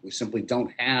pandemic. We simply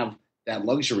don't have that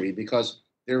luxury because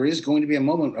there is going to be a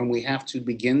moment when we have to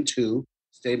begin to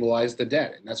stabilize the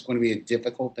debt. And that's going to be a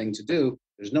difficult thing to do.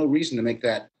 There's no reason to make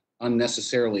that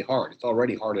unnecessarily hard. It's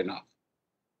already hard enough.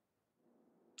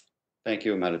 Thank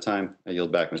you. I'm out of time. I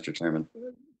yield back, Mr. Chairman.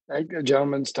 Thank you,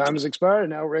 gentleman's time has expired. I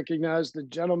now recognize the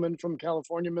gentleman from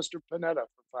California, Mr. Panetta,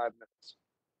 for 5 minutes.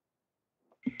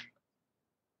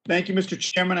 Thank you, Mr.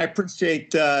 Chairman. I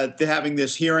appreciate having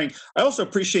this hearing. I also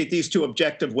appreciate these two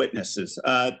objective witnesses.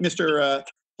 Mr.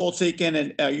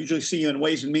 Holtz-Eakin, and usually see you in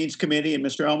Ways and Means Committee, and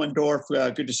Mr.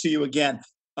 Elmendorf, good to see you again.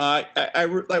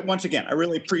 Once again, I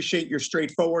really appreciate your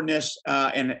straightforwardness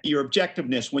and your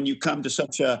objectiveness when you come to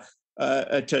such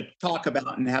to talk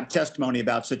about and have testimony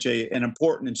about such an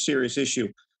important and serious issue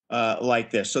like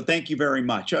this. So thank you very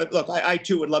much. Look, I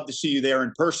too would love to see you there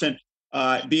in person.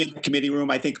 Be in the committee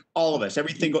room. I think all of us,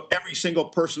 every single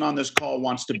person on this call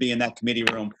wants to be in that committee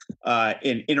room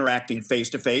in interacting face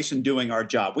to face and doing our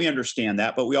job. We understand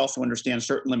that, but we also understand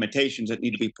certain limitations that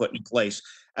need to be put in place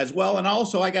as well. And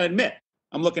also, I got to admit,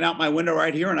 I'm looking out my window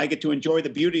right here and I get to enjoy the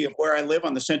beauty of where I live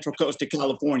on the central coast of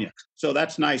California. So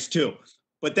that's nice too.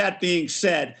 But that being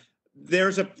said,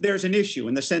 there's an issue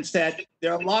in the sense that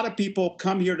there are a lot of people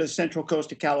come here to the central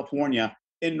coast of California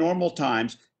in normal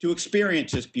times to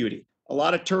experience this beauty. A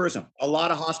lot of tourism, a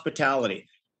lot of hospitality.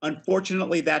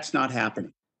 Unfortunately, that's not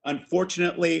happening.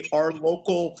 Unfortunately, our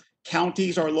local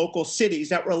counties, our local cities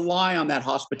that rely on that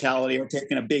hospitality are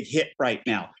taking a big hit right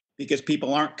now because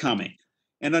people aren't coming.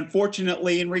 And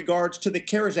unfortunately, in regards to the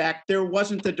CARES Act, there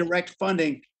wasn't the direct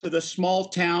funding to the small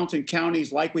towns and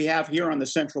counties like we have here on the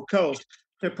Central Coast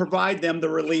to provide them the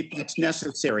relief that's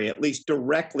necessary, at least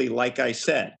directly, like I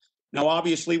said. Now,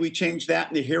 obviously, we changed that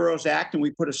in the HEROES Act, and we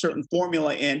put a certain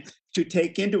formula in to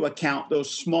take into account those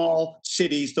small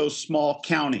cities, those small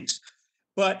counties.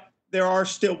 But there are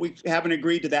still, we haven't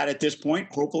agreed to that at this point.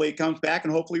 Hopefully it comes back,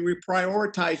 and hopefully we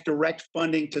prioritize direct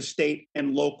funding to state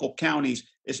and local counties,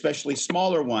 especially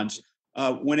smaller ones,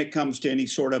 when it comes to any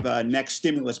sort of next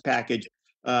stimulus package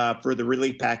for the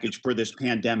relief package for this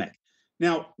pandemic.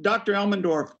 Now, Dr.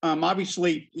 Elmendorf,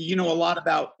 obviously, you know a lot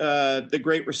about the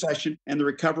Great Recession and the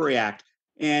Recovery Act.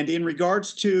 And in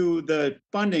regards to the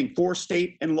funding for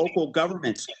state and local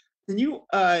governments, can you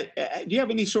do you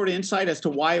have any sort of insight as to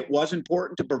why it was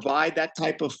important to provide that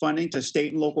type of funding to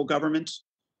state and local governments?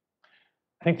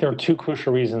 I think there are two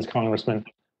crucial reasons, Congressman.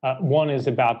 One is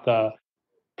about the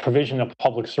provision of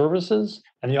public services,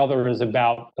 and the other is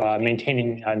about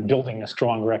maintaining and building a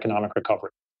stronger economic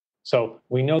recovery. So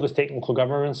we know the state and local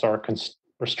governments are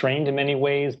restrained in many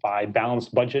ways by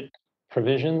balanced budget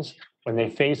provisions. When they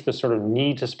face the sort of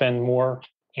need to spend more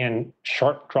and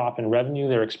sharp drop in revenue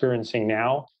they're experiencing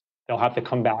now, they'll have to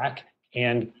come back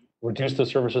and reduce the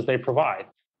services they provide.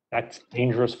 That's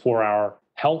dangerous for our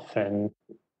health and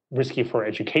risky for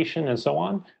education and so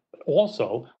on. But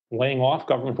also, Laying off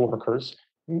government workers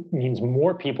means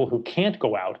more people who can't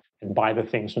go out and buy the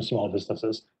things from small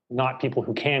businesses, not people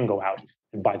who can go out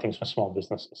and buy things from small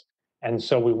businesses. And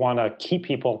so we want to keep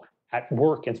people at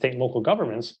work in state and local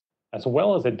governments as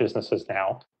well as at businesses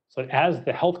now, so that as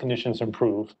the health conditions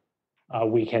improve,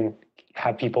 we can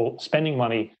have people spending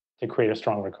money to create a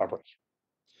strong recovery.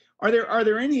 Are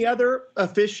there any other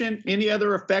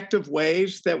effective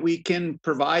ways that we can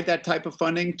provide that type of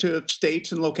funding to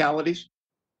states and localities?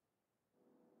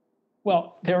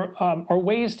 Well, there are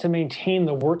ways to maintain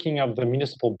the working of the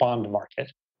municipal bond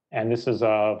market. And this is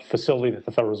a facility that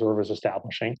the Federal Reserve is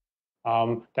establishing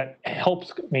that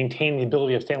helps maintain the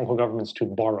ability of state and local governments to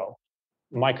borrow.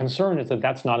 My concern is that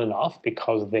that's not enough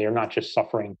because they are not just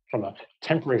suffering from a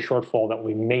temporary shortfall that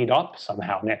we made up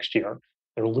somehow next year.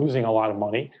 They're losing a lot of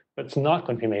money, but it's not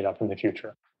going to be made up in the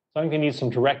future. So I think they need some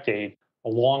direct aid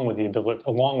along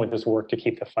with this work to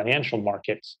keep the financial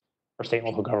markets for state and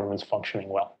local governments functioning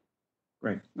well.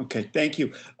 Great. Okay. Thank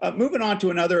you. Moving on to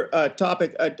another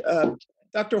topic,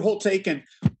 Dr. Holtz-Aiken,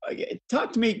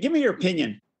 talk to me. Give me your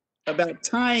opinion about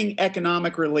tying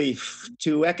economic relief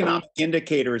to economic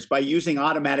indicators by using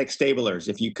automatic stablers,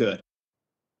 if you could.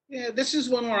 Yeah, this is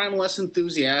one where I'm less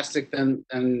enthusiastic than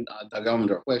Doug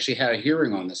Elmendorf. We actually had a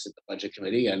hearing on this at the Budget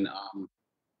Committee, and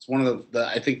it's one of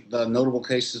I think the notable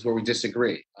cases where we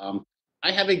disagree.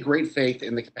 I have a great faith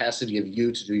in the capacity of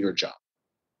you to do your job.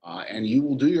 And you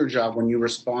will do your job when you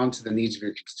respond to the needs of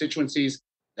your constituencies.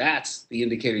 That's the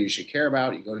indicator you should care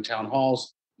about. You go to town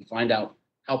halls, you find out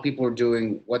how people are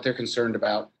doing, what they're concerned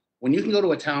about. When you can go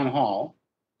to a town hall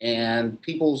and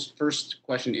people's first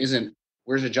question isn't,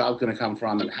 where's the job going to come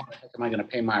from and how the heck am I going to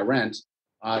pay my rent?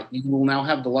 You will now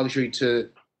have the luxury to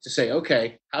say,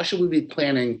 okay, how should we be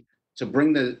planning to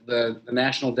bring the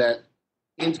national debt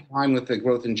into line with the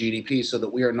growth in GDP so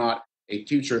that we are not a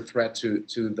future threat to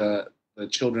the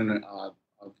children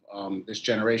of this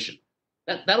generation.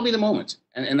 That'll be the moment.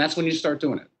 And that's when you start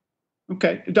doing it.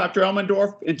 Okay. Dr.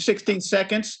 Elmendorf, in 16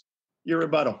 seconds, your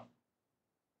rebuttal.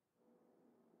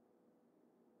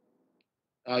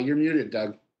 You're muted,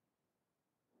 Doug.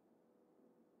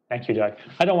 Thank you, Doug.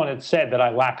 I don't want it said that I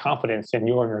lack confidence in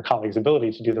your and your colleagues'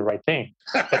 ability to do the right thing.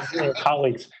 But your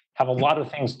colleagues have a lot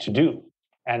of things to do.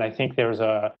 And I think there's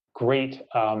a great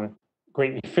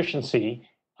efficiency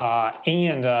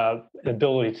and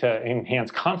ability to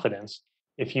enhance confidence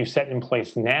if you set in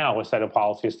place now a set of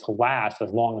policies to last as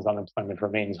long as unemployment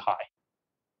remains high.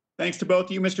 Thanks to both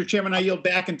of you, Mr. Chairman. I yield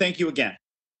back and thank you again.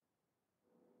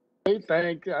 Thank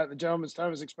the gentleman's time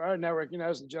has expired. Now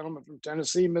recognize the gentleman from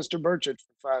Tennessee, Mr. Burchett,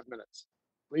 for 5 minutes.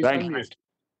 Please Thank you. unmute.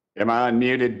 Am I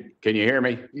unmuted? Can you hear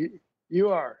me? You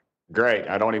are. Great.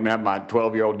 I don't even have my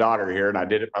 12-year-old daughter here, and I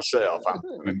did it myself.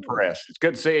 I'm impressed. It's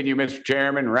good seeing you, Mr.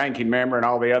 Chairman, ranking member, and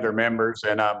all the other members.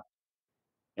 And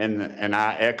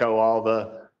I echo all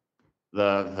the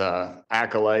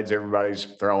accolades everybody's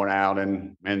throwing out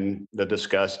and the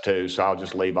disgust too. So I'll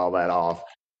just leave all that off.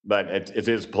 But it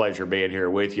is a pleasure being here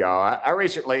with y'all. I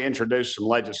recently introduced some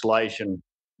legislation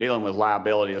dealing with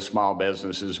liability of small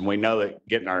businesses, and we know that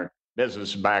getting our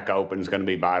business back open is going to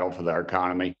be vital for our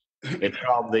economy. It's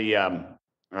called the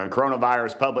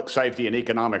Coronavirus Public Safety and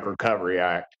Economic Recovery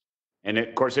Act. And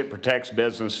of course, it protects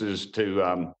businesses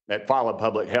that follow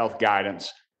public health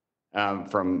guidance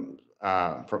upon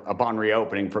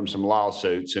reopening from some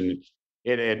lawsuits. And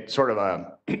it's sort of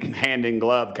a hand in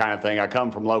glove kind of thing. I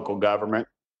come from local government,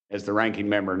 as the ranking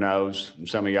member knows, and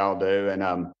some of y'all do.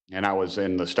 And I was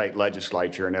in the state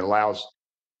legislature, and it allows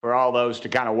for all those to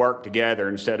kind of work together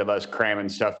instead of us cramming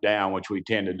stuff down, which we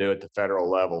tend to do at the federal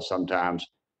level sometimes.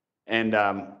 And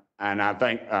I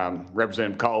thank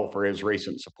Representative Cole for his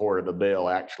recent support of the bill,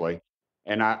 actually.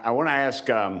 And I want to ask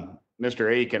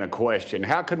Mr. Aiken a question.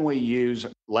 How can we use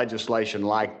legislation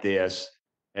like this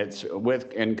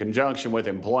in conjunction with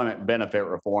employment benefit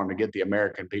reform to get the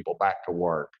American people back to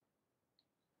work?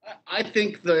 I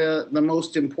think the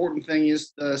most important thing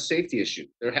is the safety issue.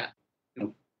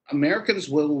 Americans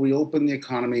will reopen the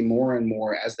economy more and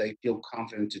more as they feel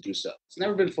confident to do so. It's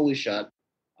never been fully shut,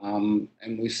 and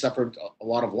we've suffered a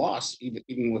lot of loss,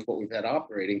 even with what we've had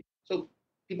operating. So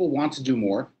people want to do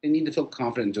more. They need to feel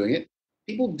confident in doing it.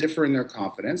 People differ in their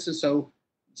confidence, and so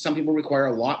some people require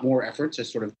a lot more effort to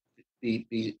sort of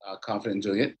be confident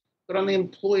in doing it. But on the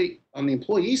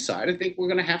employee side, I think we're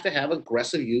going to have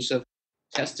aggressive use of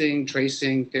testing,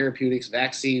 tracing, therapeutics,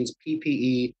 vaccines,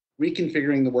 PPE,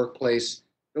 reconfiguring the workplace.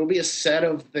 There will be a set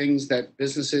of things that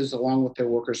businesses, along with their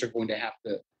workers, are going to have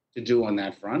to do on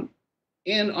that front.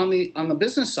 And on the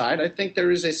business side, I think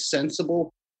there is a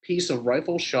sensible piece of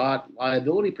rifle shot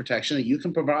liability protection that you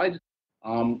can provide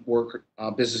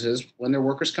businesses when their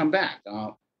workers come back.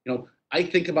 I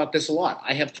think about this a lot.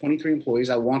 I have 23 employees.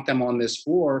 I want them on this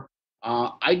floor.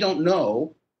 I don't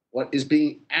know what is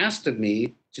being asked of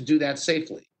me to do that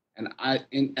safely. And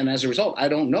as a result, I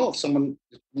don't know if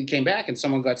we came back and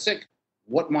someone got sick,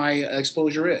 what my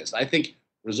exposure is. I think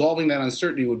resolving that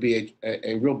uncertainty would be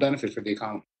a real benefit for the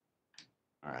economy.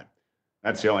 All right.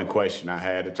 That's the only question I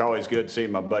had. It's always good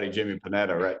seeing my buddy Jimmy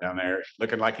Panetta right down there,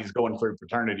 looking like he's going through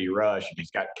fraternity rush, and he's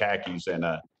got khakis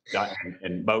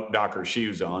and boat docker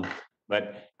shoes on.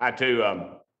 But I too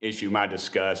issue my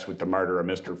disgust with the murder of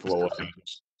Mr. Floyd.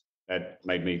 That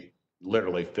made me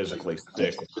literally physically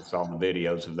sick when I saw the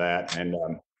videos of that, and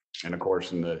of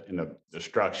course in the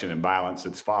destruction and violence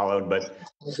that's followed. But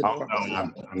also,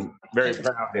 I'm very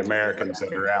proud of the Americans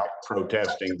that are out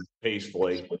protesting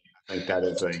peacefully. I think that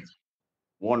is a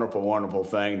wonderful, wonderful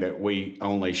thing that we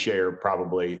only share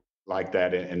probably like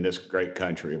that in this great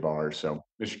country of ours. So,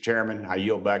 Mr. Chairman, I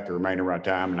yield back the remainder of my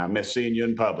time, and I miss seeing you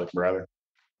in public, brother.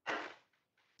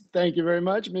 Thank you very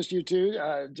much. Missed you too.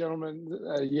 Gentleman,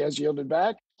 he has yielded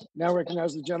back. Now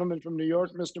recognize the gentleman from New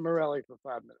York, Mr. Morelli, for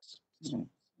 5 minutes.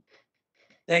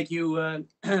 Thank you,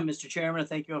 Mr. Chairman.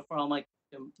 Thank you for all my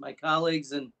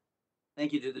colleagues, and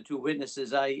thank you to the two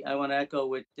witnesses. I want to echo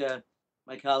what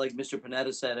my colleague, Mr.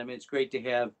 Panetta, said. I mean, it's great to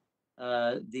have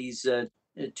these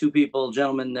two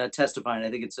gentlemen testifying. I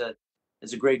think it's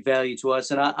a great value to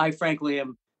us. And I frankly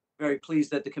am very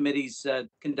pleased that the committee's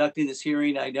conducting this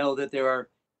hearing. I know that there are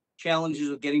challenges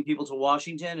with getting people to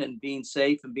Washington and being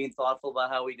safe and being thoughtful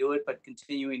about how we do it, but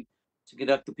continuing to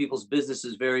conduct the people's business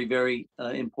is very, very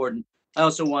important. I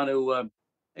also want to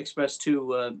express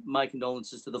my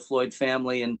condolences to the Floyd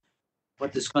family and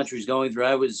what this country is going through.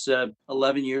 I was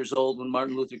 11 years old when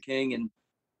Martin Luther King and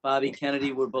Bobby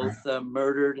Kennedy were both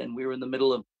murdered, and we were in the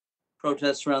middle of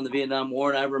protests around the Vietnam War.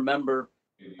 And I remember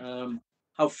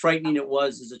how frightening it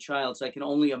was as a child. So I can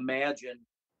only imagine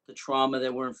the trauma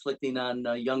that we're inflicting on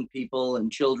young people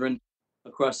and children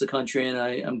across the country. And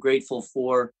I'm grateful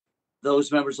for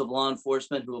those members of law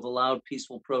enforcement who have allowed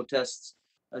peaceful protests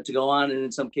to go on, and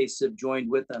in some cases have joined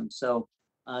with them. So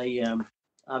I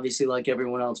obviously, like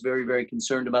everyone else, very, very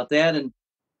concerned about that, and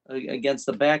against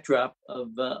the backdrop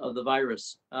of the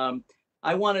virus.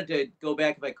 I wanted to go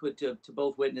back, if I could, to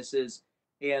both witnesses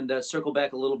and circle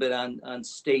back a little bit on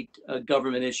state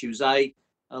government issues. I,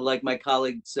 like my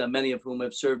colleagues, many of whom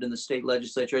have served in the state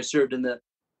legislature, I served in the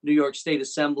New York State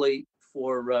Assembly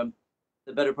for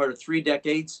the better part of 3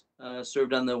 decades,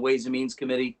 served on the Ways and Means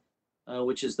Committee,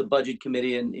 which is the budget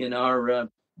committee in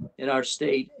our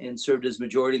state, and served as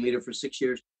majority leader for 6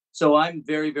 years. So I'm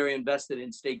very, very invested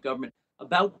in state government.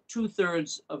 About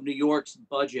 2/3 of New York's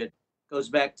budget goes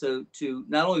back to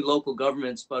not only local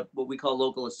governments, but what we call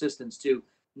local assistance to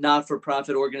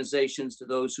not-for-profit organizations, to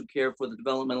those who care for the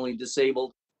developmentally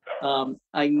disabled.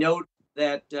 I note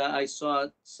that I saw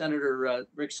Senator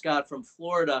Rick Scott from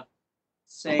Florida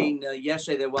saying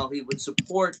yesterday that while he would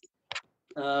support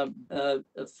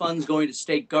funds going to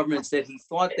state governments, that he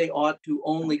thought they ought to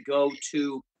only go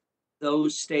to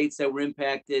those states that were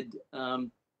impacted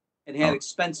and had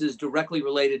expenses directly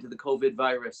related to the COVID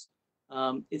virus.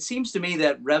 It seems to me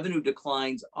that revenue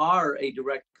declines are a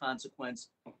direct consequence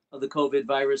of the COVID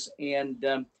virus. And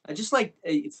I'd just like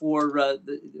for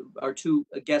our two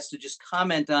guests to just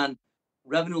comment on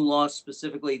revenue loss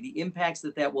specifically, the impacts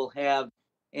that will have,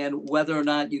 and whether or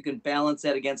not you can balance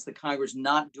that against the Congress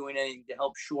not doing anything to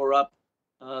help shore up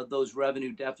those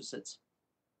revenue deficits.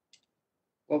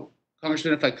 Well,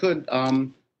 Congressman, if I could,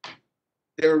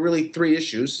 there are really 3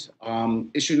 issues.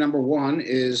 Issue number 1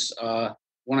 is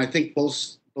when I think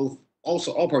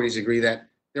all parties agree that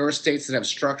there are states that have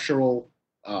structural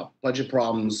budget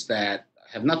problems that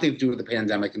have nothing to do with the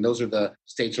pandemic, and those are the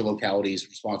states or localities'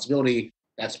 responsibility.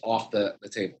 That's off the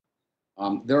table.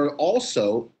 There are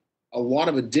also a lot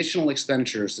of additional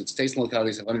expenditures that states and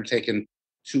localities have undertaken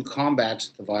to combat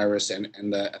the virus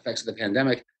and the effects of the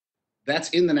pandemic.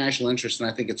 That's in the national interest, and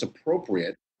I think it's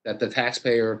appropriate that the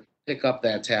taxpayer pick up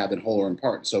that tab in whole or in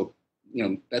part. So,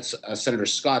 that's Senator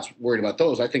Scott's worried about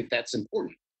those. I think that's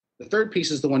important. The third piece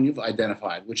is the one you've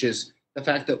identified, which is the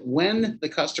fact that when the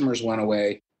customers went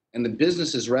away and the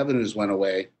businesses' revenues went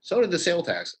away, so did the sales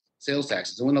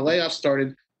taxes. And when the layoffs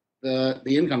started, the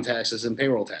income taxes and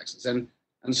payroll taxes. And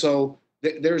so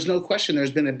there's no question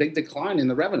there's been a big decline in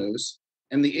the revenues.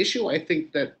 And the issue I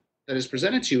think that is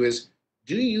presented to you is,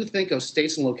 do you think of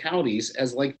states and localities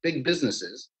as like big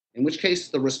businesses, in which case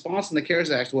the response in the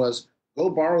CARES Act was go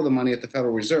borrow the money at the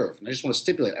Federal Reserve? And I just want to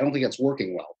stipulate, I don't think that's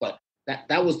working well, but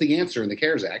that was the answer in the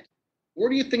CARES Act. Or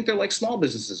do you think they're like small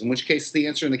businesses, in which case the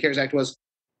answer in the CARES Act was,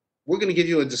 we're going to give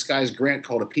you a disguised grant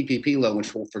called a PPP loan,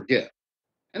 which we'll forgive.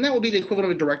 And that would be the equivalent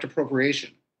of a direct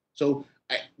appropriation. So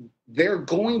they're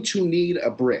going to need a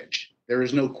bridge. There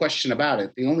is no question about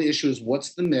it. The only issue is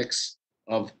what's the mix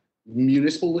of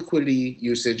municipal liquidity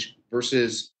usage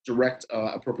versus direct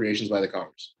appropriations by the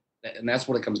Congress. And that's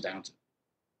what it comes down to.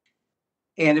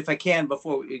 And if I can,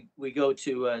 before we go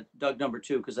to Doug number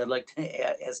 2, because I'd like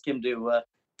to ask him to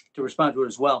respond to it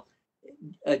as well.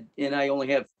 And I only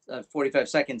have 45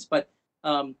 seconds, but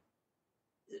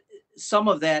some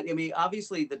of that, I mean,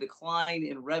 obviously the decline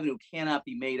in revenue cannot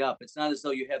be made up. It's not as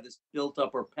though you have this built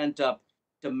up or pent up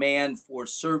demand for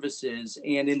services.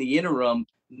 And in the interim,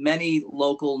 many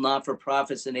local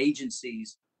not-for-profits and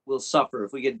agencies will suffer.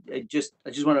 If we could I just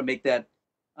want to make that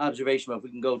observation, but if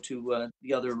we can go to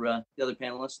the other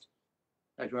panelist,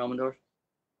 Dr. Elmendorf.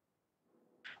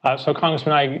 So,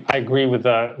 Congressman, I agree with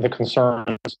the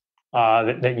concerns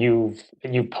that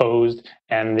you posed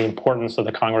and the importance of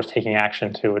the Congress taking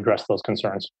action to address those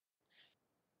concerns.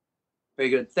 Very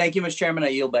good. Thank you, Mr. Chairman. I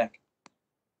yield back.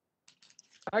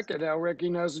 I can now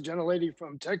recognize the gentlelady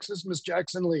from Texas, Ms.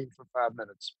 Jackson Lee, for 5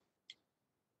 minutes.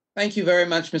 Thank you very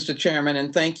much, Mr. Chairman,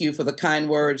 and thank you for the kind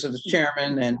words of the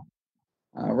chairman and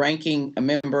ranking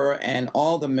member and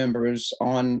all the members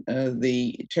on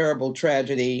the terrible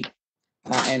tragedy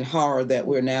and horror that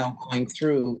we're now going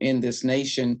through in this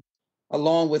nation,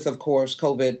 along with, of course,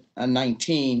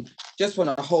 COVID-19. Just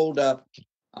want to hold up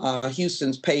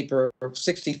Houston's paper.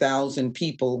 60,000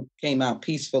 people came out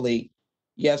peacefully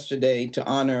yesterday to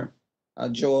honor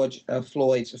George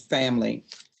Floyd's family.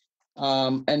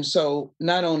 And so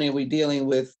not only are we dealing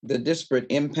with the disparate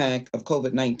impact of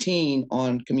COVID-19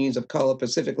 on communities of color,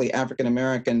 specifically African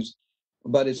Americans,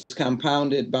 but it's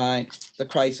compounded by the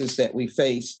crisis that we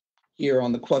face here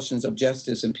on the questions of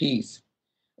justice and peace.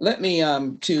 Let me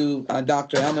to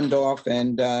Dr. Elmendorf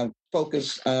and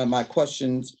focus my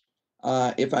questions.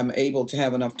 If I'm able to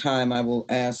have enough time, I will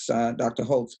ask Dr.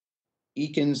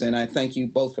 Holtz-Eakins, and I thank you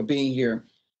both for being here.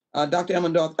 Dr.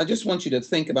 Elmendorf, I just want you to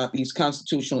think about these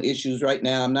constitutional issues right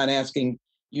now. I'm not asking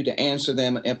you to answer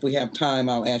them. If we have time,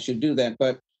 I'll ask you to do that.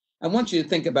 But I want you to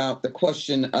think about the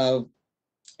question of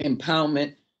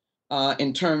empowerment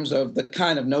in terms of the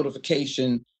kind of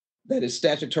notification that is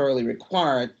statutorily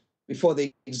required before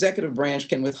the executive branch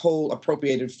can withhold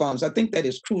appropriated funds. I think that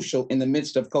is crucial in the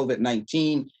midst of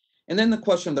COVID-19. And then the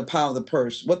question of the power of the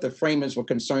purse, what the framers were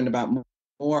concerned about,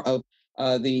 more of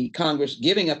the Congress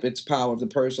giving up its power of the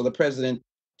purse or the president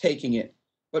taking it.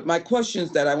 But my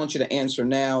questions that I want you to answer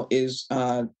now is,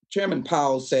 Chairman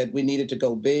Powell said we needed to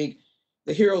go big.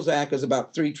 The HEROES Act is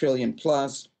about $3 trillion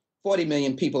plus, 40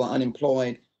 million people are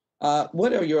unemployed.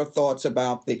 What are your thoughts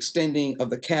about the extending of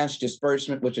the cash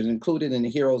disbursement, which is included in the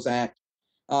HEROES Act,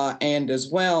 and as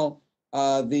well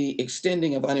the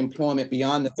extending of unemployment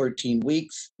beyond the 13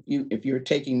 weeks? If you're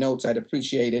taking notes, I'd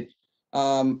appreciate it.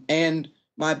 And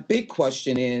my big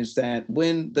question is that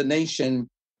when the nation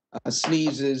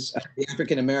sneezes, the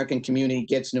African American community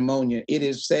gets pneumonia, it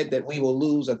is said that we will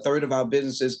lose a third of our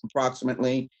businesses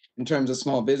approximately in terms of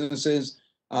small businesses.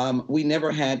 We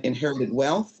never had inherited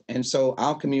wealth, and so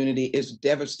our community is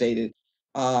devastated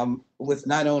with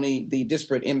not only the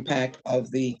disparate impact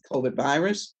of the COVID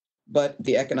virus, but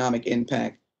the economic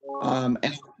impact. And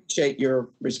I appreciate your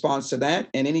response to that,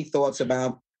 and any thoughts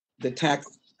about the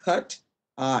tax cut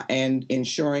and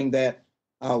ensuring that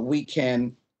we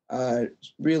can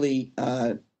really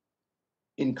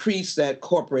increase that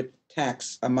corporate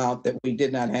tax amount that we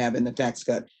did not have in the tax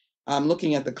cut. I'm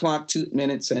looking at the clock, 2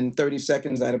 minutes and 30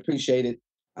 seconds. I'd appreciate it.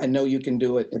 I know you can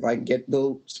do it if I can get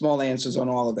little small answers on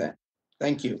all of that.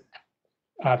 Thank you.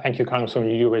 Thank you,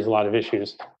 Congresswoman. You do raise a lot of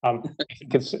issues. I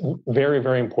think it's very,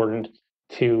 very important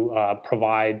to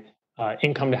provide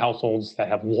income to households that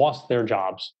have lost their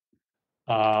jobs,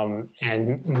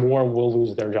 and more will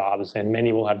lose their jobs, and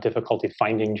many will have difficulty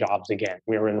finding jobs again.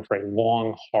 We are in for a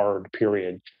long, hard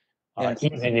period, Yes.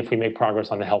 even if we make progress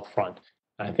on the health front.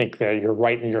 I think that you're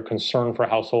right in your concern for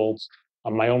households.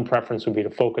 My own preference would be to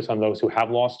focus on those who have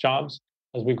lost jobs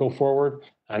as we go forward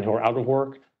and who are out of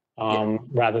work,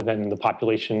 rather than the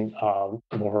population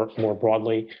more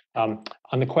broadly. On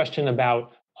the question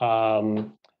about the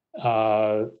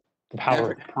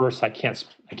power of the purse,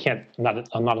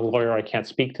 I'm not a lawyer, I can't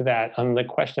speak to that. On the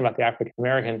question about the African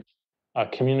American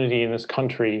community in this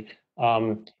country,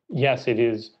 yes, it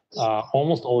is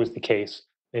almost always the case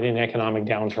that in economic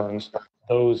downturns,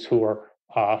 those who are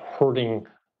hurting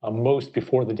most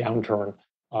before the downturn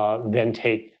then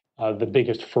take the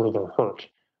biggest further hurt.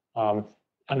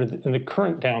 In the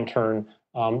current downturn,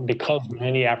 because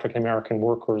many African American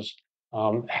workers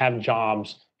have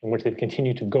jobs in which they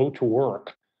continue to go to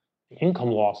work, the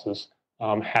income losses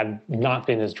have not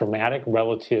been as dramatic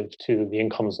relative to the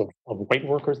incomes of white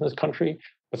workers in this country.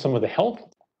 but some of the health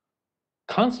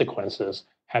consequences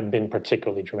have been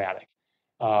particularly dramatic.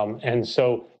 And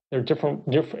so they're different.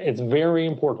 It's very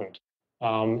important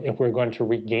if we're going to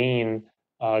regain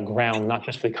ground, not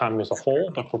just for the economy as a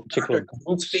whole, but for particular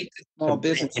groups Speak to small to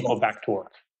bring business people laws. back to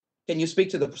work. Can you speak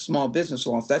to the small business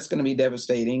loss? That's going to be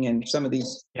devastating, and some of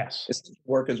these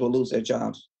workers will lose their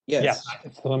jobs. Yes.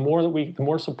 So the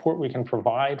more support we can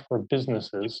provide for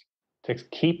businesses to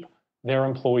keep their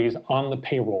employees on the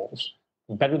payrolls,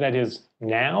 the better that is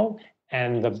now,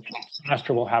 and the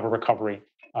faster we'll have a recovery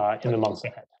in the months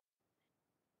ahead.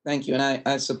 Thank you, and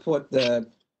I support the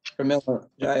Pramila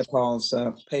Jayapal's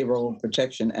Payroll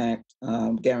Protection Act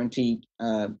guaranteed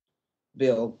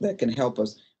bill that can help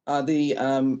us.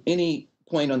 Any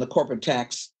point on the corporate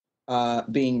tax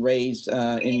being raised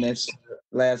in this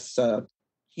last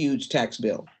huge tax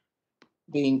bill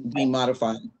being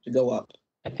modified to go up?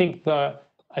 I think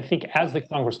as the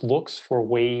Congress looks for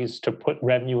ways to put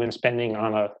revenue and spending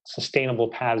on a sustainable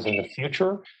paths in the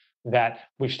future, that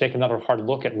we should take another hard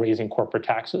look at raising corporate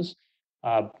taxes.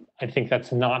 I think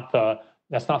that's not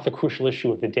the crucial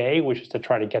issue of the day, which is to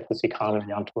try to get this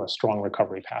economy onto a strong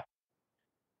recovery path.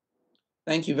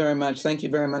 Thank you very much. Thank you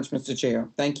very much, Mr. Chair.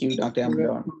 Thank you, Dr.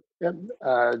 Almondor. Yep.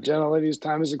 Gentlelady's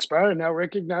time has expired. Now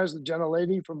recognize the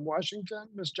gentlelady from Washington,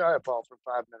 Ms. Jayapal, for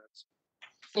 5 minutes.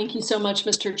 Thank you so much,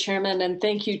 Mr. Chairman, and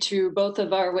thank you to both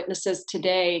of our witnesses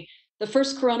today. The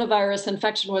first coronavirus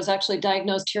infection was actually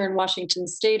diagnosed here in Washington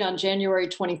State on January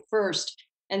 21st.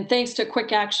 And thanks to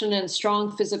quick action and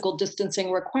strong physical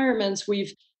distancing requirements,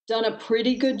 we've done a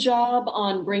pretty good job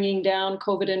on bringing down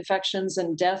COVID infections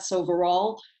and deaths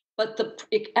overall. But the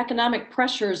economic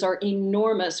pressures are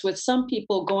enormous, with some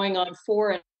people going on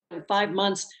 4 and 5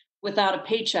 months without a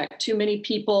paycheck. Too many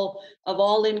people of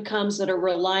all incomes that are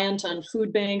reliant on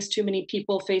food banks, too many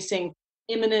people facing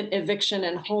imminent eviction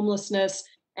and homelessness,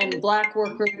 and Black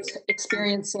workers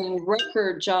experiencing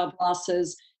record job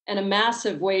losses and a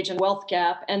massive wage and wealth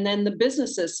gap. And then the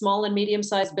businesses, small and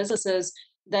medium-sized businesses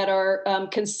that are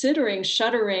considering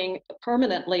shuttering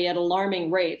permanently at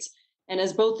alarming rates. And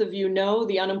as both of you know,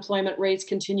 the unemployment rate's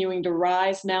continuing to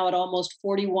rise, now at almost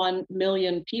 41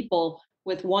 million people,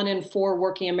 with 1 in 4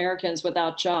 working Americans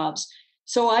without jobs.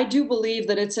 So I do believe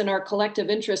that it's in our collective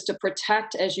interest to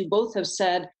protect, as you both have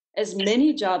said, as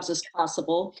many jobs as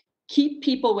possible, keep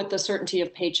people with the certainty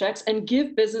of paychecks, and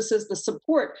give businesses the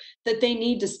support that they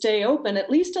need to stay open,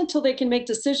 at least until they can make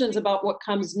decisions about what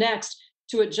comes next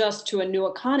to adjust to a new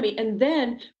economy. And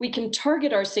then we can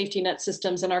target our safety net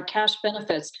systems and our cash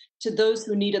benefits to those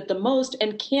who need it the most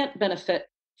and can't benefit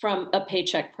from a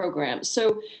paycheck program.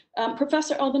 So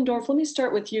Professor Elbendorf, let me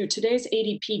start with you. Today's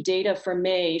ADP data for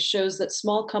May shows that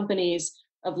small companies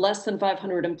of less than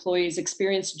 500 employees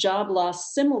experience job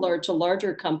loss similar to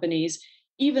larger companies,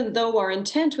 even though our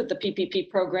intent with the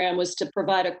PPP program was to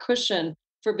provide a cushion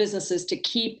for businesses to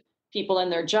keep people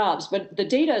in their jobs. But the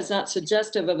data is not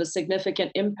suggestive of a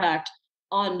significant impact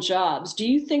on jobs. Do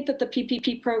you think that the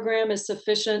PPP program is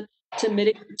sufficient to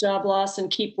mitigate job loss and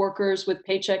keep workers with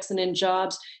paychecks and in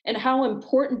jobs? And how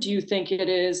important do you think it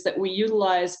is that we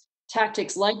utilize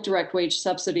tactics like direct wage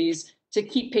subsidies to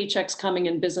keep paychecks coming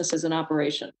in businesses in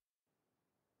operation?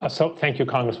 So thank you,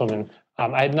 Congresswoman.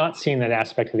 I had not seen that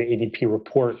aspect of the ADP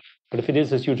report, but if it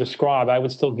is as you describe, I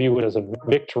would still view it as a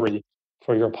victory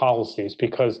for your policies,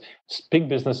 because big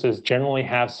businesses generally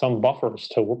have some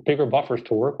bigger buffers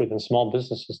to work with than small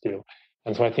businesses do.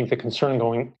 And so I think the concern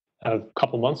going a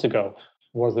couple months ago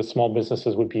was that small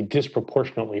businesses would be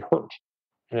disproportionately hurt.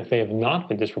 And if they have not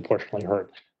been disproportionately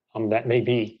hurt, that may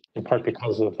be in part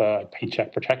because of the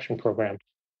Paycheck Protection Program.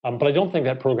 But I don't think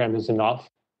that program is enough.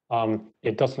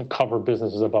 It doesn't cover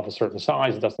businesses above a certain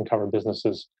size. It doesn't cover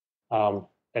businesses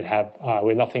that have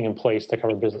with nothing in place to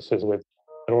cover businesses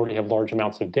that already have large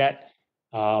amounts of debt.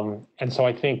 And so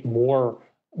I think more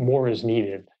is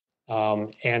needed.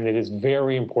 And it is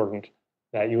very important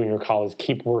that you and your colleagues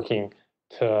keep working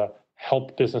to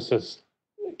help businesses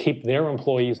keep their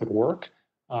employees at work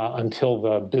until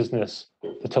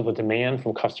the demand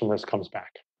from customers comes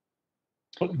back.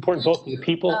 Important both for the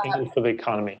people and for the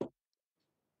economy.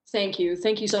 Thank you.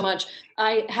 Thank you so much.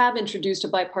 I have introduced a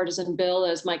bipartisan bill,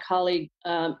 as my colleague,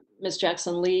 Ms.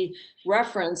 Jackson Lee,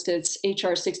 referenced. It's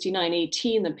HR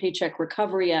 6918, the Paycheck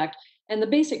Recovery Act. And the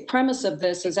basic premise of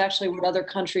this is actually what other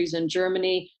countries in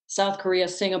Germany, South Korea,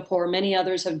 Singapore, many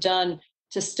others have done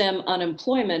to stem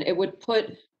unemployment. It would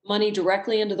put money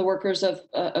directly into the workers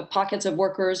pockets of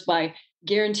workers by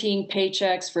guaranteeing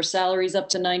paychecks for salaries up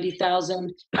to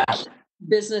 $90,000,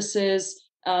 businesses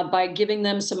by giving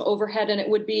them some overhead, and it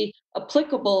would be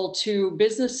applicable to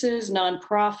businesses,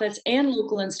 nonprofits, and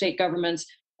local and state governments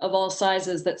of all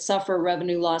sizes that suffer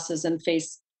revenue losses and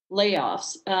face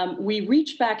layoffs. We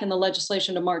reached back in the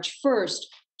legislation to March 1st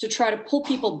to try to pull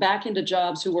people back into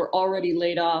jobs who were already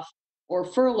laid off or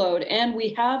furloughed. And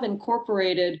we have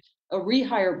incorporated a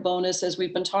rehire bonus, as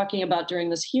we've been talking about during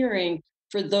this hearing,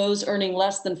 for those earning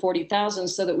less than 40,000,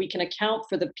 so that we can account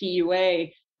for the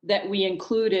PUA that we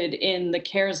included in the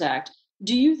CARES Act.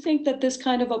 Do you think that this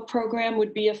kind of a program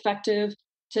would be effective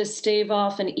to stave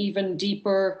off an even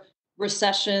deeper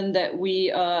recession that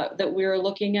we're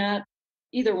looking at?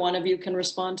 Either one of you can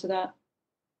respond to that.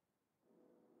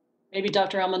 Maybe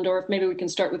Dr. Elmendorf, maybe we can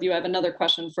start with you. I have another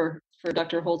question for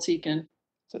Dr. Holtz-Eakin.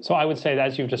 So I would say that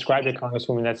as you've described it,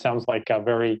 Congresswoman, that sounds like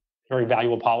very, very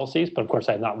valuable policies. But of course,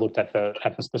 I have not looked at the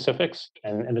specifics,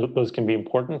 and those can be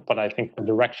important. But I think the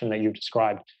direction that you've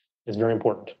described is very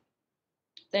important.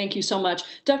 Thank you so much.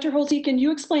 Dr. Holtz-Eakin,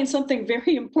 you explained something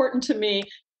very important to me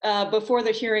before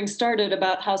the hearing started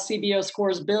about how CBO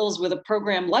scores bills with a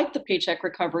program like the Paycheck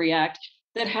Recovery Act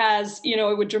that has,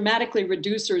 it would dramatically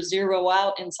reduce or zero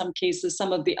out in some cases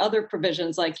some of the other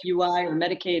provisions like UI or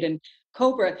Medicaid and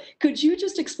COBRA. Could you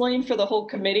just explain for the whole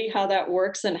committee how that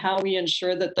works and how we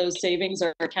ensure that those savings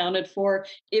are accounted for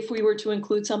if we were to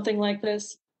include something like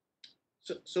this?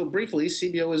 So briefly,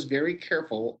 CBO is very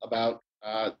careful about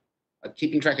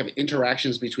keeping track of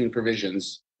interactions between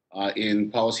provisions in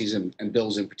policies and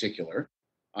bills in particular.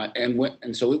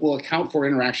 And so it will account for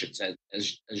interactions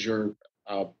as your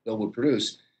bill would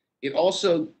produce. It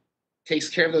also takes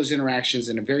care of those interactions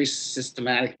in a very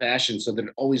systematic fashion so that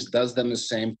it always does them the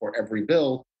same for every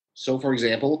bill. So for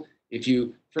example, if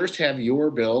you first have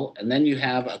your bill and then you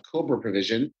have a COBRA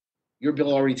provision, your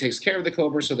bill already takes care of the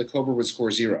COBRA, so the COBRA would score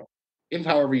 0. If,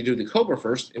 however, you do the COBRA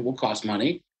first, it will cost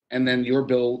money, and then your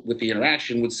bill with the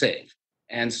interaction would save.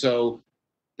 And so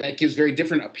that gives very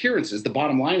different appearances. The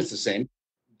bottom line is the same.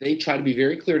 They try to be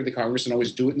very clear to the Congress and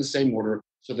always do it in the same order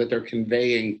so that they're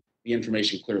conveying the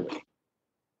information clearly.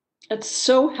 That's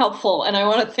so helpful, and I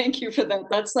want to thank you for that.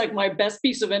 That's like my best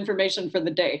piece of information for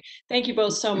the day. Thank you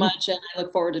both so much, and I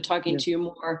look forward to talking to you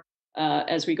more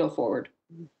as we go forward.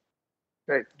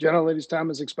 Great. Gentlelady's time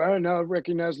has expired. Now I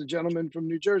recognize the gentleman from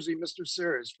New Jersey, Mr.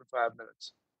 Sears, for 5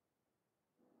 minutes.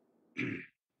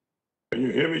 Can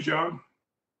you hear me, John?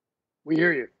 We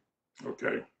hear you.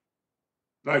 Okay.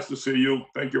 Nice to see you.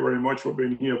 Thank you very much for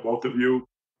being here, both of you.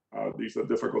 These are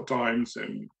difficult times,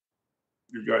 and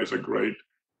you guys are great.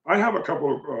 I have a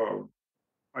couple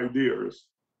of ideas.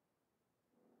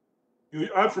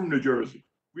 I'm from New Jersey.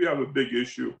 We have a big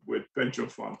issue with pension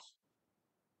funds.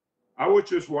 I was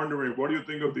just wondering, what do you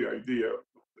think of the idea of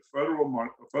the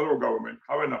federal government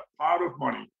having a pot of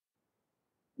money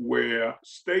where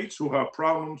states who have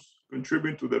problems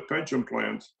contributing to their pension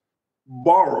plans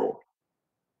borrow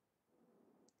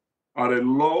at a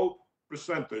low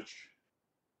percentage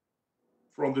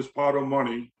from this pot of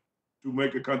money to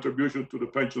make a contribution to the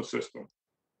pension system?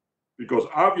 Because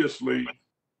obviously,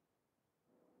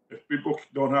 if people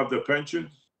don't have their pensions,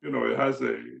 it has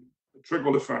a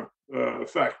trickle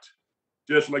effect,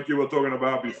 just like you were talking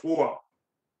about before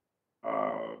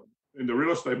in the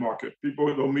real estate market. People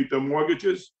who don't meet their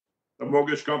mortgages, the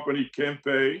mortgage company can't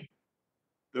pay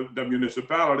the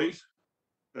municipalities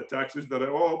the taxes that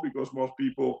are owed, because most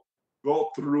people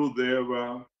go through their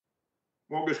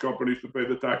mortgage companies to pay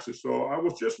the taxes. So I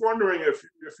was just wondering if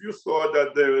you thought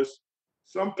that there is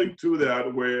something to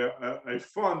that where a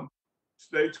fund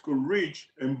states could reach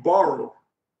and borrow.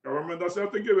 Government doesn't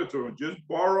have to give it to them, just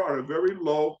borrow at a very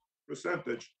low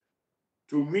percentage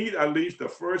to meet at least the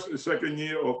first and second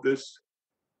year of this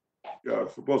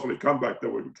supposedly comeback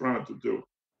that we're trying to do.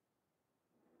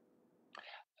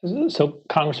 So,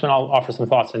 Congressman, I'll offer some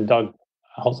thoughts, and Doug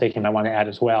Holtz-Eakin, I want to add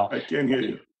as well. I can't hear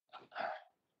you.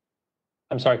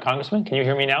 I'm sorry, Congressman, can you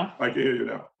hear me now? I can hear you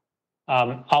now.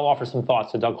 I'll offer some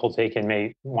thoughts that Doug Holtz-Eakin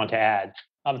may want to add.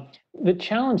 The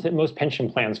challenge that most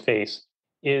pension plans face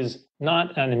is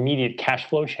not an immediate cash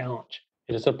flow challenge.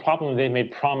 It is a problem they've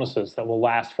made promises that will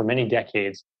last for many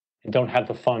decades and don't have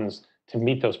the funds to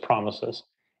meet those promises.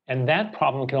 And that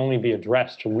problem can only be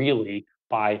addressed really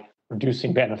by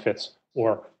reducing benefits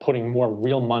or putting more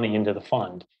real money into the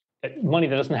fund. Money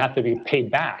that doesn't have to be paid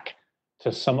back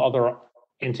to some other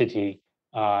entity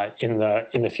in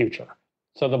the future.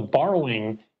 So the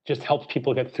borrowing just helps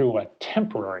people get through a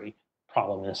temporary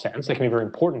problem in a sense. It can be very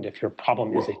important if your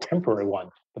problem is a temporary one.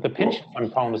 But the pension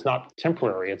fund problem is not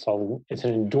temporary. It's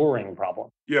an enduring problem.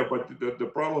 Yeah, but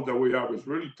the problem that we have is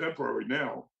really temporary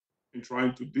now in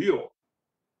trying to deal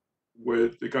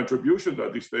with the contribution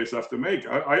that these states have to make.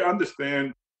 I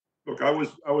understand. Look, I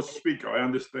was speaker. I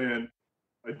understand.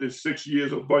 I did 6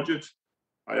 years of budgets.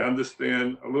 I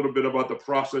understand a little bit about the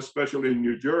process, especially in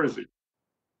New Jersey.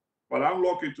 But I'm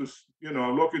looking to,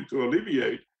 I'm looking to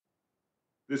alleviate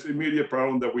this immediate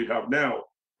problem that we have now.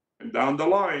 And down the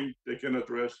line, they can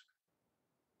address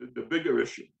the bigger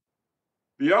issue.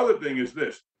 The other thing is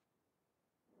this: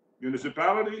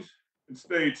 municipalities and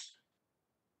states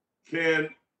can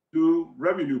do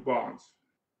revenue bonds.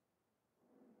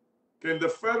 Can the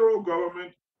federal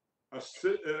government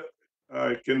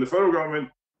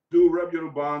do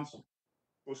revenue bonds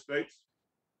for states?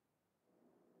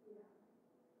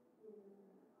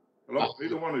 Hello,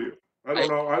 either one of you. I don't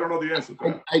know. I don't know the answer to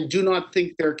that. I do not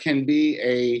think there can be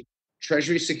a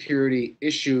Treasury security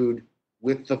issued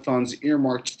with the funds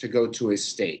earmarked to go to a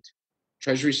state.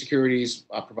 Treasury securities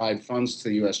provide funds to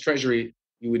the U.S. Treasury.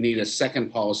 You would need a second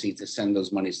policy to send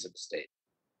those monies to the state.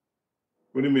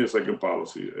 What do you mean a second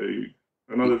policy?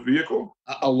 Another vehicle?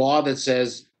 A law that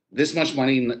says this much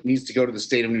money needs to go to the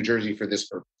state of New Jersey for this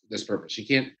purpose. You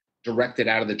can't direct it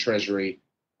out of the Treasury.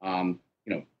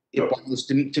 It was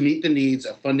to meet the needs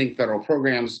of funding federal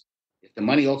programs. If the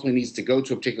money ultimately needs to go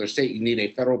to a particular state, you need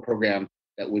a federal program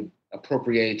that would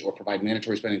appropriate or provide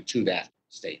mandatory spending to that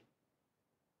state.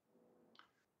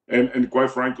 And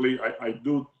quite frankly, I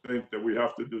do think that we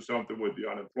have to do something with the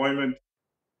unemployment.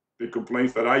 The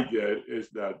complaints that I get is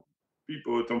that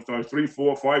people sometimes 3,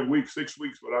 4, 5 weeks, 6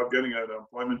 weeks without getting an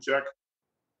unemployment check.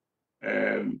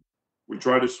 And we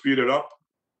try to speed it up.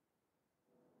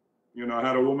 I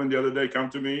had a woman the other day come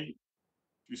to me.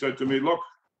 She said to me, look,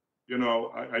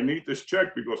 I need this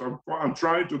check because I'm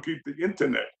trying to keep the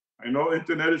internet. I know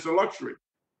internet is a luxury,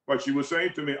 but she was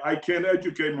saying to me, I can't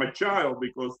educate my child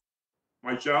because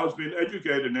my child's being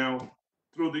educated now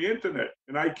through the internet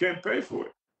and I can't pay for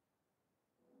it.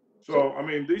 So, I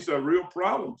mean, these are real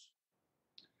problems.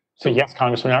 So yes,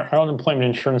 Congressman, our unemployment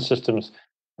insurance systems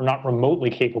are not remotely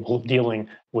capable of dealing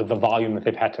with the volume that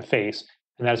they've had to face.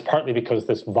 And that is partly because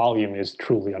this volume is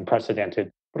truly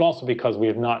unprecedented, but also because we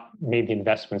have not made the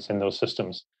investments in those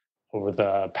systems over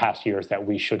the past years that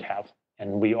we should have.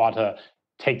 And we ought to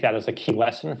take that as a key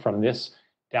lesson from this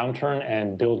downturn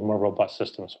and build more robust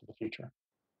systems for the future.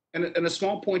 And a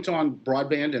small point on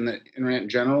broadband and the internet in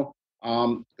general.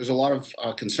 There's a lot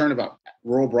of concern about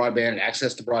rural broadband and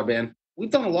access to broadband. We've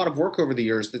done a lot of work over the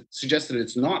years that suggests that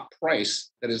it's not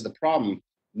price that is the problem.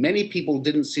 Many people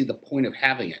didn't see the point of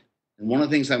having it. And one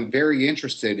of the things I'm very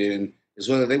interested in is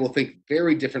whether they will think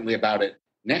very differently about it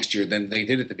next year than they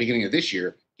did at the beginning of this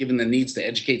year, given the needs to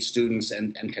educate students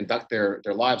and conduct their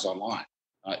lives online.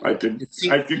 I can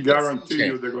guarantee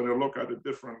you they're going to look at it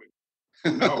differently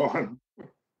from now on.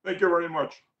 Thank you very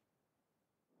much.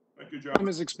 Thank you, John. Time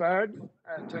has expired.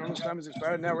 Gentleman's time has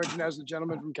expired. Now recognize the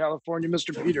gentleman from California,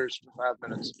 Mr. Peters, for 5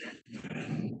 minutes.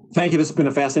 Thank you. This has been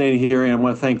a fascinating hearing. I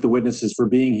want to thank the witnesses for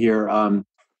being here.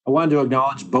 I wanted to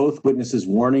acknowledge both witnesses'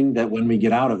 warning that when we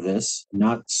get out of this,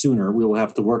 not sooner, we will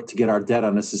have to work to get our debt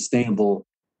on a sustainable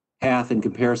path in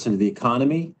comparison to the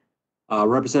economy.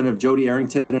 Representative Jody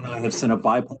Arrington and I have sent a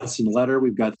bipartisan letter.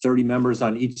 We've got 30 members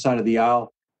on each side of the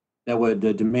aisle that would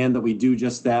demand that we do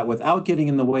just that without getting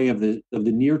in the way of the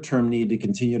near-term need to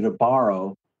continue to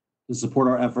borrow to support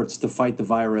our efforts to fight the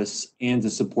virus and to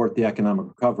support the economic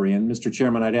recovery. And Mr.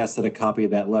 Chairman, I'd ask that a copy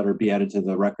of that letter be added to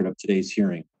the record of today's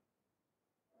hearing.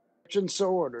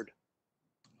 So ordered.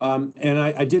 And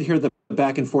I did hear the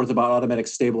back and forth about automatic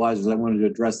stabilizers. I wanted to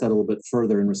address that a little bit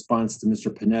further in response to Mr.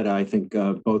 Panetta. I think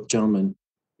both gentlemen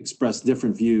expressed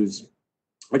different views.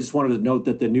 I just wanted to note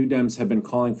that the New Dems have been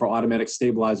calling for automatic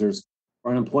stabilizers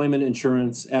for unemployment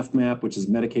insurance, FMAP, which is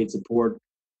Medicaid support,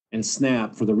 and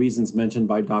SNAP for the reasons mentioned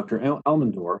by Dr.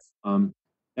 Elmendorf.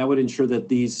 That would ensure that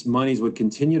these monies would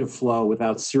continue to flow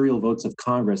without serial votes of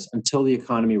Congress until the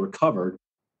economy recovered.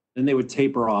 Then they would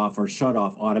taper off or shut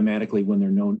off automatically when they're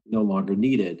no longer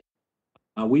needed.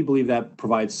 We believe that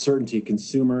provides certainty to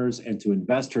consumers and to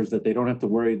investors that they don't have to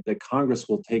worry that Congress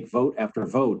will take vote after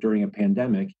vote during a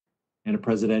pandemic and a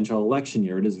presidential election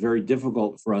year. It is very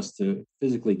difficult for us to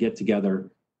physically get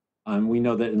together. We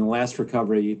know that in the last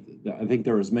recovery, I think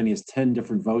there were as many as 10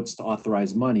 different votes to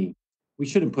authorize money. We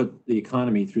shouldn't put the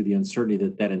economy through the uncertainty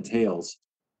that entails.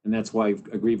 And that's why I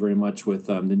agree very much with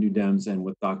the New Dems and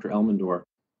with Dr. Elmendorf.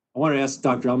 I want to ask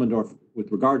Dr. Elmendorf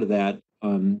with regard to that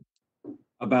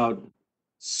about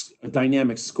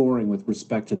dynamic scoring with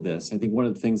respect to this. I think one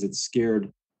of the things that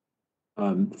scared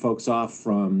folks off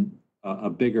from a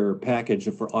bigger package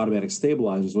for automatic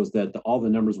stabilizers was that all the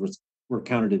numbers were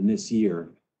counted in this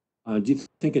year. Do you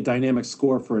think a dynamic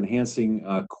score for enhancing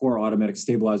core automatic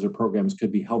stabilizer programs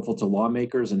could be helpful to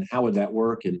lawmakers, and how would that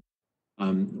work? And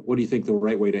what do you think the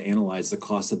right way to analyze the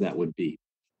cost of that would be?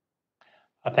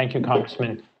 Thank you,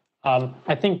 Congressman.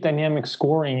 I think dynamic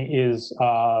scoring is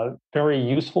very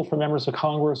useful for members of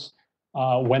Congress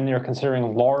when they're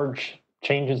considering large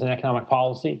changes in economic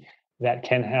policy that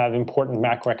can have important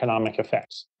macroeconomic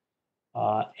effects.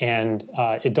 And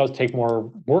it does take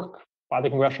more work by the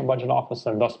Congressional Budget Office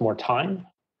and thus more time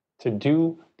to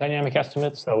do dynamic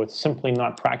estimates, so it's simply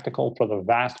not practical for the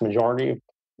vast majority of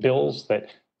bills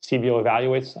that CBO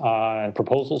evaluates and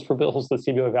proposals for bills that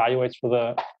CBO evaluates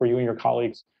for you and your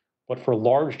colleagues. But for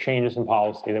large changes in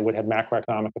policy that would have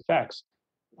macroeconomic effects,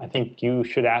 I think you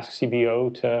should ask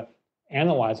CBO to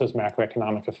analyze those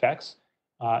macroeconomic effects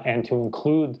and to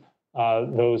include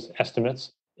those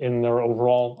estimates in their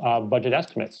overall budget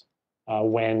estimates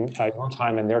when your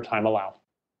time and their time allow.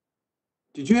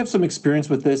 Did you have some experience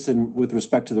with this and with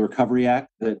respect to the Recovery Act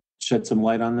that shed some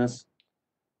light on this?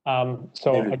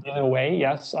 So I did in a way,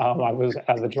 yes. I was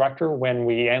the director when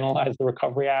we analyzed the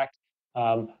Recovery Act.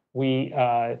 We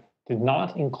did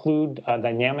not include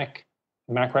dynamic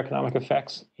macroeconomic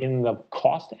effects in the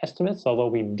cost estimates, although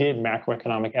we did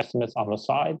macroeconomic estimates on the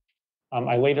side. When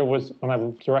I was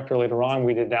director later on,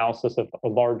 we did analysis of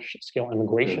large-scale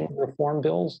immigration reform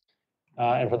bills.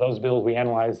 And for those bills, we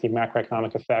analyzed the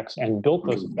macroeconomic effects and built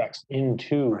those effects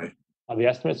into the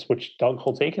estimates, which Doug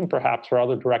Holtz-Eakin, perhaps, or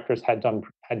other directors had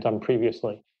done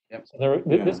previously. Yep. So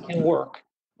this can work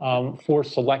for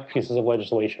select pieces of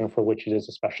legislation for which it is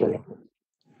especially important.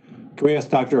 Can we ask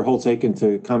Dr. Holtz-Eakin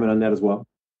to comment on that as well?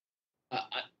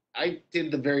 I did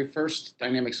the very first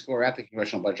dynamic score at the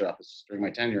Congressional Budget Office during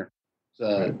my tenure.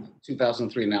 The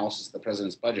 2003 analysis of the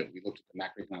president's budget. We looked at the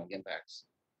macroeconomic impacts.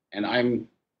 And I'm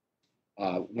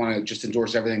want to just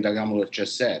endorse everything Doug Elmendorf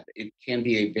just said. It can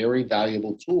be a very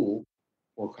valuable tool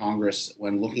for Congress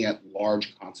when looking at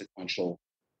large consequential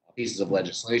pieces of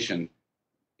legislation.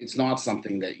 It's not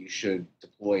something that you should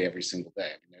deploy every single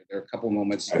day. I mean, there are a couple of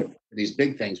moments for these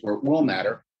big things where it will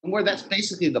matter and where that's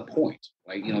basically the point,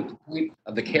 right? You know, the point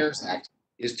of the CARES Act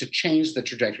is to change the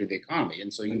trajectory of the economy.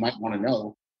 And so you might want to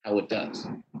know how it does.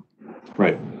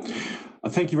 Right.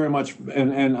 Thank you very much.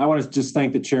 And I want to just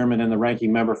thank the chairman and the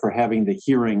ranking member for having the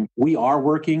hearing. We are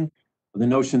working. The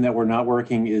notion that we're not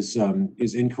working is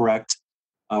incorrect.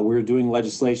 We're doing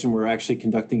legislation. We're actually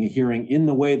conducting a hearing in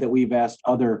the way that we've asked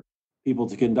other people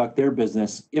to conduct their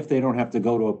business if they don't have to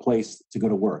go to a place to go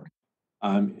to work.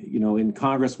 You know, in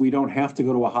Congress, we don't have to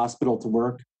go to a hospital to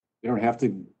work. We don't have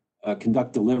to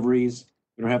conduct deliveries.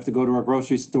 We don't have to go to a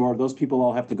grocery store. Those people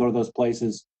all have to go to those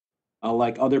places.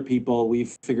 Like other people,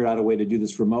 we've figured out a way to do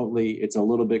this remotely. It's a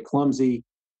little bit clumsy,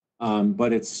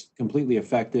 but it's completely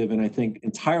effective and I think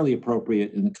entirely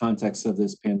appropriate in the context of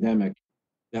this pandemic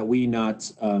that we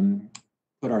not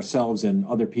put ourselves and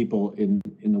other people in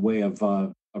the way of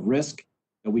risk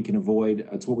that we can avoid.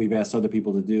 It's what we've asked other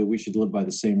people to do. We should live by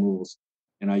the same rules.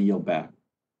 And I yield back.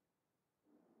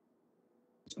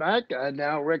 Back. I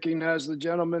now recognize the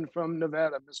gentleman from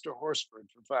Nevada, Mr. Horsford,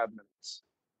 for 5 minutes.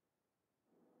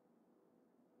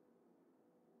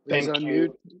 Please Thank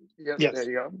unmute. you. Yes, there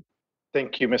you go.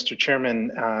 Thank you, Mr. Chairman,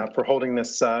 for holding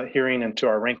this hearing, and to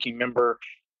our ranking member.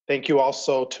 Thank you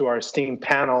also to our esteemed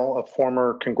panel of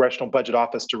former Congressional Budget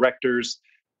Office directors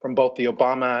from both the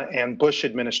Obama and Bush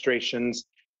administrations.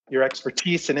 Your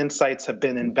expertise and insights have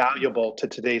been invaluable to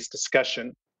today's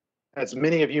discussion. As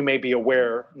many of you may be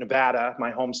aware, Nevada, my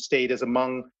home state, is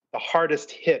among the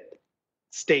hardest hit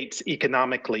states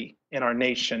economically in our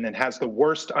nation and has the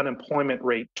worst unemployment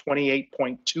rate,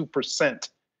 28.2%,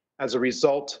 as a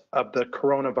result of the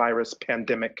coronavirus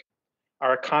pandemic.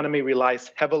 Our economy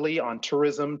relies heavily on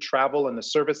tourism, travel, and the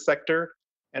service sector,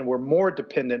 and we're more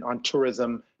dependent on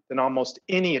tourism than almost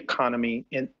any economy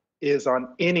is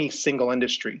on any single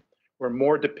industry. We're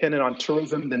more dependent on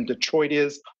tourism than Detroit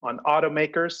is on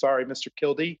automakers, sorry, Mr.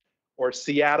 Kildee, or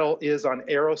Seattle is on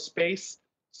aerospace,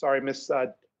 sorry, Ms.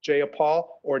 Jayapal,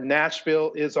 or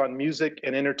Nashville is on music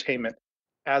and entertainment.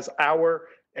 As our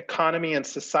economy and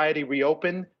society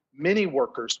reopen, many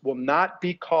workers will not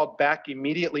be called back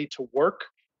immediately to work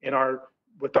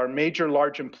with our major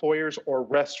large employers or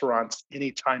restaurants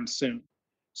anytime soon.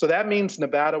 So that means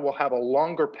Nevada will have a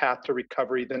longer path to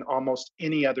recovery than almost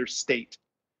any other state.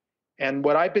 And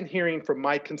what I've been hearing from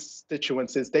my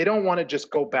constituents is they don't want to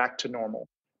just go back to normal,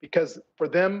 because for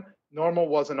them, normal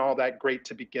wasn't all that great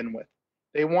to begin with.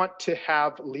 They want to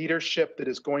have leadership that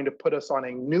is going to put us on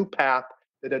a new path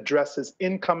that addresses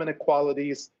income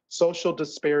inequalities, social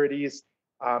disparities,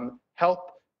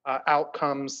 health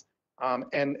outcomes,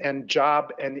 and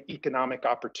job and economic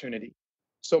opportunity.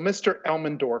 So, Mr.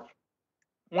 Elmendorf,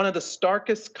 one of the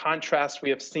starkest contrasts we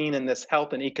have seen in this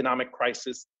health and economic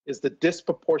crisis is the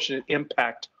disproportionate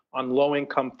impact on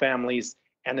low-income families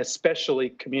and especially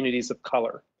communities of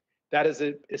color. That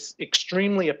is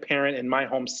extremely apparent in my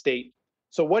home state.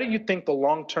 So what do you think the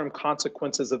long-term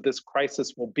consequences of this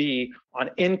crisis will be on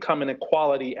income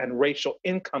inequality and racial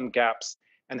income gaps?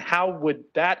 And how would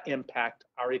that impact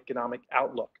our economic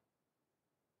outlook?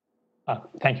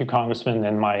 Thank you, Congressman.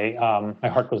 And my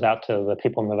heart goes out to the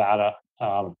people in Nevada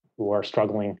who are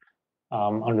struggling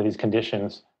under these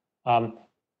conditions.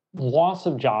 Loss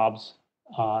of jobs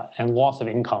and loss of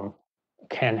income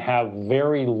can have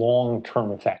very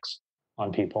long-term effects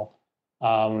on people.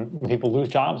 When people lose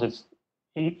jobs, it's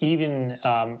even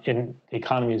in the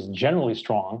economy is generally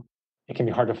strong, it can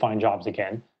be hard to find jobs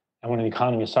again. And when the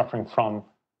economy is suffering from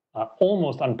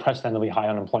almost unprecedentedly high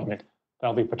unemployment,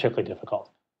 that'll be particularly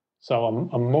difficult. So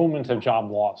a moment of job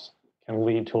loss can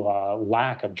lead to a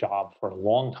lack of job for a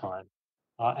long time.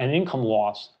 And income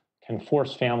loss can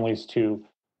force families to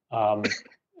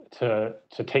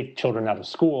take children out of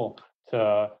school,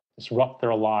 to disrupt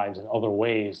their lives in other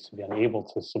ways, to be unable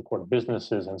to support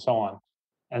businesses and so on.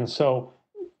 And so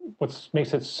what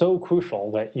makes it so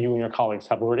crucial that you and your colleagues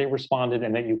have already responded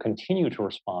and that you continue to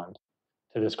respond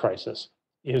to this crisis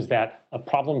is that a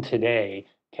problem today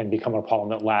can become a problem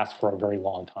that lasts for a very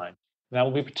long time. And that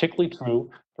will be particularly true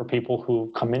for people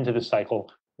who come into this cycle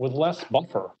with less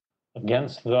buffer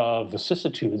against the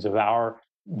vicissitudes of our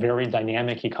very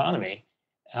dynamic economy.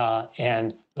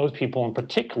 And those people in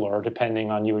particular are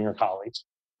depending on you and your colleagues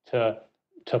to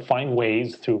find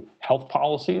ways through health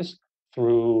policies,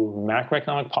 through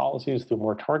macroeconomic policies, through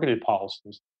more targeted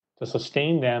policies to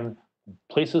sustain them,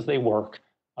 places they work,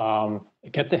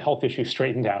 get the health issues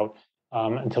straightened out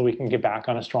until we can get back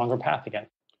on a stronger path again.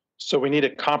 So we need a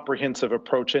comprehensive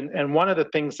approach. And one of the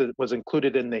things that was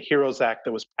included in the HEROES Act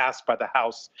that was passed by the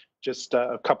House just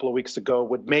a couple of weeks ago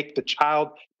would make the child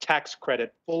tax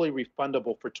credit fully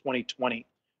refundable for 2020,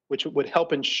 which would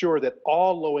help ensure that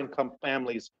all low-income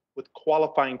families with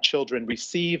qualifying children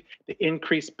receive the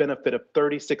increased benefit of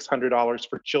 $3,600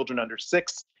 for children under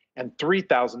 6 and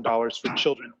 $3,000 for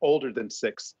children older than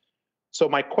 6. So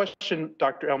my question,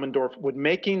 Dr. Elmendorf, would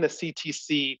making the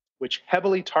CTC, which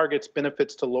heavily targets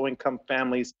benefits to low-income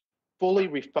families, fully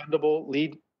refundable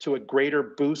lead to a greater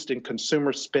boost in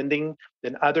consumer spending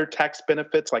than other tax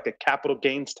benefits like a capital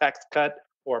gains tax cut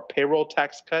or a payroll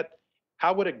tax cut?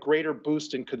 How would a greater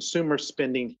boost in consumer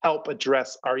spending help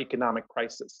address our economic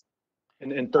crisis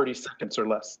in 30 seconds or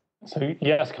less? So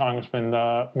yes, Congressman,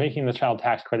 making the child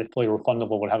tax credit fully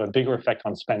refundable would have a bigger effect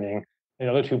on spending than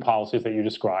the other two policies that you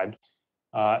described.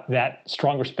 That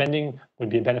stronger spending would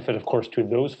be a benefit, of course, to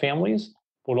those families,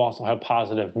 but would also have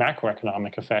positive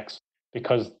macroeconomic effects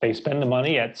because they spend the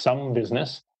money at some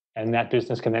business and that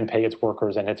business can then pay its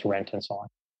workers and its rent and so on.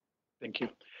 Thank you.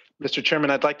 Mr. Chairman,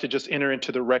 I'd like to just enter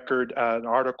into the record an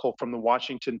article from the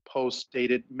Washington Post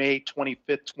dated May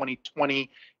 25th, 2020,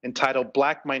 entitled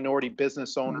Black Minority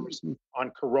Business Owners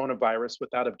on Coronavirus,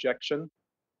 without objection.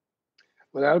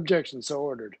 Without objection, so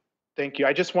ordered. Thank you.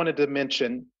 I just wanted to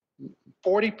mention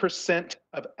 40%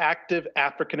 of active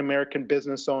African-American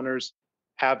business owners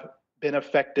have been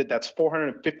affected. That's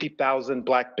 450,000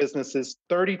 Black businesses.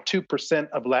 32%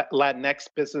 of Latinx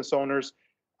business owners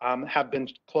have been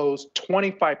closed.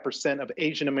 25% of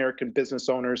Asian American business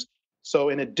owners. So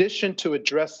in addition to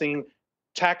addressing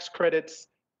tax credits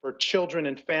for children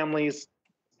and families,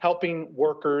 helping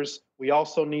workers, we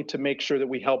also need to make sure that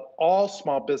we help all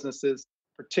small businesses,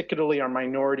 particularly our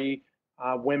minority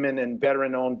women and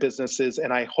veteran-owned businesses.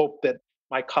 And I hope that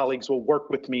my colleagues will work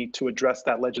with me to address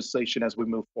that legislation as we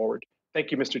move forward.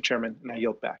 Thank you, Mr. Chairman, and I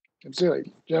yield back.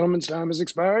 Absolutely. Gentleman's time has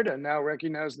expired, and now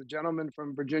recognize the gentleman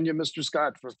from Virginia, Mr.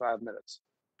 Scott, for 5 minutes.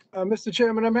 Mr.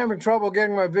 Chairman, I'm having trouble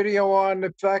getting my video on.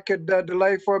 If I could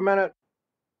delay for a minute.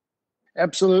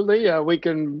 Absolutely. We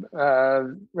can be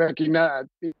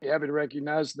happy to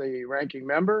recognize the ranking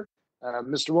member,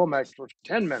 Mr. Womack, for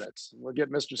 10 minutes. We'll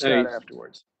get Mr. Scott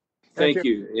afterwards. Thank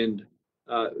you. And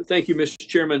thank you, Mr.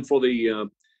 Chairman, for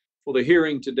the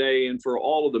hearing today and for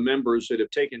all of the members that have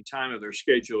taken time of their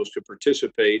schedules to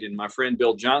participate. And my friend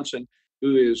Bill Johnson,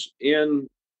 who is in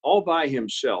all by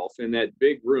himself in that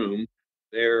big room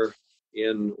there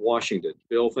in Washington.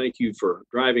 Bill, thank you for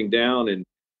driving down and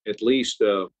at least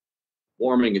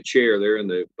warming a chair there in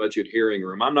the budget hearing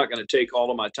room. I'm not going to take all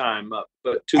of my time up,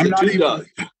 but to the two Doug.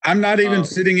 I'm not even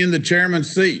sitting in the chairman's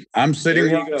seat. I'm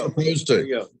sitting where I'm supposed to. There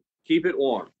you go. Keep it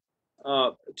warm.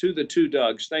 To the two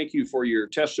Dougs, thank you for your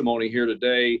testimony here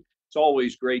today. It's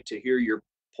always great to hear your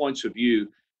points of view.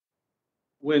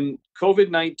 When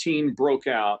COVID-19 broke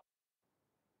out,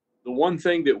 the one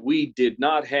thing that we did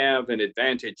not have an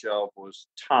advantage of was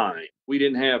time. We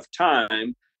didn't have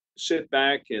time to sit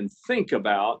back and think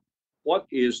about what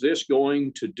is this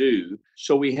going to do.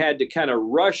 So we had to kind of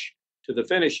rush to the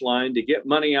finish line to get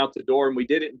money out the door, and we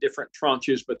did it in different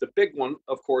tranches. But the big one,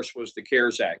 of course, was the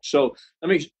CARES Act. So let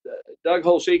me, Doug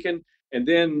Holsekin, and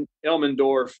then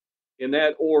Elmendorf, in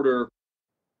that order.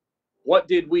 What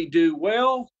did we do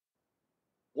well?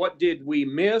 What did we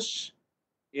miss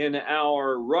in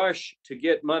our rush to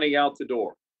get money out the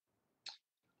door?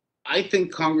 I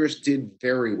think Congress did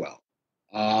very well.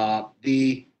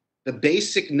 The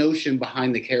basic notion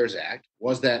behind the CARES Act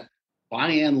was that, by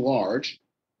and large,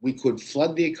 we could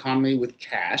flood the economy with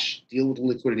cash, deal with the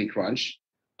liquidity crunch,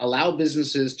 allow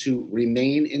businesses to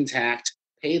remain intact,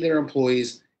 pay their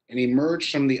employees, and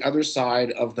emerge from the other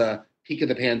side of the peak of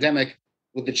the pandemic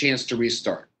with the chance to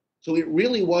restart. So it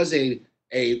really was a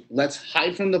let's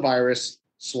hide from the virus,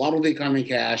 swaddle the economy in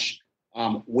cash,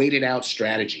 wait it out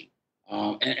strategy.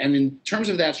 And in terms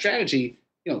of that strategy,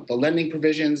 the lending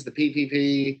provisions, the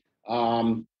PPP,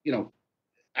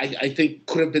 I think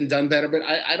could have been done better, but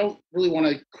I don't really want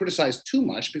to criticize too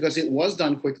much because it was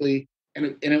done quickly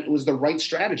and it was the right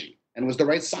strategy and it was the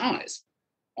right size.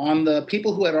 On the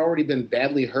people who had already been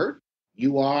badly hurt,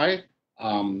 UI,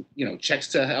 checks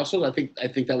to households, I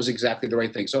think that was exactly the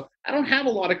right thing. So I don't have a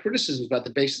lot of criticisms about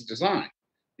the basic design.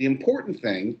 The important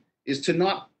thing is to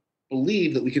not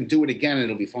believe that we can do it again and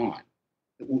it'll be fine.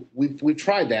 We've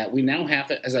tried that. We now have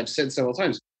to, as I've said several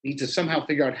times, need to somehow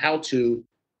figure out how to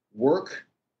work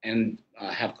and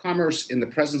have commerce in the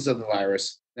presence of the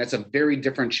virus. That's a very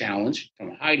different challenge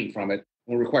from hiding from it.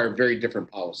 Will require very different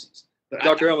policies. But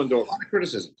Dr. Elmendorf. A lot of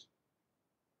criticisms.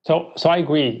 So I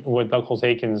agree with Doug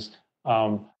Holsekin's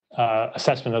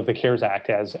assessment of the CARES Act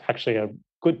as actually a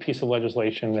good piece of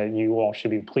legislation that you all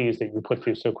should be pleased that you put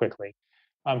through so quickly.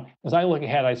 As I look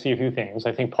ahead, I see a few things.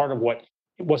 I think part of what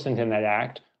wasn't in that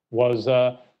act was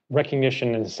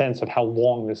recognition in the sense of how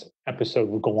long this episode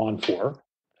would go on for.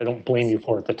 I don't blame you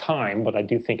for it at the time, but I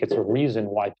do think it's a reason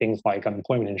why things like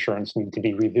unemployment insurance need to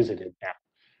be revisited now.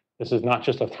 This is not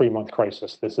just a 3-month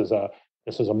crisis. This is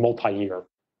a multi-year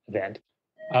event.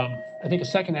 I think a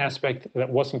second aspect that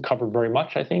wasn't covered very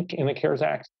much, I think, in the CARES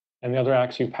Act and the other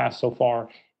acts you've passed so far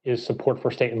is support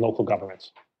for state and local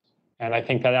governments. And I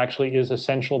think that actually is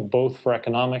essential both for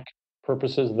economic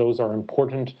purposes. Those are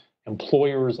important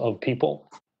employers of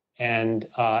people and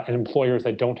employers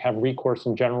that don't have recourse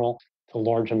in general to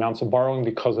large amounts of borrowing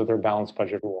because of their balanced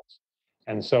budget rules.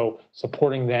 And so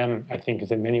supporting them, I think,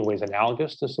 is in many ways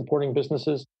analogous to supporting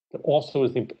businesses, but also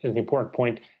is the important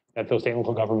point that those state and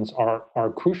local governments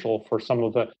are crucial for some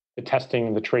of the testing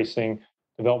and the tracing,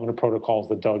 development of protocols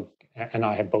that Doug and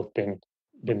I have both been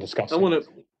discussing. I want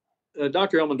to,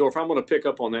 Dr. Elmendorf, I'm going to pick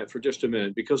up on that for just a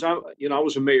minute because I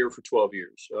was a mayor for 12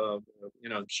 years,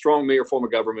 strong mayor form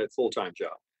of government, full-time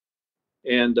job.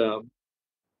 And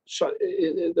so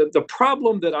the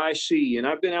problem that I see, and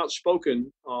I've been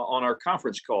outspoken on our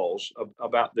conference calls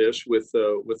about this with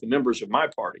the members of my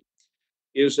party,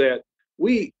 is that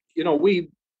we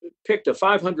picked a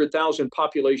 500,000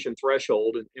 population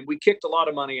threshold, and we kicked a lot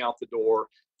of money out the door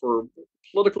for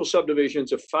political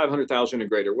subdivisions of 500,000 and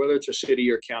greater, whether it's a city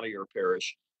or county or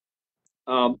parish.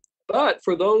 But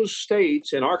for those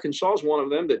states, and Arkansas is one of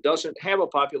them that doesn't have a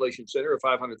population center of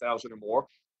 500,000 or more,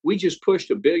 we just pushed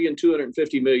 $1.25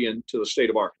 billion to the state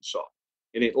of Arkansas,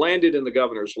 and it landed in the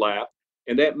governor's lap,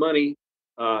 and that money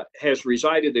has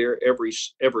resided there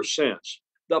ever since.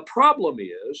 The problem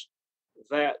is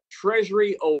that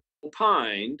Treasury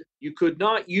opined you could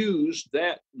not use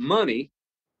that money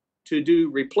to do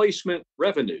replacement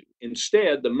revenue.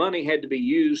 Instead, the money had to be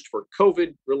used for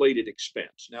COVID-related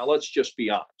expense. Now, let's just be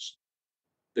honest.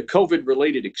 The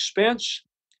COVID-related expense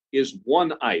is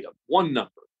one item, one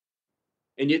number.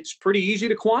 And it's pretty easy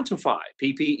to quantify,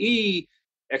 PPE,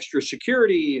 extra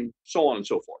security, and so on and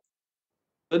so forth.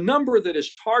 The number that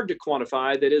is hard to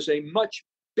quantify, that is a much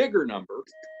bigger number,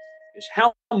 is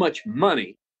how much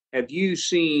money have you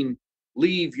seen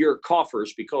leave your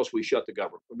coffers because we shut the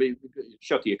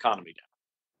economy down?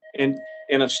 And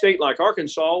in a state like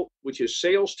Arkansas, which is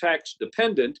sales tax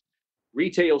dependent,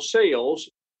 retail sales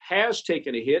has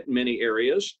taken a hit in many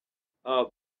areas.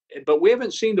 But we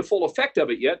haven't seen the full effect of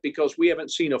it yet because we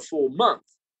haven't seen a full month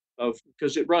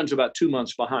because it runs about 2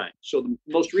 months behind. So the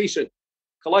most recent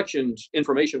collections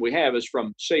information we have is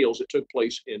from sales that took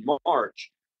place in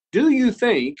March. Do you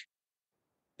think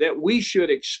that we should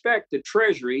expect the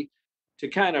Treasury to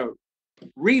kind of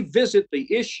revisit the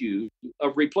issue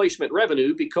of replacement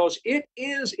revenue because it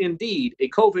is indeed a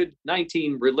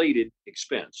COVID-19 related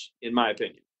expense, in my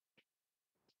opinion?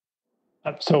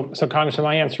 So Congressman,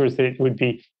 my answer is that it would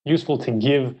be useful to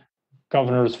give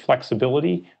governors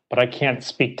flexibility, but I can't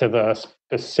speak to the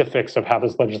specifics of how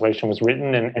this legislation was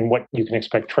written and what you can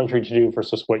expect Treasury to do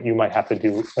versus what you might have to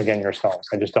do again yourselves.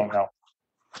 I just don't know.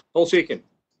 Holsekin.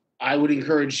 I would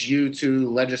encourage you to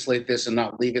legislate this and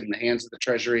not leave it in the hands of the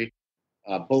Treasury,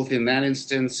 both in that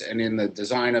instance and in the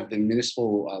design of the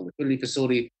municipal liquidity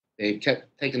facility. They've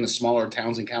taken the smaller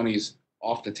towns and counties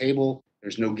off the table.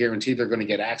 There's no guarantee they're going to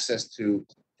get access to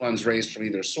funds raised from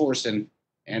either source, and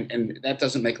that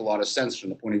doesn't make a lot of sense from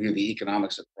the point of view of the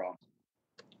economics of the problem.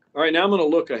 All right, now I'm going to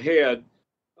look ahead.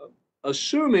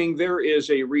 Assuming there is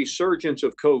a resurgence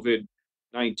of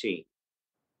COVID-19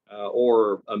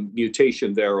 or a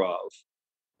mutation thereof,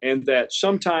 and that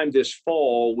sometime this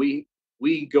fall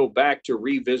we go back to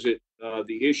revisit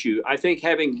the issue, I think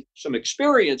having some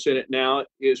experience in it now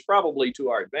is probably to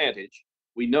our advantage.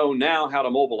 We know now how to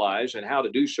mobilize and how to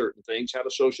do certain things, how to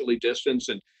socially distance,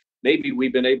 and maybe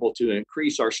we've been able to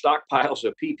increase our stockpiles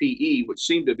of PPE, which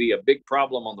seemed to be a big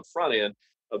problem on the front end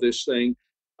of this thing.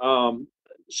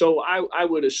 So I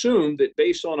would assume that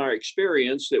based on our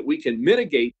experience that we can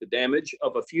mitigate the damage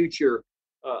of a future,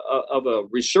 of a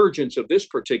resurgence of this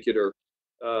particular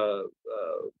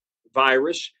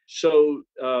virus. So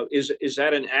is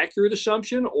that an accurate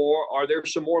assumption, or are there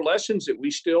some more lessons that we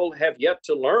still have yet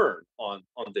to learn on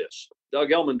this? Doug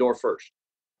Elmendorf first.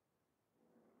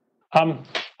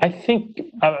 I think,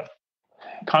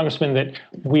 Congressman, that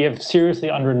we have seriously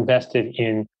underinvested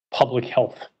in public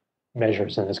health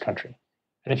measures in this country.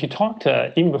 And if you talk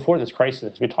to, even before this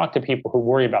crisis, if you talk to people who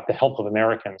worry about the health of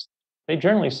Americans, they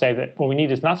generally say that what we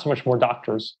need is not so much more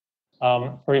doctors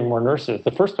or even more nurses.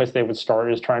 The first place they would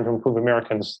start is trying to improve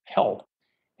Americans' health.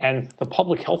 And the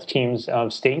public health teams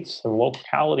of states and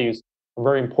localities are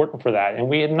very important for that. And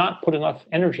we had not put enough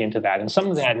energy into that. And some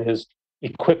of that is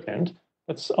equipment,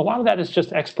 but a lot of that is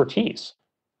just expertise.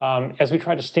 As we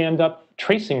try to stand up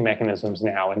tracing mechanisms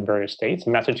now in various states,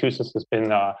 and Massachusetts has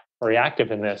been very active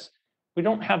in this, we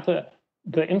don't have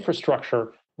the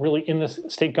infrastructure really in the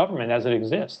state government as it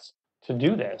exists to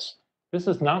do this. This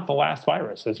is not the last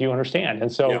virus, as you understand. And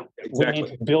so we need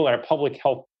to build our public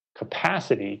health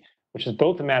capacity, which is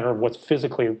both a matter of what's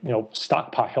physically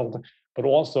stockpiled, but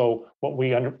also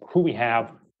who we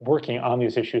have working on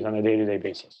these issues on a day-to-day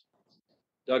basis.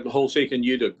 Doug Holsekin,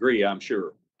 you'd agree, I'm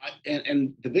sure.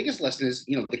 And the biggest lesson is,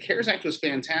 the CARES Act was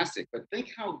fantastic, but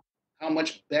think how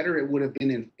much better it would have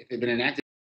been if it had been enacted.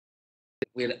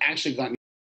 We had actually gotten.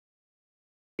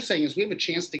 What I'm saying is we have a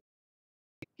chance to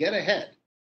get ahead.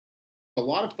 A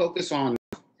lot of focus on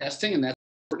testing, and that's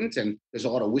important. And there's a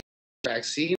lot of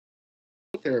vaccine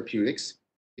therapeutics.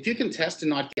 If you can test and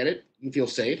not get it, you feel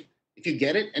safe. If you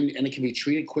get it and it can be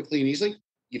treated quickly and easily,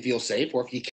 you feel safe. Or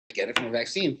if you can't get it from a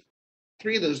vaccine,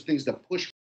 three of those things to push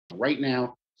right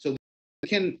now, so we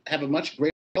can have a much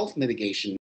greater health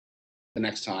mitigation the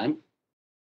next time.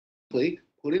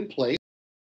 Put in place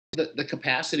the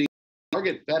capacity to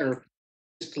target better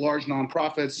to large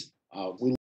nonprofits.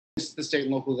 We miss the state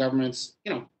and local governments.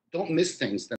 Don't miss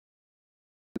things.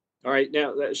 All right,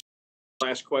 now that's the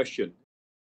last question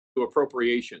to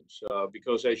appropriations,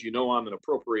 because as you know, I'm an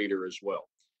appropriator as well.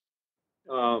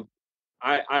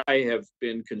 I have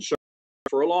been concerned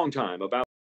for a long time about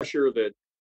the pressure that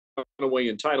runaway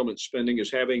entitlement spending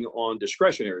is having on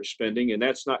discretionary spending, and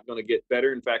that's not going to get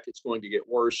better. In fact, it's going to get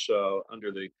worse under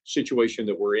the situation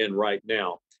that we're in right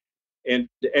now. And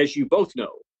as you both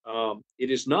know,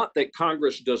 it is not that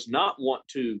Congress does not want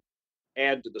to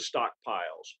add to the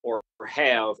stockpiles or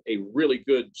have a really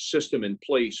good system in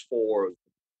place for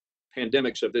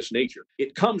pandemics of this nature.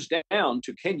 It comes down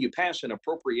to, can you pass an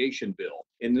appropriation bill?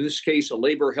 In this case, a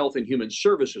labor, health, and human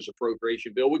services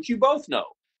appropriation bill, which you both know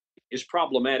is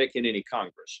problematic in any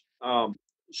Congress.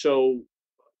 So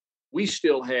we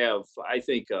still have, I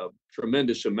think, a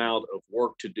tremendous amount of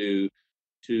work to do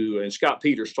and Scott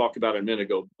Peters talked about it a minute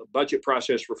ago, budget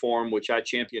process reform, which I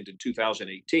championed in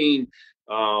 2018.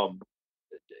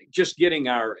 Just getting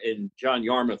and John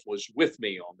Yarmouth was with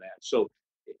me on that. So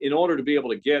in order to be able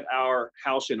to get our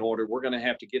house in order, we're going to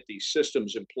have to get these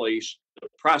systems in place, the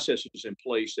processes in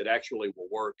place that actually will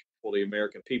work for the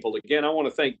American people. Again, I want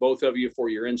to thank both of you for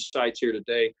your insights here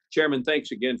today. Chairman,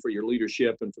 thanks again for your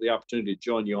leadership and for the opportunity to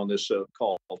join you on this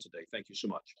call today. Thank you so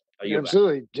much.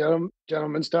 Absolutely.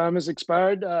 Gentlemen's time has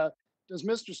expired. Does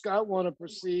Mr. Scott want to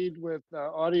proceed with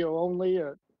audio only?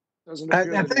 Doesn't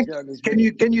appear I that think, he's gotten his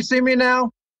can you see me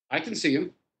now? I can see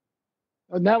you.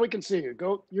 Now we can see you.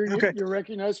 Go. You're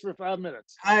recognized for 5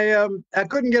 minutes. I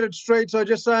couldn't get it straight, so I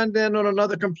just signed in on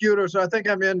another computer. So I think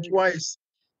I'm in twice.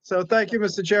 So thank you,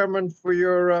 Mr. Chairman, for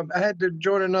your. I had to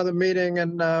join another meeting,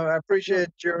 and I appreciate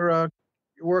your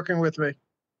working with me.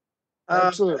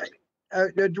 Absolutely. I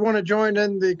want to join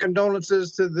in the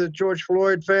condolences to the George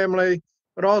Floyd family,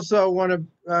 but also want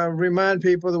to remind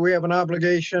people that we have an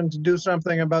obligation to do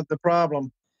something about the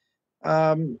problem.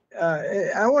 I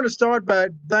want to start by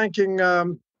thanking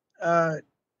Dr.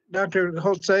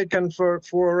 Holtz-Aiken for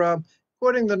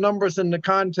putting the numbers into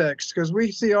context, because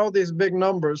we see all these big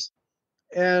numbers,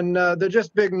 and they're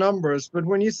just big numbers. But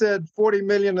when you said 40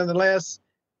 million in the last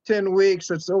 10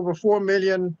 weeks, it's over 4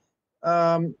 million,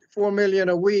 4 million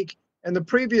a week, and the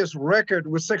previous record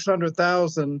was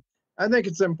 600,000. I think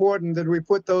it's important that we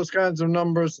put those kinds of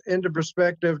numbers into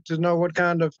perspective to know what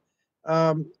kind of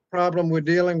problem we're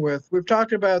dealing with. We've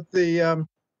talked about the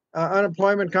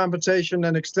unemployment compensation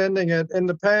and extending it. In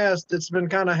the past, it's been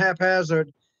kind of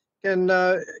haphazard. Can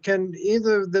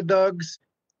either of the Dougs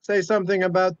say something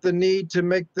about the need to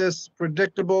make this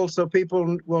predictable so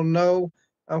people will know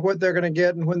what they're going to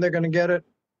get and when they're going to get it?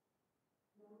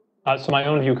 So my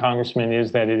own view, Congressman,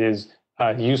 is that it is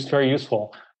very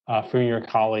useful for your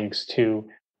colleagues to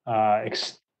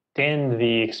extend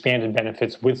the expanded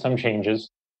benefits with some changes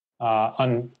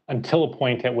until a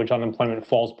point at which unemployment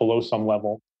falls below some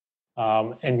level.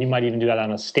 And you might even do that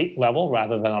on a state level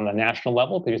rather than on a national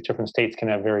level, because different states can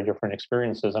have very different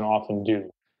experiences and often do.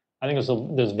 I think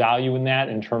there's value in that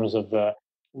in terms of the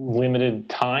limited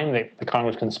time that the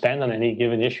Congress can spend on any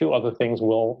given issue. Other things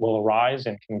will arise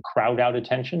and can crowd out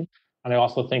attention. And I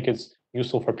also think it's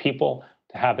useful for people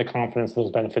to have the confidence those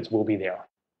benefits will be there.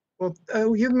 Well,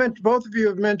 you've mentioned, both of you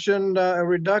have mentioned a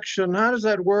reduction. How does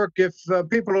that work if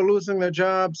people are losing their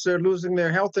jobs, they're losing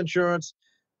their health insurance?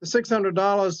 The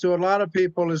 $600 to a lot of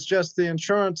people is just the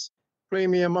insurance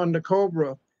premium under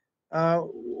COBRA.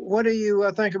 What do you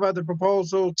think about the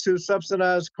proposal to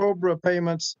subsidize COBRA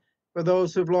payments for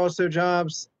those who've lost their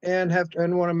jobs and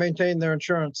want to maintain their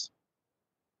insurance?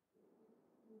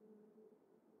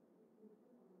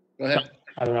 Go ahead.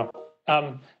 I don't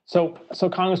know. So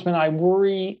Congressman, I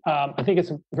worry. I think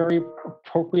it's very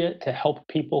appropriate to help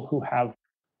people who have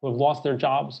lost their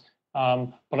jobs,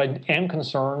 but I am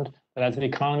concerned that as the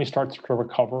economy starts to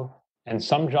recover and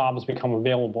some jobs become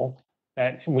available,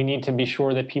 that we need to be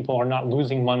sure that people are not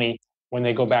losing money when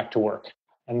they go back to work.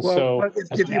 And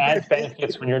as you add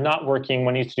benefits when you're not working,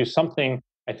 one needs to do something,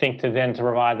 I think, to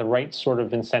provide the right sort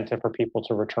of incentive for people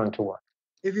to return to work.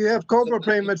 If you have COBRA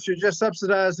payments, you're just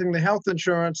subsidizing the health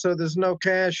insurance, so there's no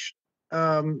cash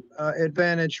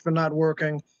advantage for not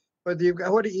working. But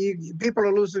people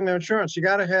are losing their insurance. You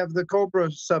got to have the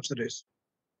COBRA subsidies.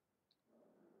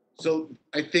 So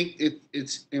I think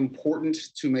it's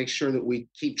important to make sure that we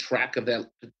keep track of that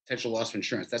potential loss of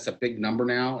insurance. That's a big number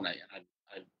now, and I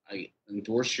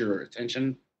endorse your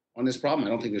attention on this problem. I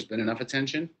don't think there's been enough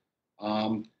attention.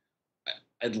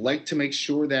 I'd like to make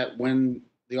sure that when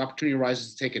the opportunity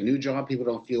arises to take a new job, people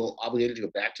don't feel obligated to go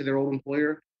back to their old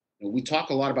employer. We talk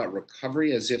a lot about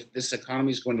recovery as if this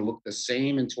economy is going to look the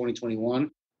same in 2021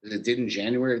 as it did in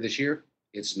January of this year.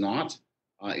 It's not.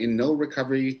 In no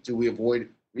recovery do we avoid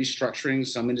restructuring.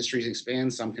 Some industries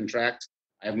expand, some contract.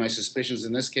 I have my suspicions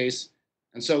in this case.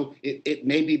 And so it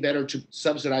may be better to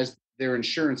subsidize their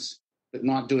insurance, but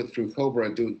not do it through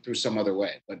COBRA, do it through some other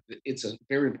way. But it's a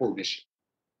very important issue.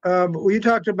 You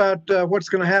talked about what's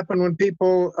going to happen when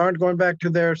people aren't going back to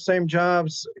their same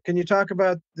jobs. Can you talk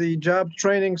about the job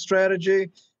training strategy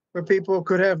where people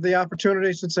could have the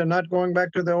opportunity, since they're not going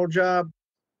back to their old job,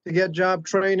 to get job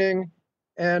training?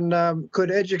 And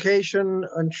could education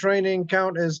and training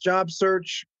count as job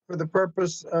search for the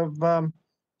purpose of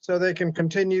so they can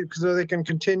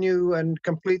continue and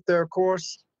complete their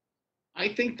course? I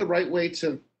think the right way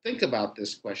to think about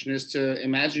this question is to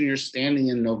imagine you're standing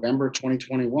in November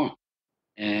 2021.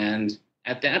 And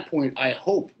at that point, I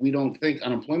hope we don't think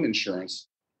unemployment insurance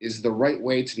is the right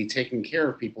way to be taking care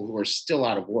of people who are still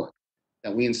out of work,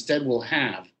 that we instead will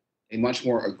have a much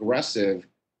more aggressive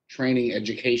training,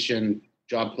 education,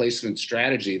 job placement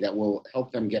strategy that will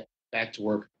help them get back to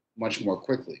work much more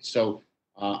quickly. So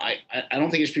I don't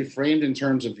think it should be framed in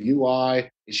terms of UI.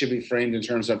 It should be framed in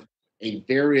terms of a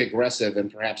very aggressive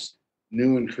and perhaps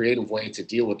new and creative way to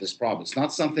deal with this problem. It's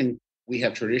not something we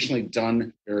have traditionally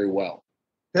done very well.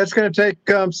 That's going to take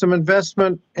some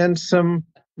investment and some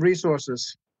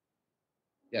resources.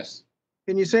 Yes.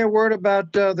 Can you say a word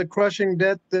about the crushing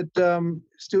debt that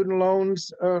student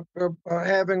loans are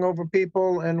having over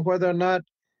people, and whether or not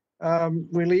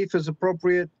relief is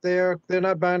appropriate there? They're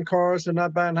not buying cars, they're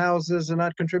not buying houses, they're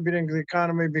not contributing to the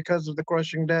economy because of the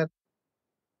crushing debt.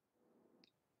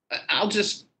 I'll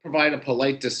just provide a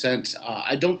polite dissent.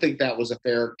 I don't think that was a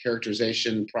fair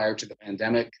characterization prior to the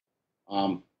pandemic.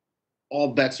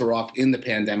 All bets are off in the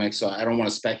pandemic, so I don't want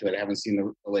to speculate. I haven't seen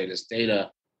the latest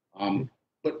data.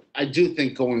 But I do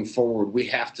think going forward, we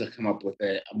have to come up with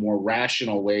a more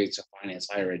rational way to finance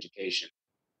higher education.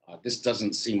 This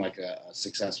doesn't seem like a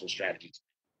successful strategy.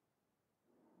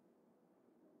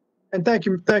 And thank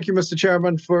you, Mr.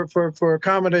 Chairman, for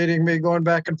accommodating me going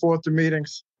back and forth to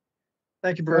meetings.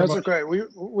 Thank you very That's much. okay.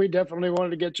 We definitely wanted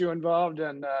to get you involved,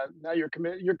 and now your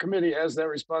committee has that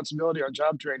responsibility on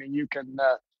job training. You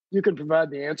can provide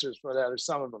the answers for that, or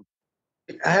some of them.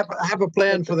 I have a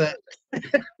plan for that.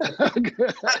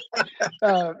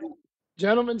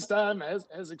 Gentlemen's time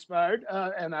has expired,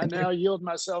 and I now yield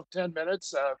myself 10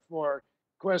 minutes for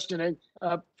questioning.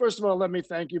 First of all, let me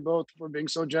thank you both for being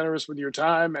so generous with your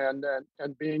time and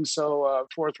being so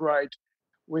forthright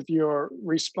with your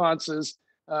responses.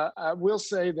 I will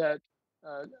say that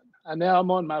I now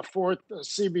am on my fourth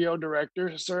CBO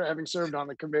director, having served on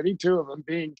the committee, two of them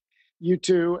being you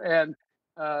two, and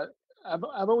I've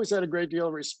always had a great deal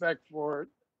of respect for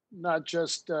not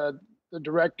just the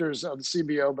directors of the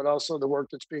CBO, but also the work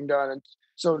that's being done. And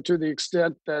so, to the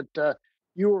extent that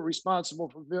you were responsible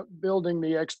for building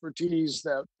the expertise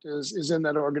that is in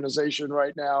that organization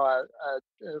right now, I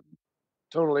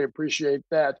totally appreciate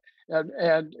that.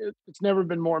 And it's never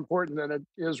been more important than it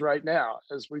is right now,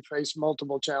 as we face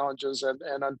multiple challenges and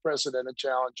unprecedented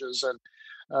challenges. And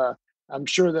I'm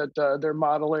sure that their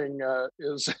modeling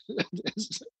is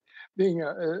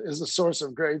is a source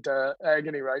of great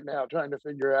agony right now, trying to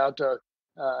figure out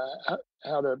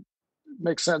how to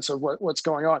make sense of what's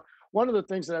going on. One of the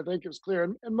things that I think is clear,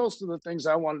 and most of the things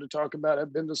I wanted to talk about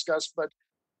have been discussed, but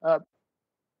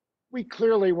we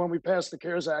clearly, when we passed the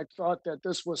CARES Act, thought that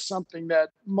this was something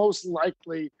that most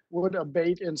likely would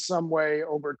abate in some way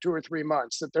over 2 or 3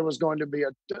 months, that there was going to be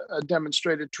a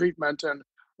demonstrated treatment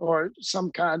or some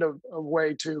kind of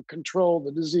way to control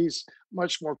the disease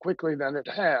much more quickly than it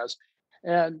has.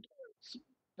 And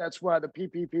that's why the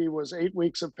PPP was 8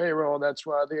 weeks of payroll. That's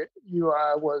why the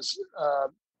UI was,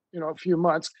 a few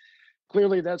months.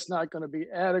 Clearly, that's not going to be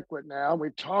adequate now.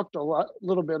 We've talked a lot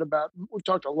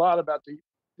about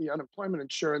the unemployment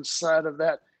insurance side of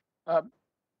that.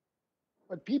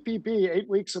 But PPP, 8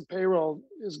 weeks of payroll,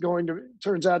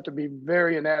 turns out to be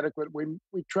very inadequate. We're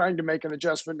trying to make an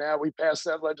adjustment now. We passed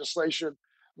that legislation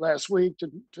last week to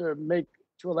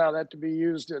allow that to be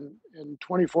used in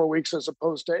 24 weeks as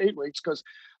opposed to 8 weeks, because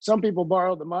some people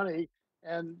borrowed the money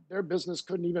and their business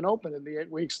couldn't even open in the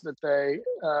 8 weeks that they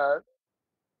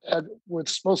were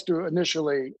supposed to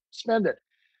initially spend it.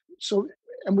 So,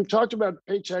 and we've talked about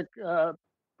paycheck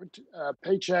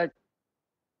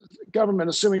government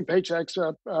assuming paychecks,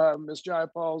 Ms.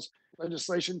 Jayapal's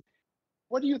legislation.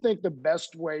 What do you think the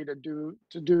best way to do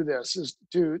this is?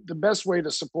 The best way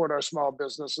to support our small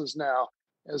businesses now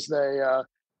as they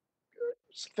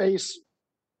face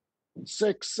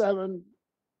 6, 7,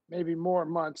 maybe more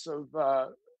months of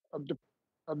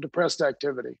depressed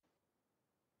activity?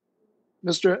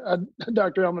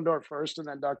 Dr. Elmendorf first, and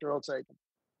then Dr. Holtz-Eakin.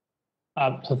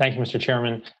 So thank you, Mr.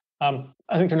 Chairman. I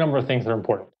think there are a number of things that are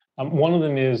important. One of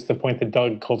them is the point that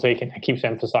Doug Holtz-Eakin keeps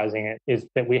emphasizing, it is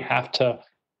that we have to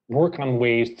work on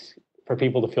ways for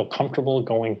people to feel comfortable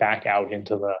going back out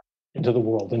into the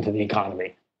world, into the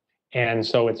economy. And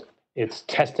so it's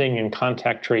testing and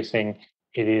contact tracing.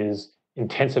 It is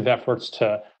intensive efforts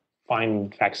to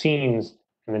find vaccines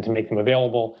and then to make them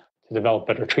available, to develop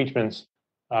better treatments.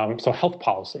 So health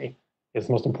policy is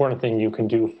the most important thing you can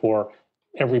do for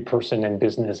every person and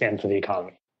business and for the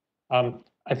economy.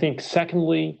 I think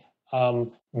secondly,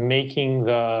 making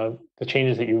the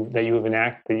changes that you have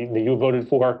enacted, that you voted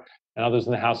for, and others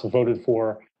in the House have voted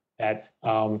for, that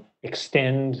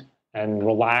extend and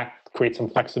relax, create some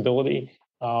flexibility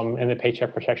in the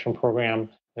Paycheck Protection Program.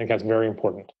 I think that's very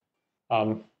important.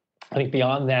 I think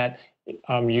beyond that,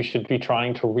 you should be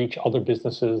trying to reach other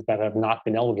businesses that have not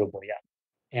been eligible yet.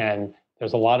 And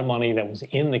there's a lot of money that was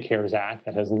in the CARES Act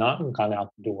that has not gone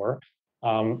out the door.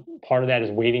 Part of that is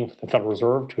waiting for the Federal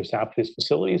Reserve to establish these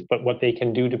facilities, but what they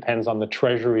can do depends on the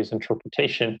Treasury's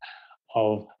interpretation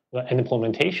of and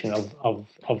implementation of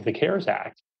the CARES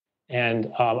Act.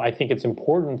 And I think it's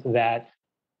important that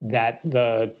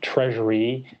the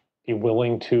Treasury be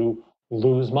willing to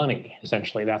lose money.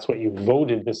 Essentially, that's what you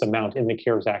voted this amount in the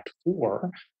CARES Act for,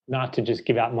 not to just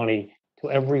give out money to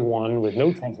everyone with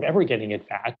no chance of ever getting it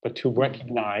back, but to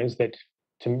recognize that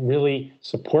to really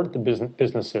support the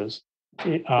businesses,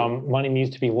 money needs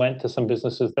to be lent to some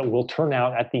businesses that will turn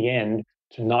out at the end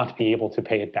to not be able to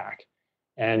pay it back.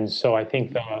 And so I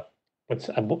think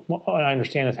what I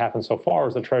understand has happened so far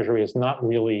is the Treasury has not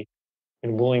really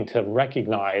been willing to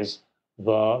recognize the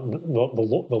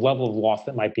level of loss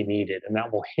that might be needed, and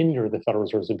that will hinder the Federal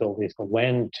Reserve's ability to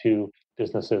lend to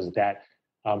businesses that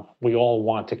we all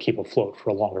want to keep afloat for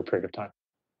a longer period of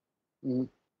time.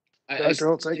 I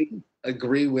certainly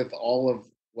agree with all of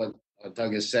what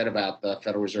Doug has said about the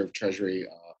Federal Reserve Treasury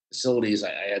facilities.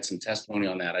 I had some testimony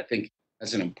on that. I think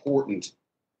that's an important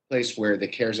place where the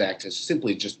CARES Act is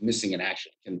simply just missing in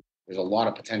action, and there's a lot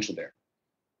of potential there.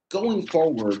 Going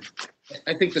forward,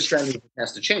 I think the strategy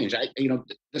has to change.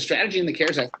 The strategy in the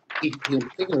CARES Act in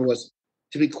particular was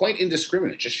to be quite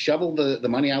indiscriminate, just shovel the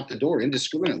money out the door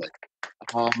indiscriminately,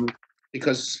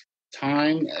 because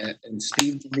time and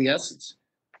speed is the essence.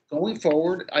 Going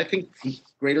forward, I think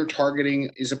greater targeting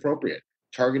is appropriate.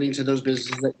 Targeting to those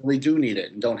businesses that really do need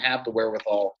it and don't have the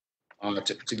wherewithal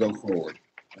to go forward.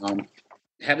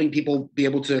 Having people be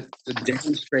able to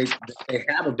demonstrate that they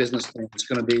have a business plan that's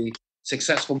going to be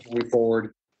successful moving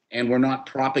forward, and we're not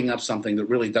propping up something that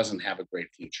really doesn't have a great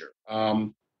future.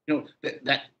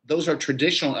 That those are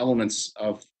traditional elements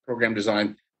of program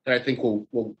design that I think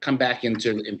will come back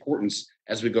into importance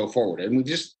as we go forward. And we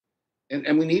just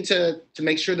and we need to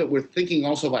make sure that we're thinking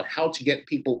also about how to get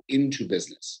people into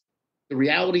business. The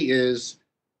reality is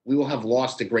we will have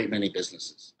lost a great many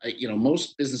businesses.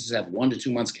 Most businesses have 1 to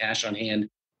 2 months cash on hand.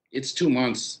 It's 2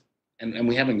 months and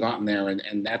we haven't gotten there.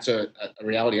 And that's a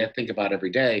reality I think about every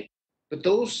day. But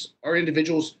those are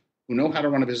individuals who know how to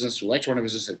run a business, who like to run a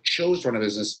business, that chose to run a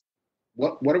business.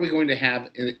 What are we going to have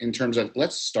in terms of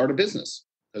let's start a business?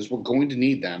 Because we're going to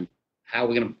need them. How are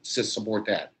we going to support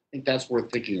that? I think that's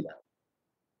worth thinking about.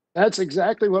 That's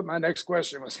exactly what my next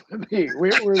question was going to be.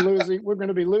 We're going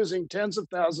to be losing tens of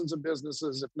thousands of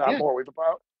businesses, if not more.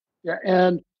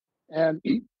 And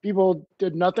people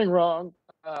did nothing wrong.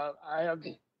 I have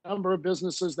a number of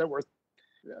businesses that were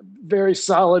very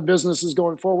solid businesses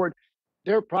going forward.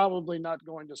 They're probably not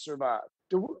going to survive.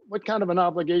 What kind of an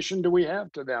obligation do we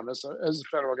have to them as a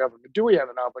federal government? Do we have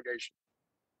an obligation,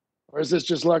 or is this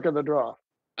just luck of the draw?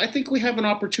 I think we have an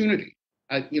opportunity.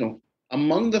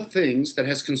 Among the things that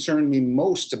has concerned me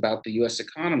most about the U.S.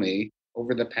 economy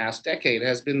over the past decade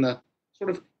has been the sort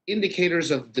of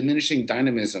indicators of diminishing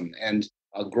dynamism and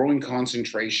growing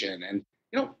concentration. And,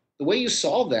 the way you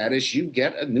solve that is you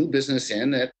get a new business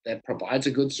in that provides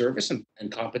a good service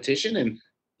and competition and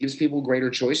gives people greater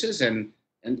choices. And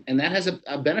that has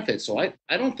a benefit. So I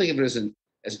don't think of it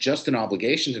as just an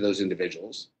obligation to those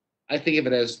individuals. I think of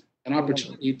it as an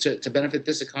opportunity to benefit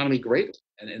this economy greatly.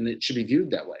 And it should be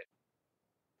viewed that way.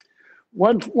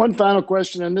 One final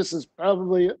question, and this is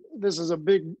a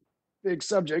big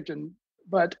subject,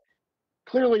 but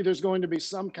clearly there's going to be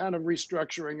some kind of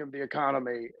restructuring of the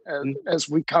economy as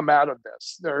we come out of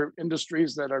this. There are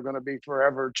industries that are going to be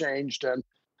forever changed, and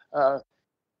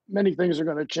many things are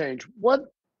going to change.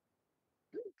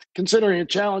 Considering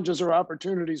challenges or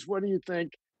opportunities, what do you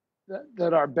think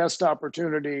that our best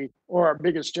opportunity or our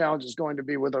biggest challenge is going to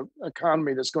be with an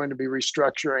economy that's going to be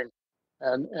restructuring,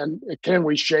 and can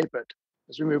we shape it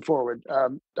as we move forward?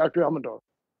 Dr. Elmendorf.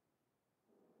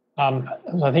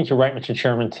 I think you're right, Mr.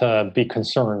 Chairman, to be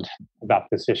concerned about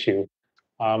this issue.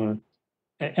 In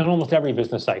almost every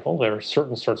business cycle, there are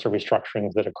certain sorts of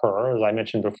restructurings that occur. As I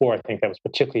mentioned before, I think that was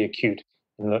particularly acute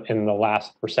in the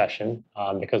last recession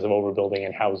because of overbuilding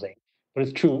and housing. But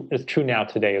it's true now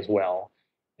today as well.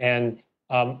 And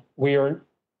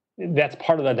that's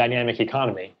part of the dynamic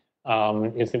economy,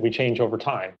 is that we change over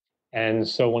time. And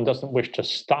so one doesn't wish to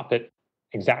stop it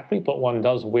exactly, but one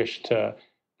does wish to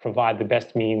provide the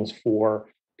best means for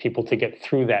people to get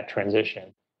through that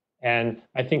transition. And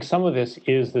I think some of this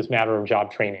is this matter of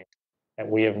job training that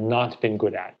we have not been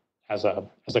good at as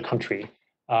a country.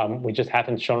 We just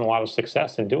haven't shown a lot of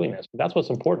success in doing this. But that's what's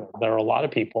important. There are a lot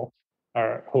of people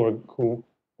who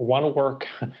want to work,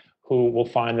 who will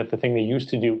find that the thing they used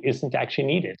to do isn't actually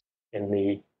needed in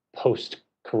the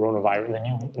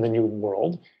post-coronavirus, in the new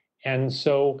world. And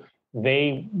so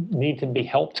they need to be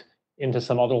helped into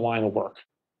some other line of work.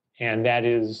 And that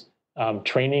is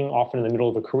training, often in the middle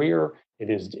of a career. It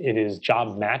is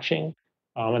job matching.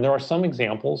 And there are some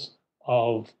examples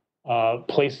of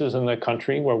places in the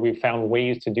country where we've found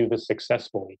ways to do this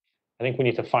successfully. I think we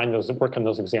need to work on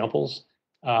those examples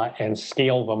and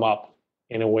scale them up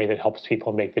in a way that helps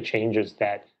people make the changes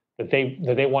that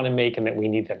they want to make and that we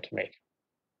need them to make.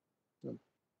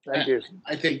 Thank you.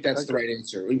 I think that's the right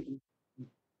answer.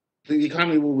 The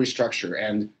economy will restructure,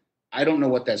 and I don't know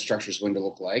what that structure is going to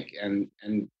look like, and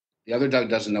the other Doug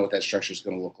doesn't know what that structure is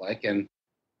going to look like. And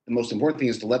the most important thing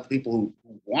is to let the people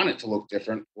who want it to look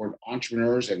different, or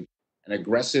entrepreneurs and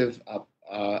aggressive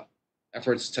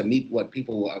efforts to meet what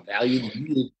people value and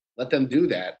need, let them do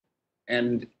that.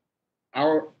 And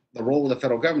the role of the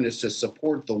federal government is to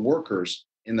support the workers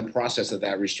in the process of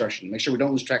that restructuring. Make sure we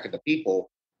don't lose track of the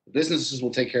people. The businesses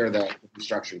will take care of the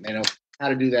restructuring. They know how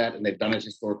to do that, and they've done it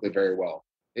historically very well.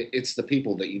 It's the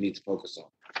people that you need to focus on.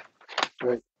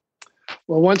 Great.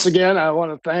 Well, once again, I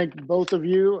want to thank both of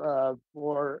you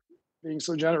for being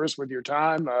so generous with your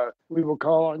time. We will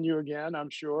call on you again,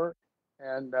 I'm sure.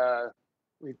 And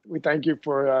we thank you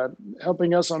for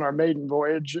helping us on our maiden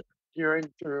voyage hearing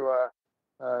through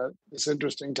this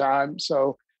interesting time.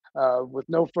 So with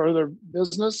no further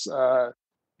business,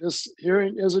 this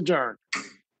hearing is adjourned. Y'all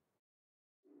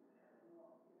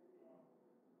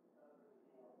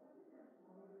drive through,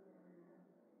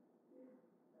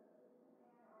 like,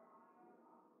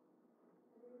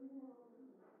 you get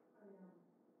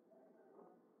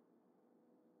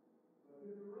snacks on the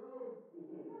road, or do you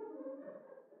see the sponsors road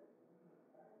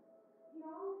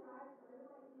tripping?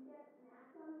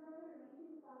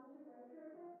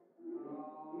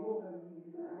 We won't have any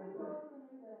music. There's no music. Yeah, I haven't seen any.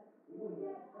 Jeff refuses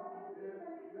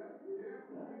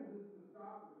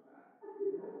to stop for snacks. Do you want some music? I want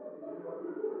to stop and eat overload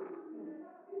and take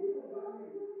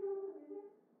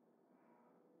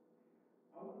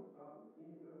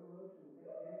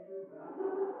pictures. I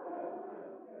have choice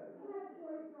drivers.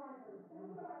 That's what I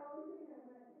always say to them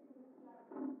when